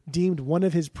Agriculture, deemed one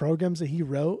of his programs that he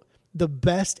wrote the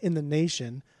best in the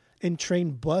nation, and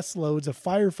trained busloads of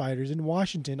firefighters in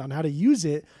Washington on how to use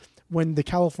it when the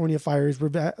California fires were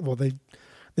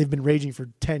they've been raging for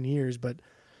 10 years, but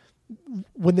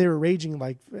when they were raging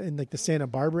like in like the Santa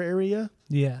Barbara area,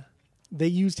 Yeah. they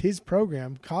used his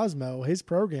program, Cosmo, his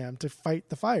program to fight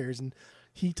the fires, and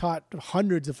he taught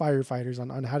hundreds of firefighters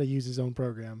on how to use his own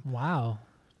program. Wow.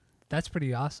 That's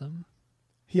pretty awesome.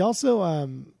 He also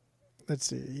let's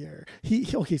see here.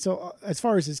 So as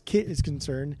far as his kit is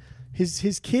concerned,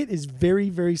 his kit is very,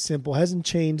 very simple. Hasn't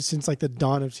changed since like the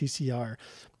dawn of CCR.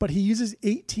 But he uses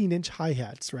 18-inch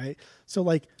hi-hats, right? So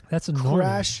like That's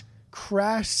enormous.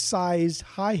 crash sized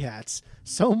hi-hats.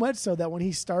 So much so that when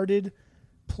he started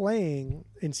playing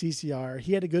in CCR,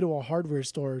 he had to go to a hardware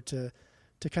store to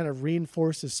kind of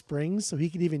reinforce the springs so he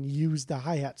could even use the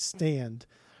hi-hat stand.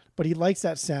 But he likes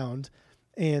that sound,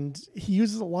 and he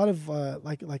uses a lot of the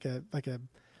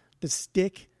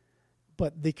stick,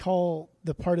 but they call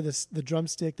the part of the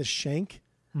drumstick the shank.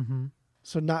 Mm-hmm.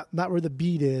 So not where the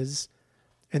beat is,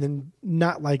 and then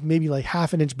not like maybe like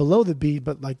half an inch below the beat,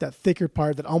 but like that thicker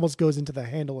part that almost goes into the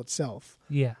handle itself.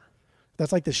 Yeah.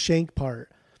 That's like the shank part.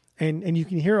 And you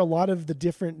can hear a lot of the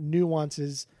different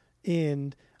nuances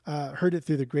in Heard It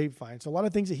Through the Grapevine. So a lot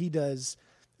of things that he does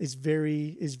is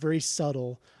very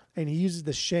subtle, and he uses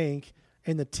the shank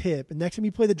and the tip. And next time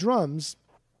you play the drums,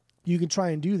 you can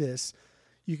try and do this.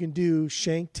 You can do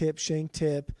shank, tip,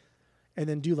 and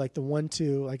then do like the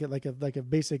 1-2, like a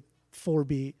basic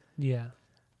 4-beat. Yeah.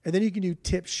 And then you can do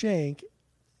tip, shank,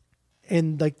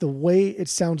 and like the way it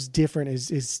sounds different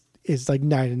is like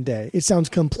night and day. It sounds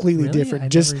completely Really? different. I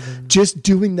Just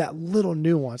doing that little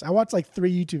nuance. I watched like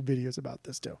 3 YouTube videos about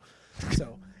this too.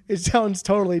 So it sounds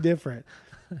totally different.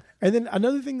 And then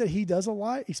another thing that he does a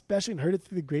lot, especially in Heard It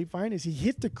Through the Grapevine, is he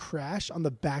hits the crash on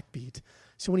the backbeat.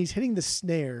 So when he's hitting the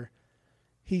snare,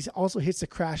 he also hits the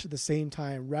crash at the same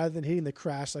time, rather than hitting the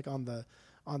crash like on the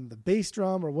bass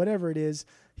drum or whatever it is.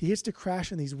 He hits the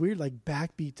crash in these weird like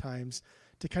backbeat times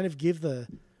to kind of give the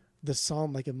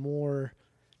song like a more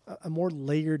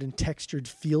layered and textured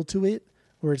feel to it,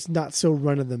 where it's not so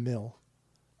run of the mill.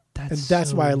 That's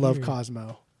so why I love weird.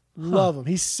 Cosmo. Love him.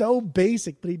 He's so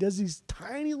basic, but he does these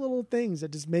tiny little things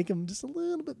that just make him just a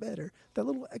little bit better. That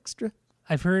little extra.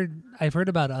 I've heard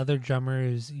about other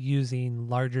drummers using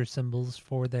larger cymbals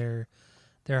for their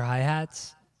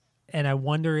hi-hats, and I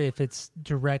wonder if it's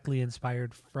directly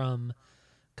inspired from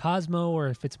Cosmo or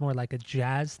if it's more like a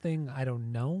jazz thing. I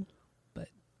don't know, but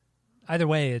either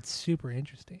way, it's super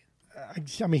interesting.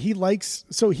 I mean, he likes.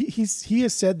 So he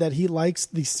has said that he likes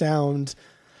the sound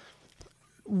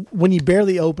when you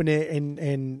barely open it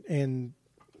and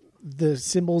the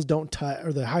cymbals don't touch,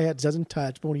 or the hi-hat doesn't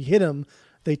touch, but when you hit them,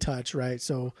 they touch, right?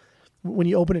 So when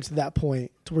you open it to that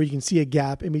point to where you can see a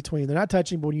gap in between, they're not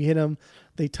touching, but when you hit them,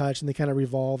 they touch and they kind of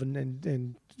revolve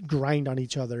and grind on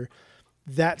each other.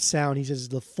 That sound, he says, is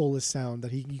the fullest sound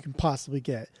that you can possibly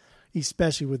get,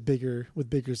 especially with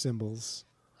bigger cymbals.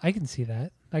 I can see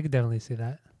that. I could definitely see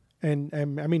that. And I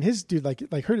mean, his dude,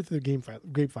 like Heard It Through the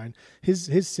Grapevine,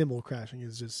 his cymbal crashing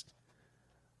is just,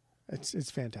 it's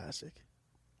fantastic.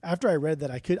 After I read that,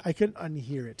 I couldn't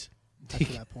unhear it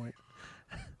after that point.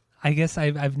 I guess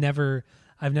I've never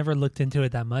looked into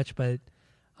it that much, but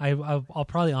I'll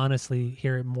probably honestly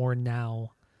hear it more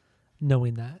now,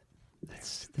 knowing that.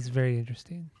 That's very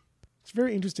interesting. It's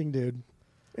very interesting, dude.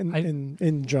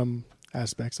 In drum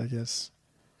aspects, I guess.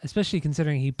 Especially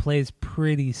considering he plays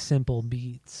pretty simple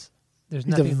beats. There's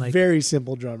He's nothing a like very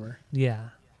simple drummer. yeah,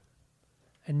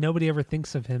 and nobody ever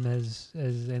thinks of him as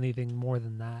anything more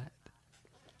than that.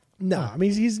 No, I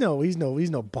mean he's no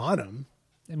Bonham.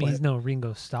 I mean, he's no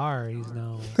Ringo Starr. He's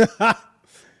no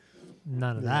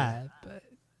none of that. But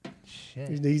shit.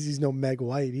 He's no Meg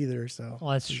White either. So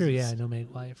Well, that's true. Yeah, I know Meg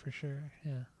White for sure.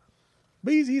 Yeah,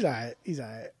 but he's all right. He's all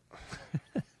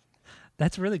right.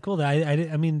 that's really cool.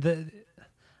 I mean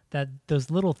that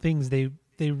those little things they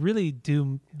really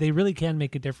do. They really can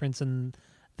make a difference in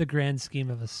the grand scheme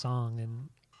of a song, and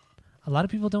a lot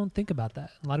of people don't think about that.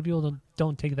 A lot of people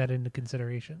don't take that into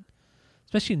consideration,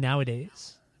 especially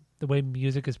nowadays. The way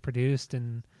music is produced,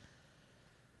 and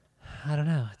I don't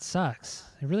know, it sucks.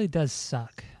 It really does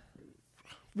suck.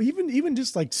 Even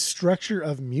just like structure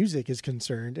of music is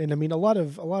concerned, and I mean a lot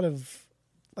of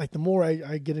like the more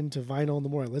I get into vinyl, and the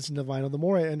more I listen to vinyl, the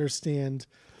more I understand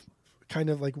kind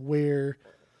of like where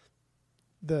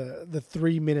the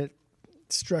 3-minute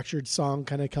structured song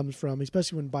kind of comes from,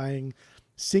 especially when buying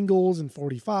singles and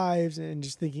 45s and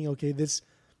just thinking, okay, this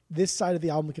this side of the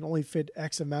album can only fit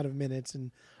X amount of minutes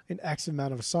and X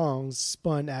amount of songs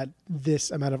spun at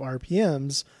this amount of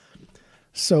RPMs.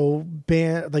 So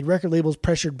record labels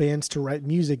pressured bands to write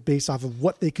music based off of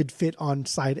what they could fit on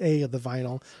side A of the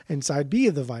vinyl and side B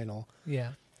of the vinyl.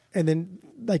 Yeah. And then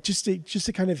like just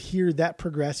to kind of hear that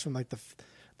progress from like the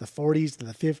 40s to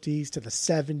the 50s to the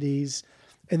 70s,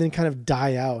 and then kind of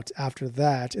die out after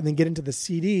that, and then get into the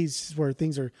CDs where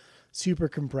things are super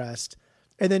compressed,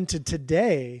 and then to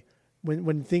today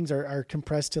when things are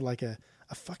compressed to like a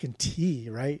fucking T,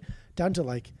 right down to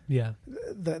like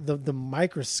the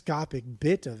microscopic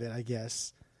bit of it. I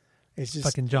guess it's just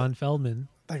fucking John Feldman.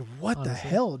 Like what honestly. The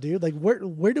hell, dude? Like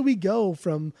where do we go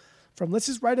from let's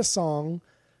just write a song,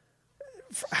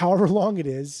 however long it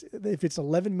is. If it's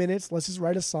 11 minutes, let's just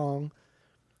write a song.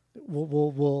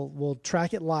 We'll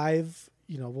track it live.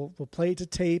 We'll play it to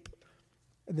tape,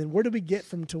 and then where do we get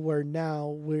from to where now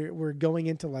we're going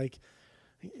into like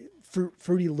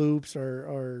Fruity Loops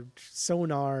or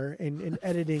Sonar and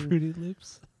editing Fruity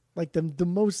Loops, like the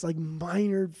most like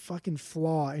minor fucking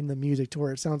flaw in the music to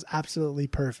where it sounds absolutely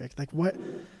perfect. Like what?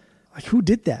 Like who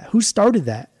did that? Who started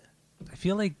that? I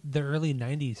feel like the early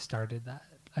 90s started that.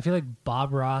 I feel like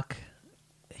Bob Rock,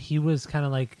 he was kind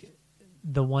of like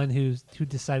the one who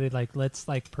decided like let's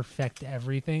like perfect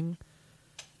everything,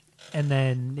 and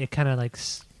then it kind of like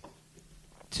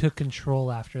took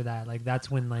control after that. Like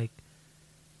that's when like,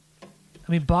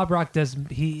 I mean, Bob Rock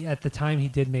at the time he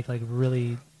did make like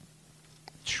really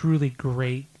truly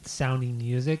great sounding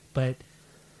music, but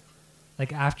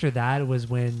like after that was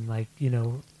when like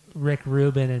Rick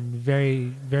Rubin and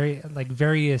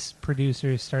various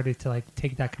producers started to like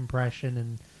take that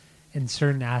compression and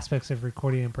certain aspects of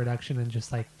recording and production and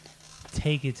just like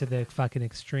take it to the fucking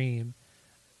extreme.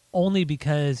 Only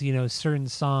because certain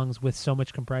songs with so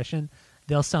much compression,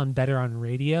 they'll sound better on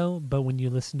radio, but when you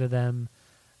listen to them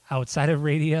outside of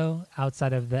radio,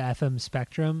 outside of the FM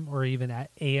spectrum or even at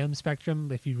AM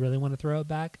spectrum, if you really want to throw it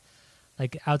back,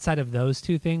 like outside of those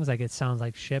two things, like it sounds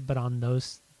like shit, but on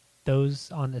those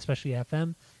on especially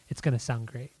FM, it's gonna sound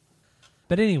great.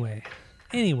 But anyway,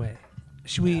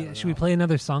 should we play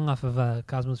another song off of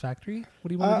Cosmo's Factory? What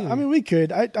do you want to do? I mean, we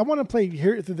could. I want to play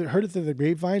Heard It Through the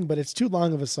Grapevine, but it's too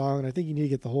long of a song, and I think you need to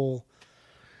get the whole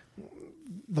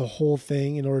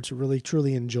thing in order to really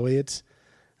truly enjoy it.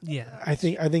 Yeah, I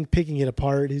think picking it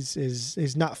apart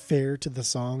is not fair to the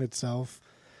song itself.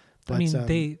 But, I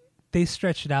mean, they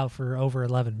stretched it out for over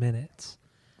 11 minutes,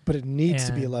 but it needs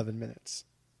to be 11 minutes.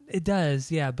 It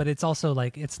does, yeah, but it's also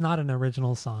like it's not an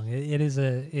original song. It is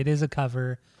a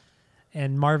cover,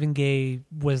 and Marvin Gaye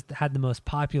had the most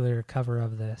popular cover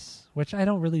of this, which I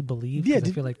don't really believe. Yeah, I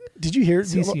feel like did you hear it?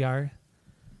 CCR?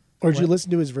 Or did you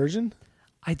listen to his version?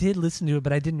 I did listen to it,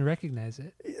 but I didn't recognize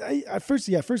it. First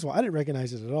of all, I didn't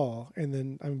recognize it at all, and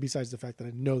then besides the fact that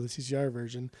I know the CCR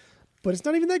version, but it's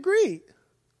not even that great.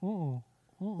 Oh.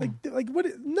 Like what?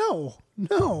 No.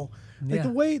 Like the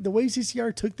way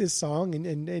CCR took this song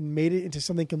and made it into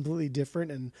something completely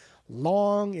different and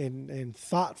long and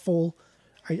thoughtful,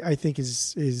 I think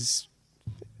is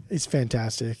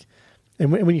fantastic.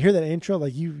 And when you hear that intro,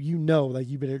 like you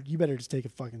better just take a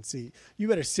fucking seat. You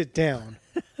better sit down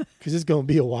because it's gonna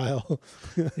be a while.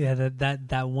 Yeah,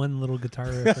 that one little guitar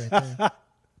riff right there.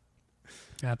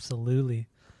 Absolutely.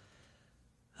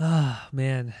 Ah,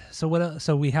 man. So what else?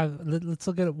 So we have. Let's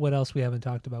look at what else we haven't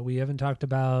talked about. We haven't talked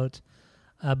about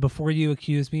Before You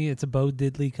Accuse Me. It's a Bo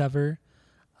Diddley cover.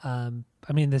 I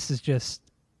mean, this is just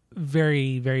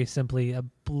very, very simply a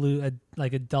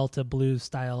Delta blues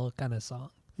style kind of song.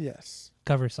 Yes.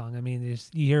 Cover song. I mean,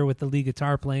 you hear it with the lead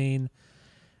guitar playing.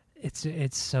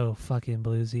 It's so fucking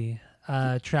bluesy.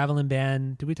 Traveling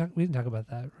Band. We didn't talk about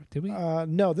that, did we?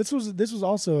 No. This was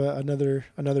also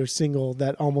another single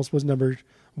that almost was number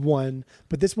 1,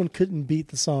 but this one couldn't beat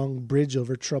the song Bridge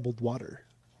Over Troubled Water.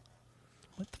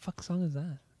 What the fuck song is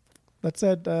that? That's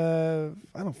that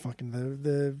I don't fucking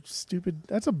the stupid.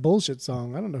 That's a bullshit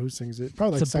song. I don't know who sings it.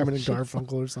 Probably like Simon and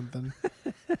Garfunkel or something.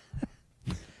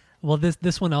 Well,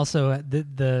 this one also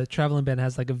the Traveling Band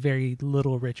has like a very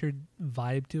Little Richard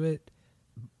vibe to it.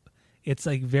 It's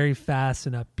like very fast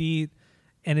and upbeat,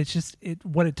 and it's just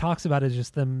what it talks about is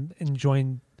just them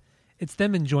enjoying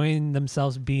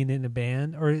themselves being in a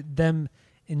band, or them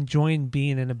enjoying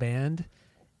being in a band,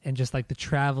 and just like the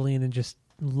traveling and just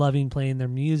loving playing their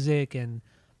music, and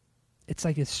it's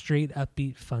like a straight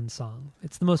upbeat fun song.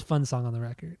 It's the most fun song on the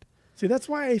record. See, that's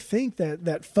why I think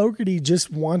that Fogerty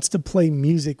just wants to play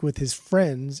music with his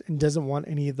friends and doesn't want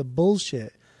any of the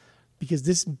bullshit. Because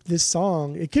this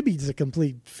song, it could be just a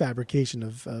complete fabrication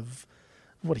of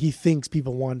what he thinks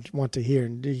people want to hear,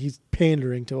 and he's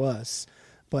pandering to us.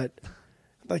 But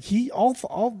like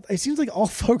it seems like all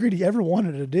Fogerty ever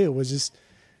wanted to do was just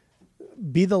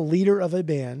be the leader of a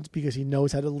band because he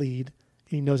knows how to lead,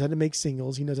 he knows how to make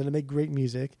singles, he knows how to make great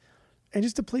music, and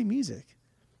just to play music.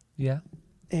 Yeah.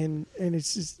 And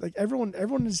it's just like everyone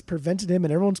has prevented him,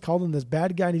 and everyone's called him this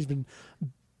bad guy, and he's been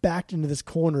backed into this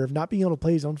corner of not being able to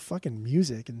play his own fucking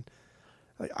music. And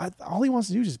like all he wants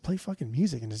to do is just play fucking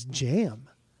music and just jam.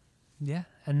 Yeah,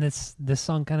 and this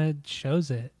song kind of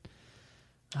shows it.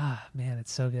 Ah, man,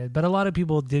 it's so good. But a lot of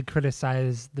people did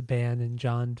criticize the band and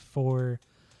John for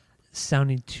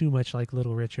sounding too much like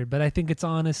Little Richard. But I think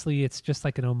it's just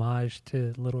like an homage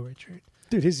to Little Richard.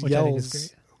 Dude, his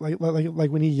yells, like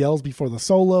when he yells before the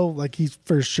solo, like he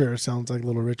for sure sounds like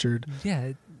Little Richard.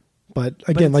 Yeah. But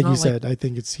again, like you said, I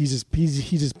think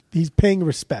he's paying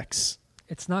respects.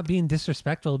 It's not being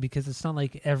disrespectful because it's not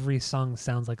like every song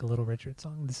sounds like a Little Richard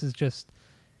song. This is just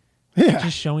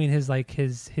showing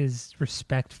his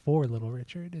respect for Little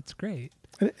Richard. It's great.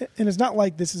 And it's not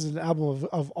like this is an album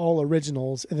of all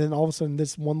originals, and then all of a sudden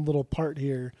this one little part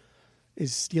here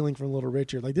is stealing from Little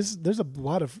Richard. Like there's a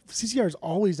lot of CCR has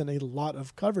always done a lot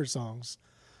of cover songs,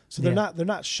 so they're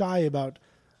not shy about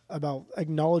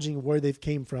acknowledging where they've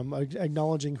came from,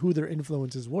 acknowledging who their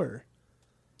influences were.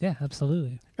 Yeah,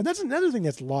 absolutely. And that's another thing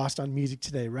that's lost on music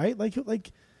today, right?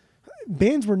 Like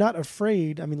bands were not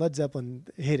afraid. I mean, Led Zeppelin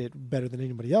hit it better than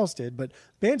anybody else did, but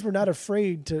bands were not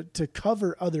afraid to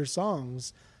cover other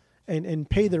songs and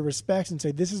pay their respects and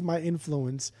say, this is my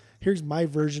influence. Here's my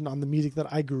version on the music that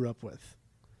I grew up with.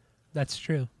 That's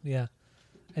true. Yeah.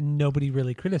 And nobody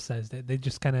really criticized it. They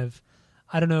just kind of,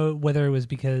 I don't know whether it was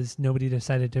because nobody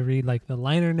decided to read like the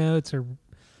liner notes or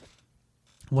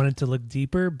wanted to look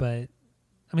deeper, but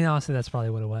I mean, honestly, that's probably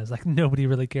what it was. Like nobody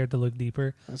really cared to look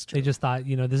deeper. That's true. They just thought,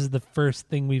 this is the first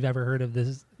thing we've ever heard of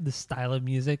this style of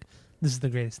music. This is the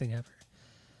greatest thing ever.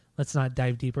 Let's not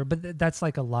dive deeper. But that's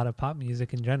like a lot of pop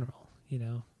music in general.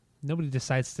 Nobody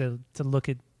decides to look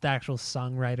at the actual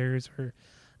songwriters or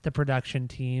the production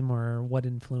team or what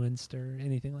influenced or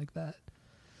anything like that.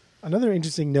 Another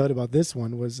interesting note about this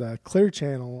one was Clear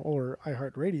Channel or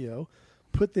iHeartRadio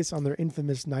put this on their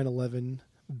infamous 9/11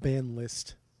 ban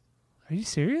list. Are you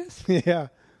serious? Yeah.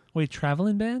 Wait,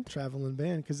 traveling band? Traveling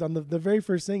band, because on the very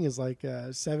first thing is like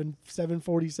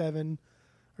 747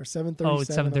 or 737. Oh,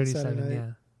 it's 737.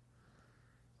 Yeah.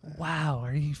 Wow,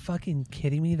 are you fucking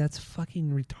kidding me? That's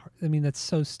fucking retarded. I mean, that's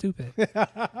so stupid.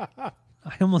 I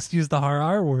almost used the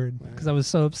R word because I was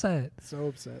so upset. So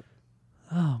upset.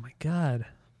 Oh my god.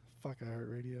 Fuck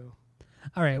iHeartRadio.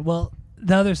 All right. Well,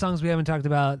 the other songs we haven't talked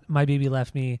about, My Baby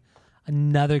Left Me,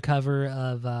 another cover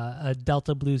of a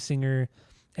Delta blues singer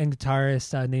and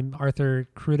guitarist named Arthur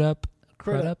Crudup.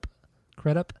 Crudup.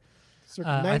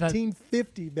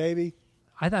 1950, baby.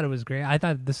 I thought it was great. I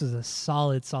thought this was a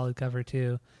solid cover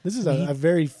too. This is a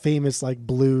very famous like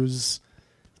blues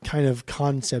kind of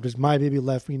concept. Is My Baby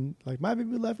Left Me, like my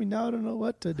baby left me, now I don't know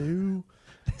what to do.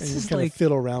 And you kind of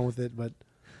fiddle around with it, but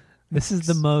this is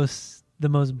the most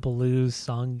blues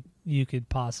song you could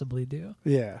possibly do.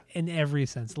 Yeah. In every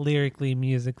sense, lyrically,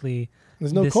 musically.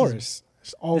 There's no chorus.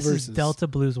 It's all verses. Is Delta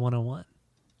Blues 101.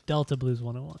 Delta Blues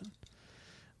 101.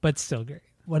 But still great.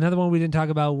 Another one we didn't talk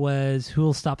about was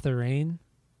Who'll Stop the Rain.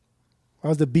 That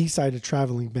was the B-side of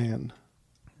Traveling Band.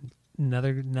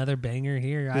 Another banger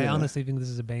here. Yeah. I honestly think this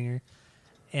is a banger.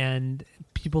 And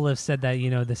people have said that,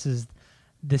 this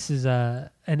is an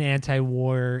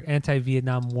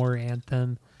anti-Vietnam War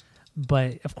anthem.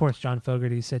 But of course, John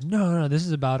Fogerty said, no, this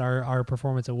is about our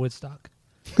performance at Woodstock.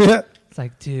 It's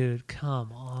like, dude,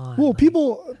 come on. Well,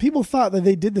 people thought that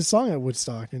they did the song at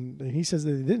Woodstock, and he says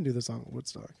that they didn't do the song at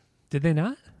Woodstock. Did they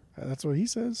not? That's what he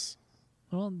says.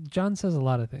 Well, John says a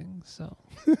lot of things, so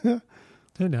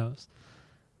who knows?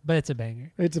 But it's a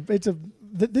banger.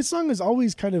 This song is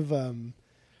always kind of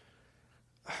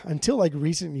until like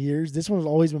recent years. This one has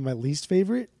always been my least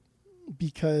favorite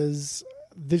because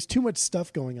there's too much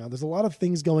stuff going on. There's a lot of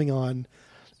things going on,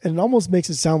 and it almost makes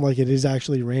it sound like it is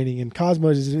actually raining. And Cosmo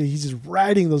he's just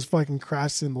riding those fucking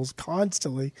crash cymbals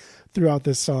constantly throughout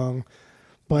this song,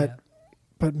 but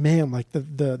man, like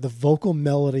the vocal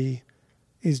melody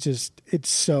is just, it's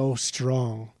so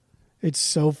strong. It's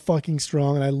so fucking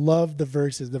strong, and I love the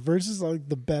verses. The verses are like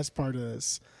the best part of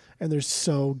this, and they're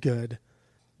so good.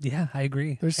 Yeah, I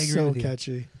agree. They're so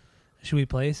catchy. Should we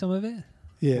play some of it?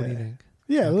 Yeah. What do you think?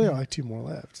 Yeah, we only have like 2 more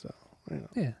left, so.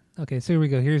 Yeah. Okay, so here we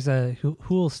go. Here's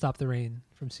Who'll Stop the Rain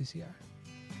from CCR.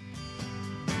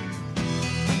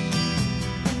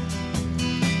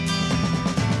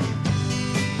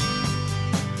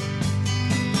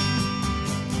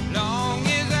 Long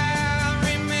as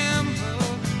I remember,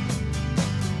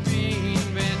 rain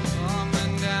been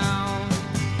coming down.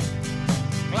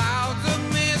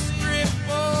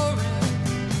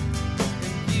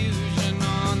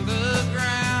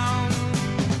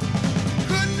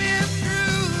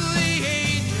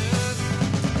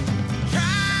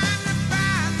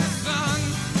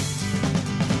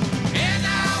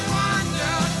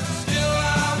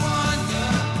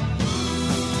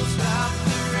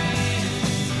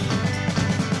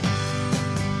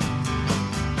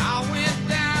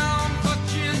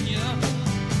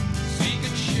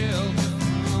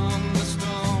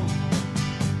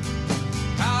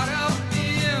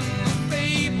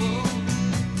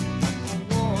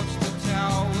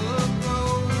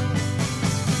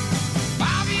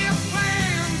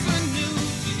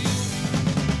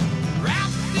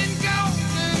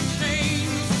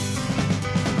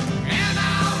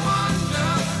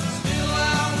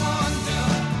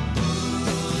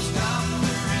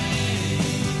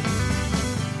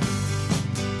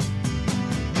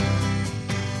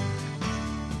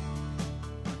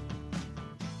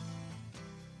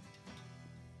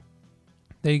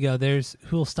 There you go. There's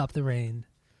Who'll Stop the Rain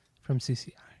from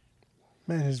CCR.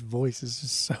 Man, his voice is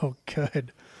just so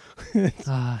good.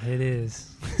 It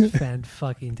is. It's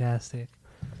fan-fucking-tastic.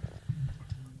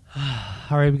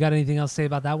 All right, we got anything else to say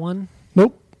about that one?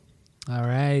 Nope. All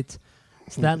right.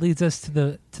 So that leads us to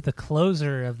the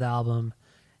closer of the album,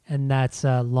 and that's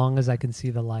Long As I Can See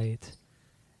the Light.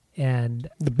 And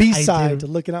the B-side to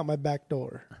Looking Out My Back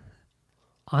Door.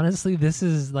 Honestly, this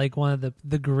is like one of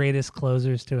the greatest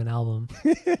closers to an album.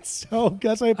 That's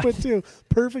what I put too.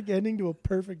 Perfect ending to a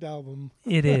perfect album.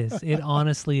 It is. It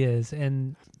honestly is.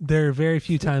 And there are very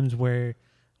few times where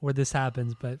this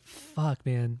happens, but fuck,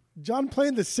 man. John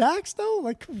playing the sax though?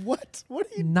 Like what? What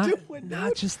are you doing?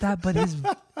 Not just that, but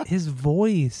his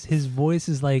voice. His voice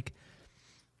is like,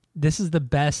 this is the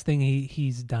best thing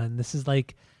he's done.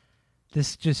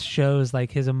 This just shows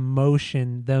like his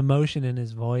emotion, the emotion in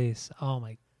his voice. Oh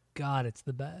my God, it's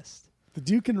the best. The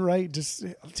dude can write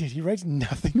he writes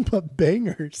nothing but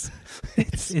bangers.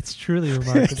 It's truly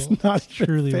remarkable. It's not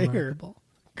truly fair. remarkable.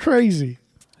 Crazy.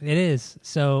 It is.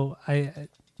 So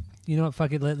you know what?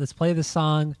 Fuck it. Let's play the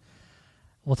song.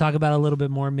 We'll talk about it a little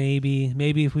bit more, maybe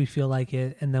if we feel like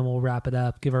it, and then we'll wrap it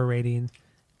up, give our rating,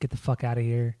 get the fuck out of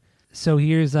here. So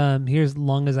here's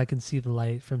Long As I Can See the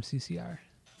Light from CCR.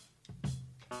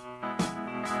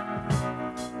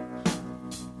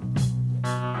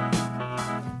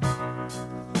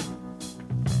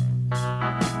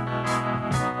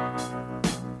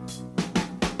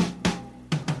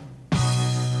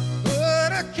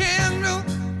 Put a candle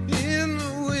in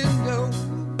the window,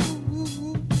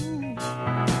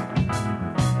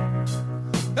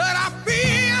 but I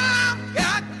feel I've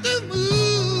got to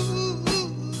move.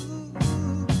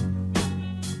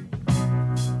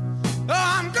 Oh,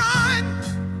 I'm gone,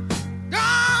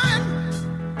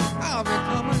 I'll be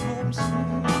coming home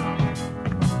soon.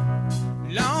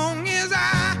 Long as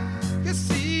I can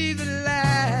see the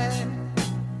light.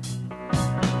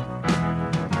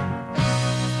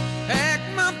 Pack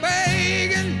my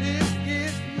bag and let's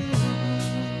get moving.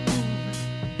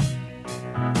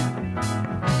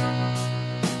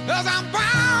 'Cause I'm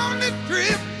bound to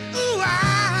drift away.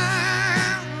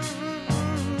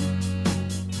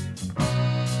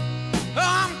 Oh,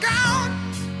 I'm gone.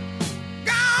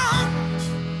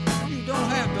 You don't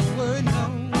have to worry, no.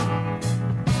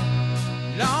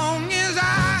 Long as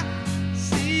I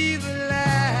see the light.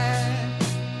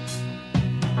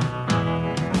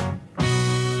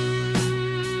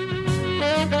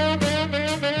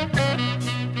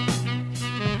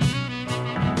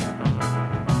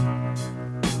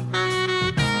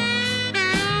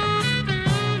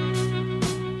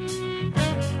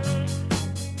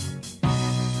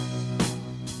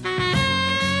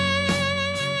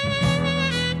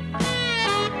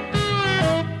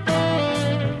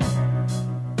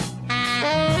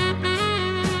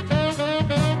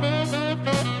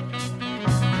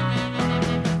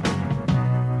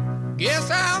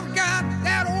 Guess I've got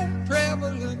that old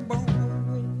traveling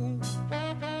bone.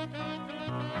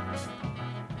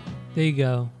 There you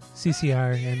go.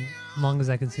 CCR and Long As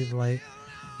I Can See the Light.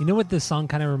 You know what this song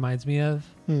kind of reminds me of?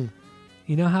 You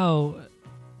know how,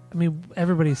 I mean,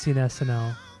 everybody's seen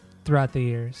SNL throughout the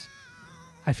years.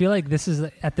 I feel like this is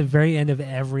at the very end of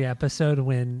every episode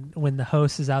when the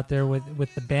host is out there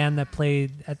with the band that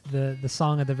played at the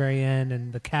song at the very end,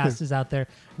 and the cast is out there,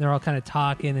 and they're all kind of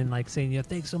talking and like saying,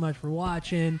 thanks so much for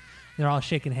watching. They're all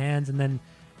shaking hands, and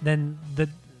then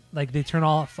they turn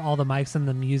off all the mics and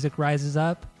the music rises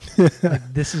up.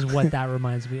 Like, this is what that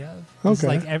reminds me of. It's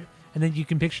Okay. like and then you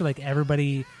can picture like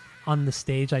everybody on the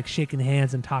stage like shaking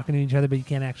hands and talking to each other, but you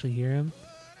can't actually hear them.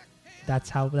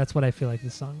 That's what I feel like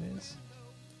this song is.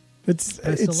 I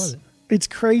still love it. It's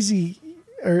crazy,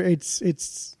 or it's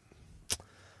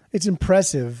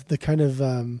impressive the kind of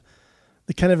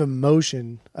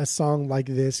emotion a song like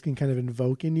this can kind of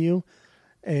invoke in you,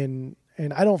 and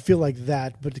I don't feel like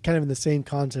that, but kind of in the same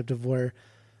concept of where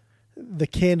the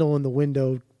candle in the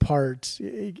window part,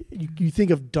 you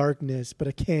think of darkness, but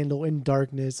a candle in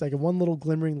darkness, like a one little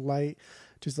glimmering light,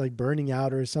 just like burning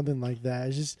out or something like that.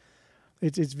 It's just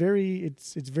it's very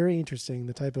interesting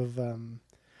the type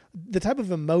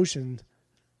of emotion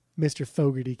Mr.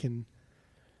 Fogerty can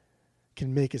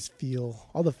make us feel,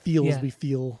 all the feels we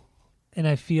feel. And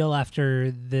I feel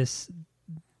after this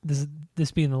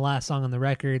being the last song on the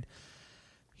record,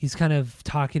 he's kind of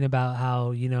talking about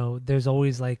how, there's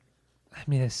always like, I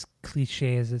mean, as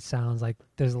cliche as it sounds, like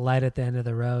there's a light at the end of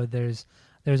the road. There's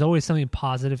always something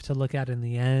positive to look at in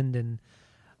the end, and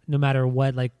no matter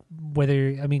what, like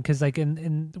whether, I mean, because like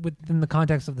within the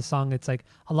context of the song, it's like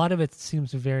a lot of it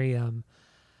seems very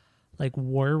like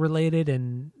war related,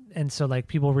 and and so like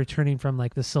people returning from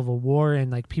like the Civil War,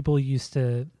 and like people used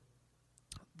to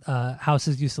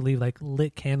houses used to leave like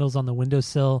lit candles on the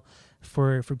windowsill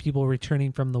for people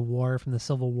returning from the war, from the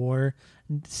Civil War,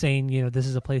 saying, you know, this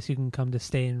is a place you can come to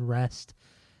stay and rest,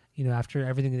 you know, after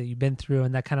everything that you've been through.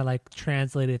 And that kind of like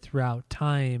translated throughout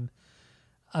time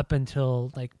up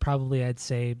until like probably I'd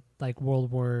say like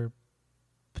World War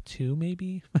II,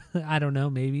 maybe. I don't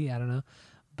know,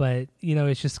 but you know,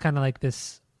 it's just kind of like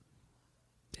this,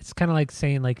 it's kind of like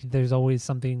saying like there's always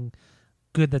something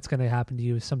good that's going to happen to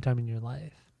you sometime in your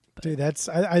life. But, dude,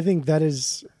 I think that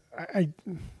is, I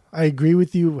agree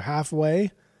with you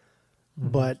halfway,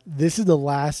 but this is the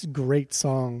last great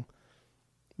song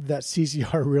that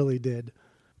CCR really did.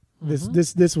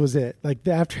 This was it. Like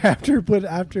after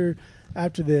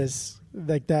this,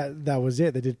 like that was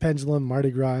it. They did Pendulum,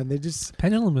 Mardi Gras, and they just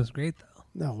Pendulum was great though.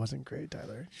 No, it wasn't great,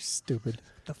 Tyler. You're stupid.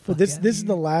 But this is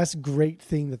the last great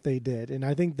thing that they did, and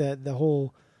I think that that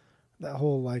whole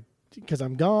like because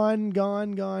I'm gone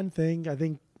thing. I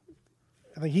think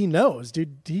he knows,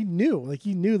 dude. He knew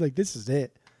like this is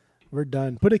it. We're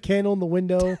done. Put a candle in the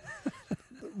window.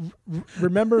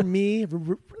 Remember me.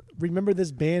 Remember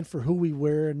this band for who we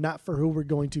were, not for who we're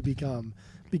going to become.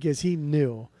 Because he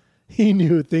knew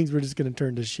things were just going to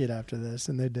turn to shit after this,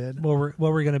 and they did. What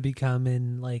we're going to become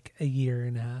in like a year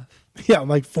and a half. Yeah,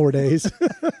 like 4 days.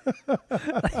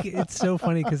 Like, it's so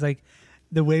funny because like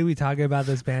the way we talk about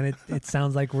this band, it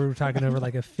sounds like we're talking over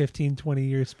like a 15, 20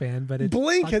 year span, but it's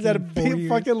Blink has had a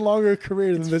fucking longer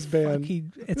career than this band.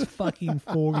 It's fucking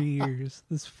 4 years.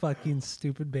 This fucking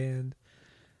stupid band.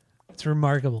 It's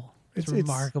remarkable. It's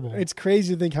remarkable. It's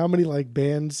crazy to think how many like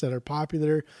bands that are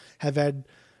popular have had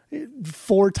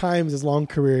 4 times as long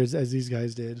careers as these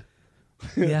guys did.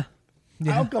 Yeah.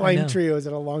 Alkaline Trio had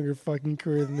a longer fucking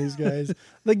career than these guys.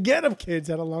 The Get Up Kids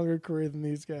had a longer career than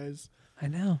these guys. I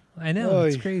know. Oy.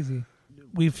 It's crazy.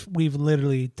 We've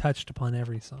literally touched upon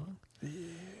every song. Yeah.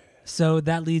 So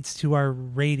that leads to our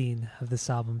rating of this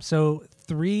album. So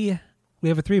 3, we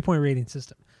have a 3-point rating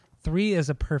system. 3 is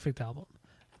a perfect album.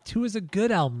 2 is a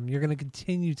good album you're going to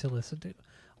continue to listen to.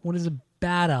 1 is a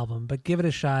bad album, but give it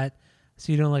a shot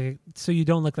so you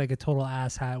don't look like a total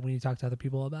asshat when you talk to other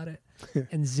people about it.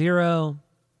 And 0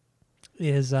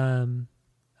 is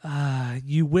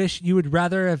you wish you would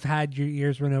rather have had your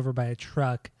ears run over by a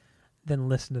truck than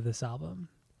listen to this album.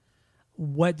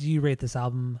 What do you rate this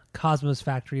album? Cosmos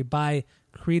Factory by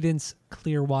Creedence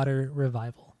Clearwater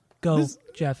Revival. Go,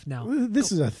 Jeff, now.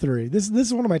 This is a 3. This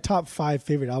is one of my top 5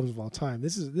 favorite albums of all time.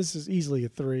 This is easily a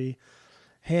 3.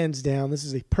 Hands down. This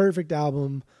is a perfect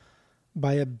album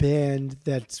by a band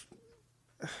that's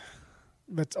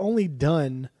only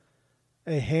done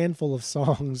a handful of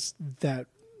songs that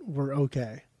were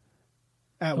okay.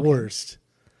 At worst.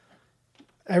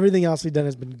 Everything else they've done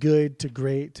has been good to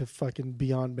great to fucking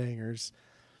beyond bangers.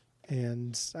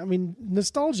 And I mean,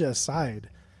 nostalgia aside,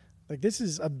 like this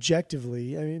is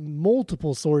objectively, I mean,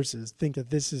 multiple sources think that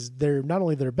this is not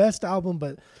only their best album,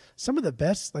 but some of the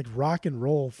best like rock and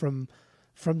roll from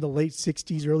the late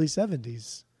 60s, early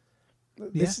 70s.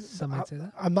 Some might say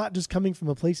that. I'm not just coming from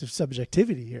a place of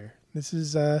subjectivity here. This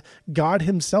is God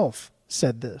himself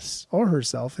said this, or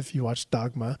herself if you watch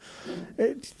Dogma.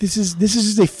 This is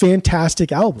just a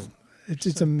fantastic album.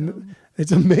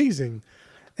 It's amazing.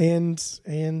 And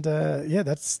yeah,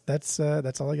 that's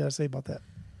all I got to say about that.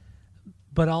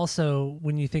 But also,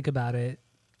 when you think about it,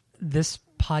 this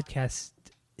podcast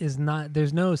is not,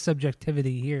 there's no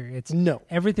subjectivity here. It's no,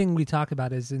 everything we talk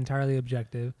about is entirely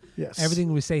objective. Yes.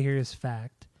 Everything we say here is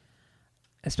fact,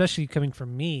 especially coming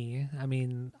from me. I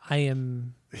mean, I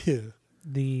am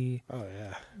the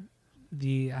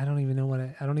I don't even know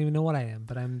what I am,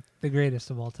 but I'm the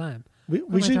greatest of all time. What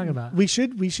am I talking about? We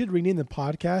should rename the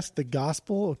podcast "The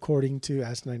Gospel According to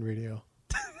Asinine Radio,"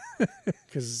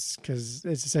 because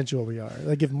it's essentially what we are.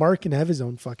 Like if Mark can have his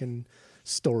own fucking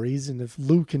stories, and if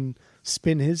Luke can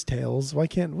spin his tales, why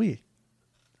can't we?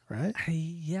 Right?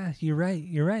 Yeah, you're right.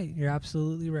 You're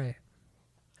absolutely right.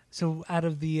 So out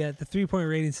of the 3-point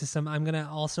rating system, I'm gonna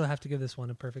also have to give this one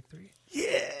a perfect 3.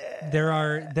 Yeah. There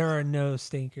are no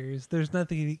stinkers. There's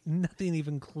nothing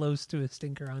even close to a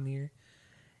stinker on here.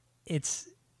 It's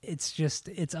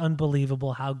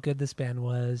unbelievable how good this band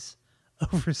was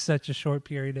over such a short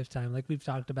period of time. Like we've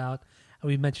talked about, and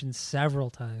we've mentioned several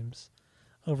times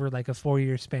over like a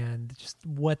 4-year span, just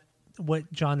what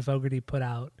John Fogerty put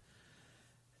out.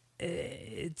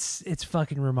 It's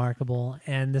fucking remarkable,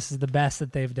 and this is the best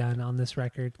that they've done on this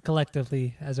record.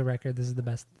 Collectively, as a record, this is the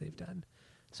best that they've done.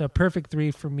 So perfect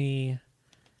 3 for me,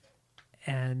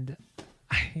 and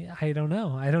I don't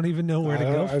know. I don't even know where to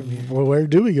go from here. Well, where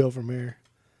do we go from here?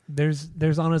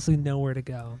 There's honestly nowhere to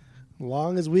go.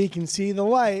 Long as we can see the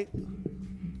light.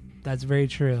 That's very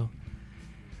true.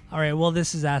 All right, well,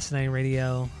 this is Asinine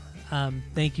Radio.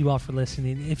 Thank you all for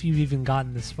listening. If you've even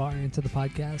gotten this far into the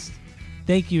podcast,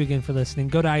 thank you again for listening.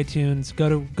 Go to iTunes,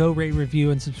 go rate,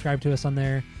 review, and subscribe to us on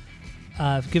there.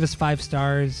 Give us 5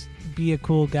 stars. Be a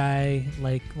cool guy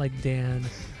like Dan,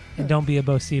 and don't be a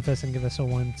Bocephus and give us a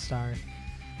 1 star.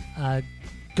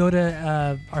 Go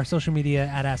to our social media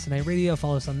at Asinine Radio.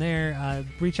 Follow us on there.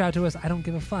 Reach out to us. I don't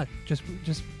give a fuck. Just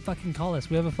fucking call us.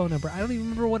 We have a phone number. I don't even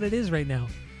remember what it is right now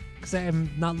because I'm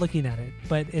not looking at it.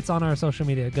 But it's on our social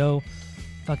media. Go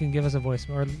fucking give us a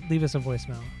voicemail or leave us a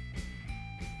voicemail.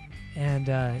 And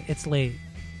it's late.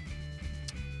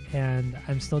 And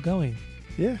I'm still going.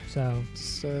 Yeah. So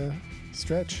it's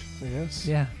stretch, I guess.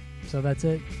 Yeah. So that's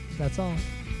it. That's all.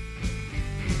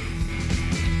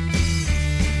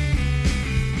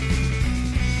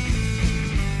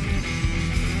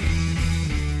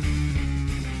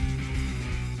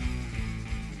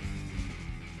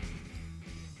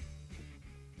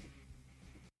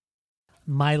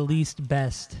 My least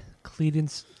best,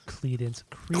 Credence.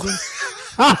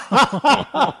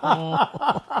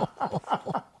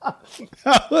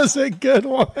 That was a good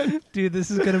one. Dude,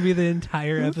 this is going to be the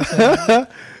entire episode.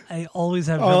 I always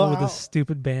have trouble with this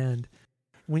stupid band.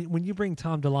 When you bring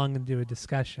Tom DeLonge into a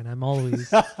discussion, I'm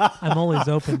always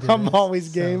open to it. I'm always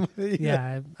game.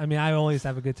 Yeah, I mean, I always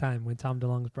have a good time when Tom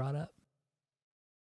DeLonge's brought up.